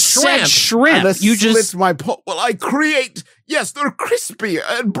you that's just shrimp. said shrimp. And You just my pot. Well, I create. Yes, they're crispy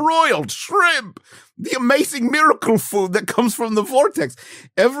and broiled shrimp. The amazing miracle food that comes from the vortex.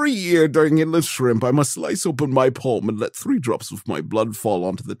 Every year during Endless Shrimp, I must slice open my palm and let 3 drops of my blood fall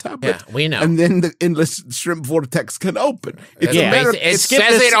onto the tablet. Yeah, we know. And then the Endless Shrimp vortex can open. It's Yeah, a miracle. it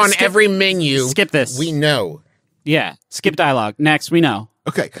says it on every menu. Skip this. We know. Yeah, skip dialogue. Next, we know.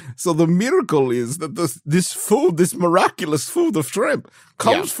 Okay, so the miracle is that this miraculous food of shrimp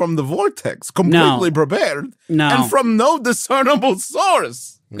comes from the vortex, completely prepared, and from no discernible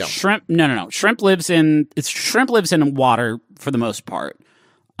source. No. Shrimp. No. Shrimp lives in water for the most part,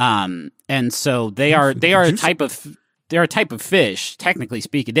 and so they are a type of fish. Technically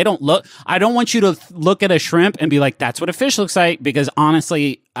speaking, they don't look. I don't want you to look at a shrimp and be like, "That's what a fish looks like," because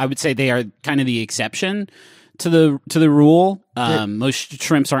honestly, I would say they are kind of the exception to the rule.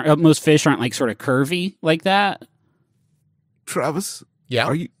 Most fish aren't like sort of curvy like that. Travis, Yeah.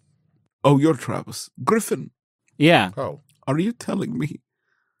 are you? Oh, you're Travis Griffin. Yeah. Oh. Are you telling me?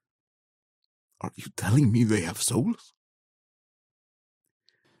 Are you telling me they have souls?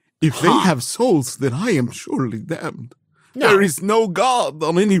 If they have souls, then I am surely damned. No. There is no God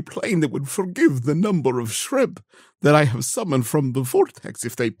on any plane that would forgive the number of shrimp that I have summoned from the vortex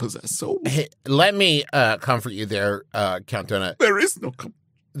if they possess souls. Hey, let me comfort you there, Count Donut. There is no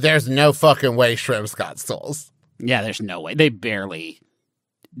There's no fucking way shrimp's got souls. Yeah, there's no way. They barely,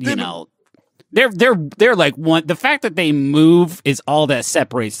 they're like one. The fact that they move is all that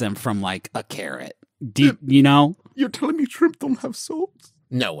separates them from like a carrot. You know? You're telling me shrimp don't have souls?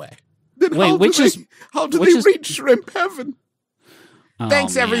 No way. Then Wait, how do they reach shrimp heaven?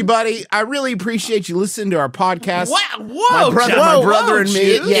 Thanks, everybody. I really appreciate you listening to our podcast. Whoa, my brother and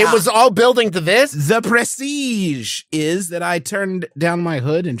me. Yeah. It was all building to this. The prestige is that I turned down my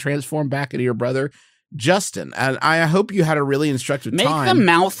hood and transformed back into your brother, Justin. And I hope you had a really instructive time. Make the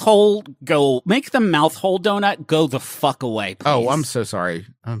mouth hole donut go the fuck away, please. Oh, I'm so sorry.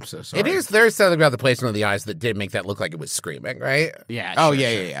 It is. There's something about the placement of the eyes that did make that look like it was screaming, right? Yeah. Oh, sure,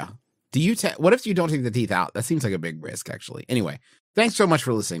 yeah. Do you? What if you don't take the teeth out? That seems like a big risk, actually. Anyway, thanks so much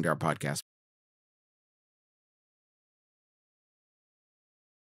for listening to our podcast.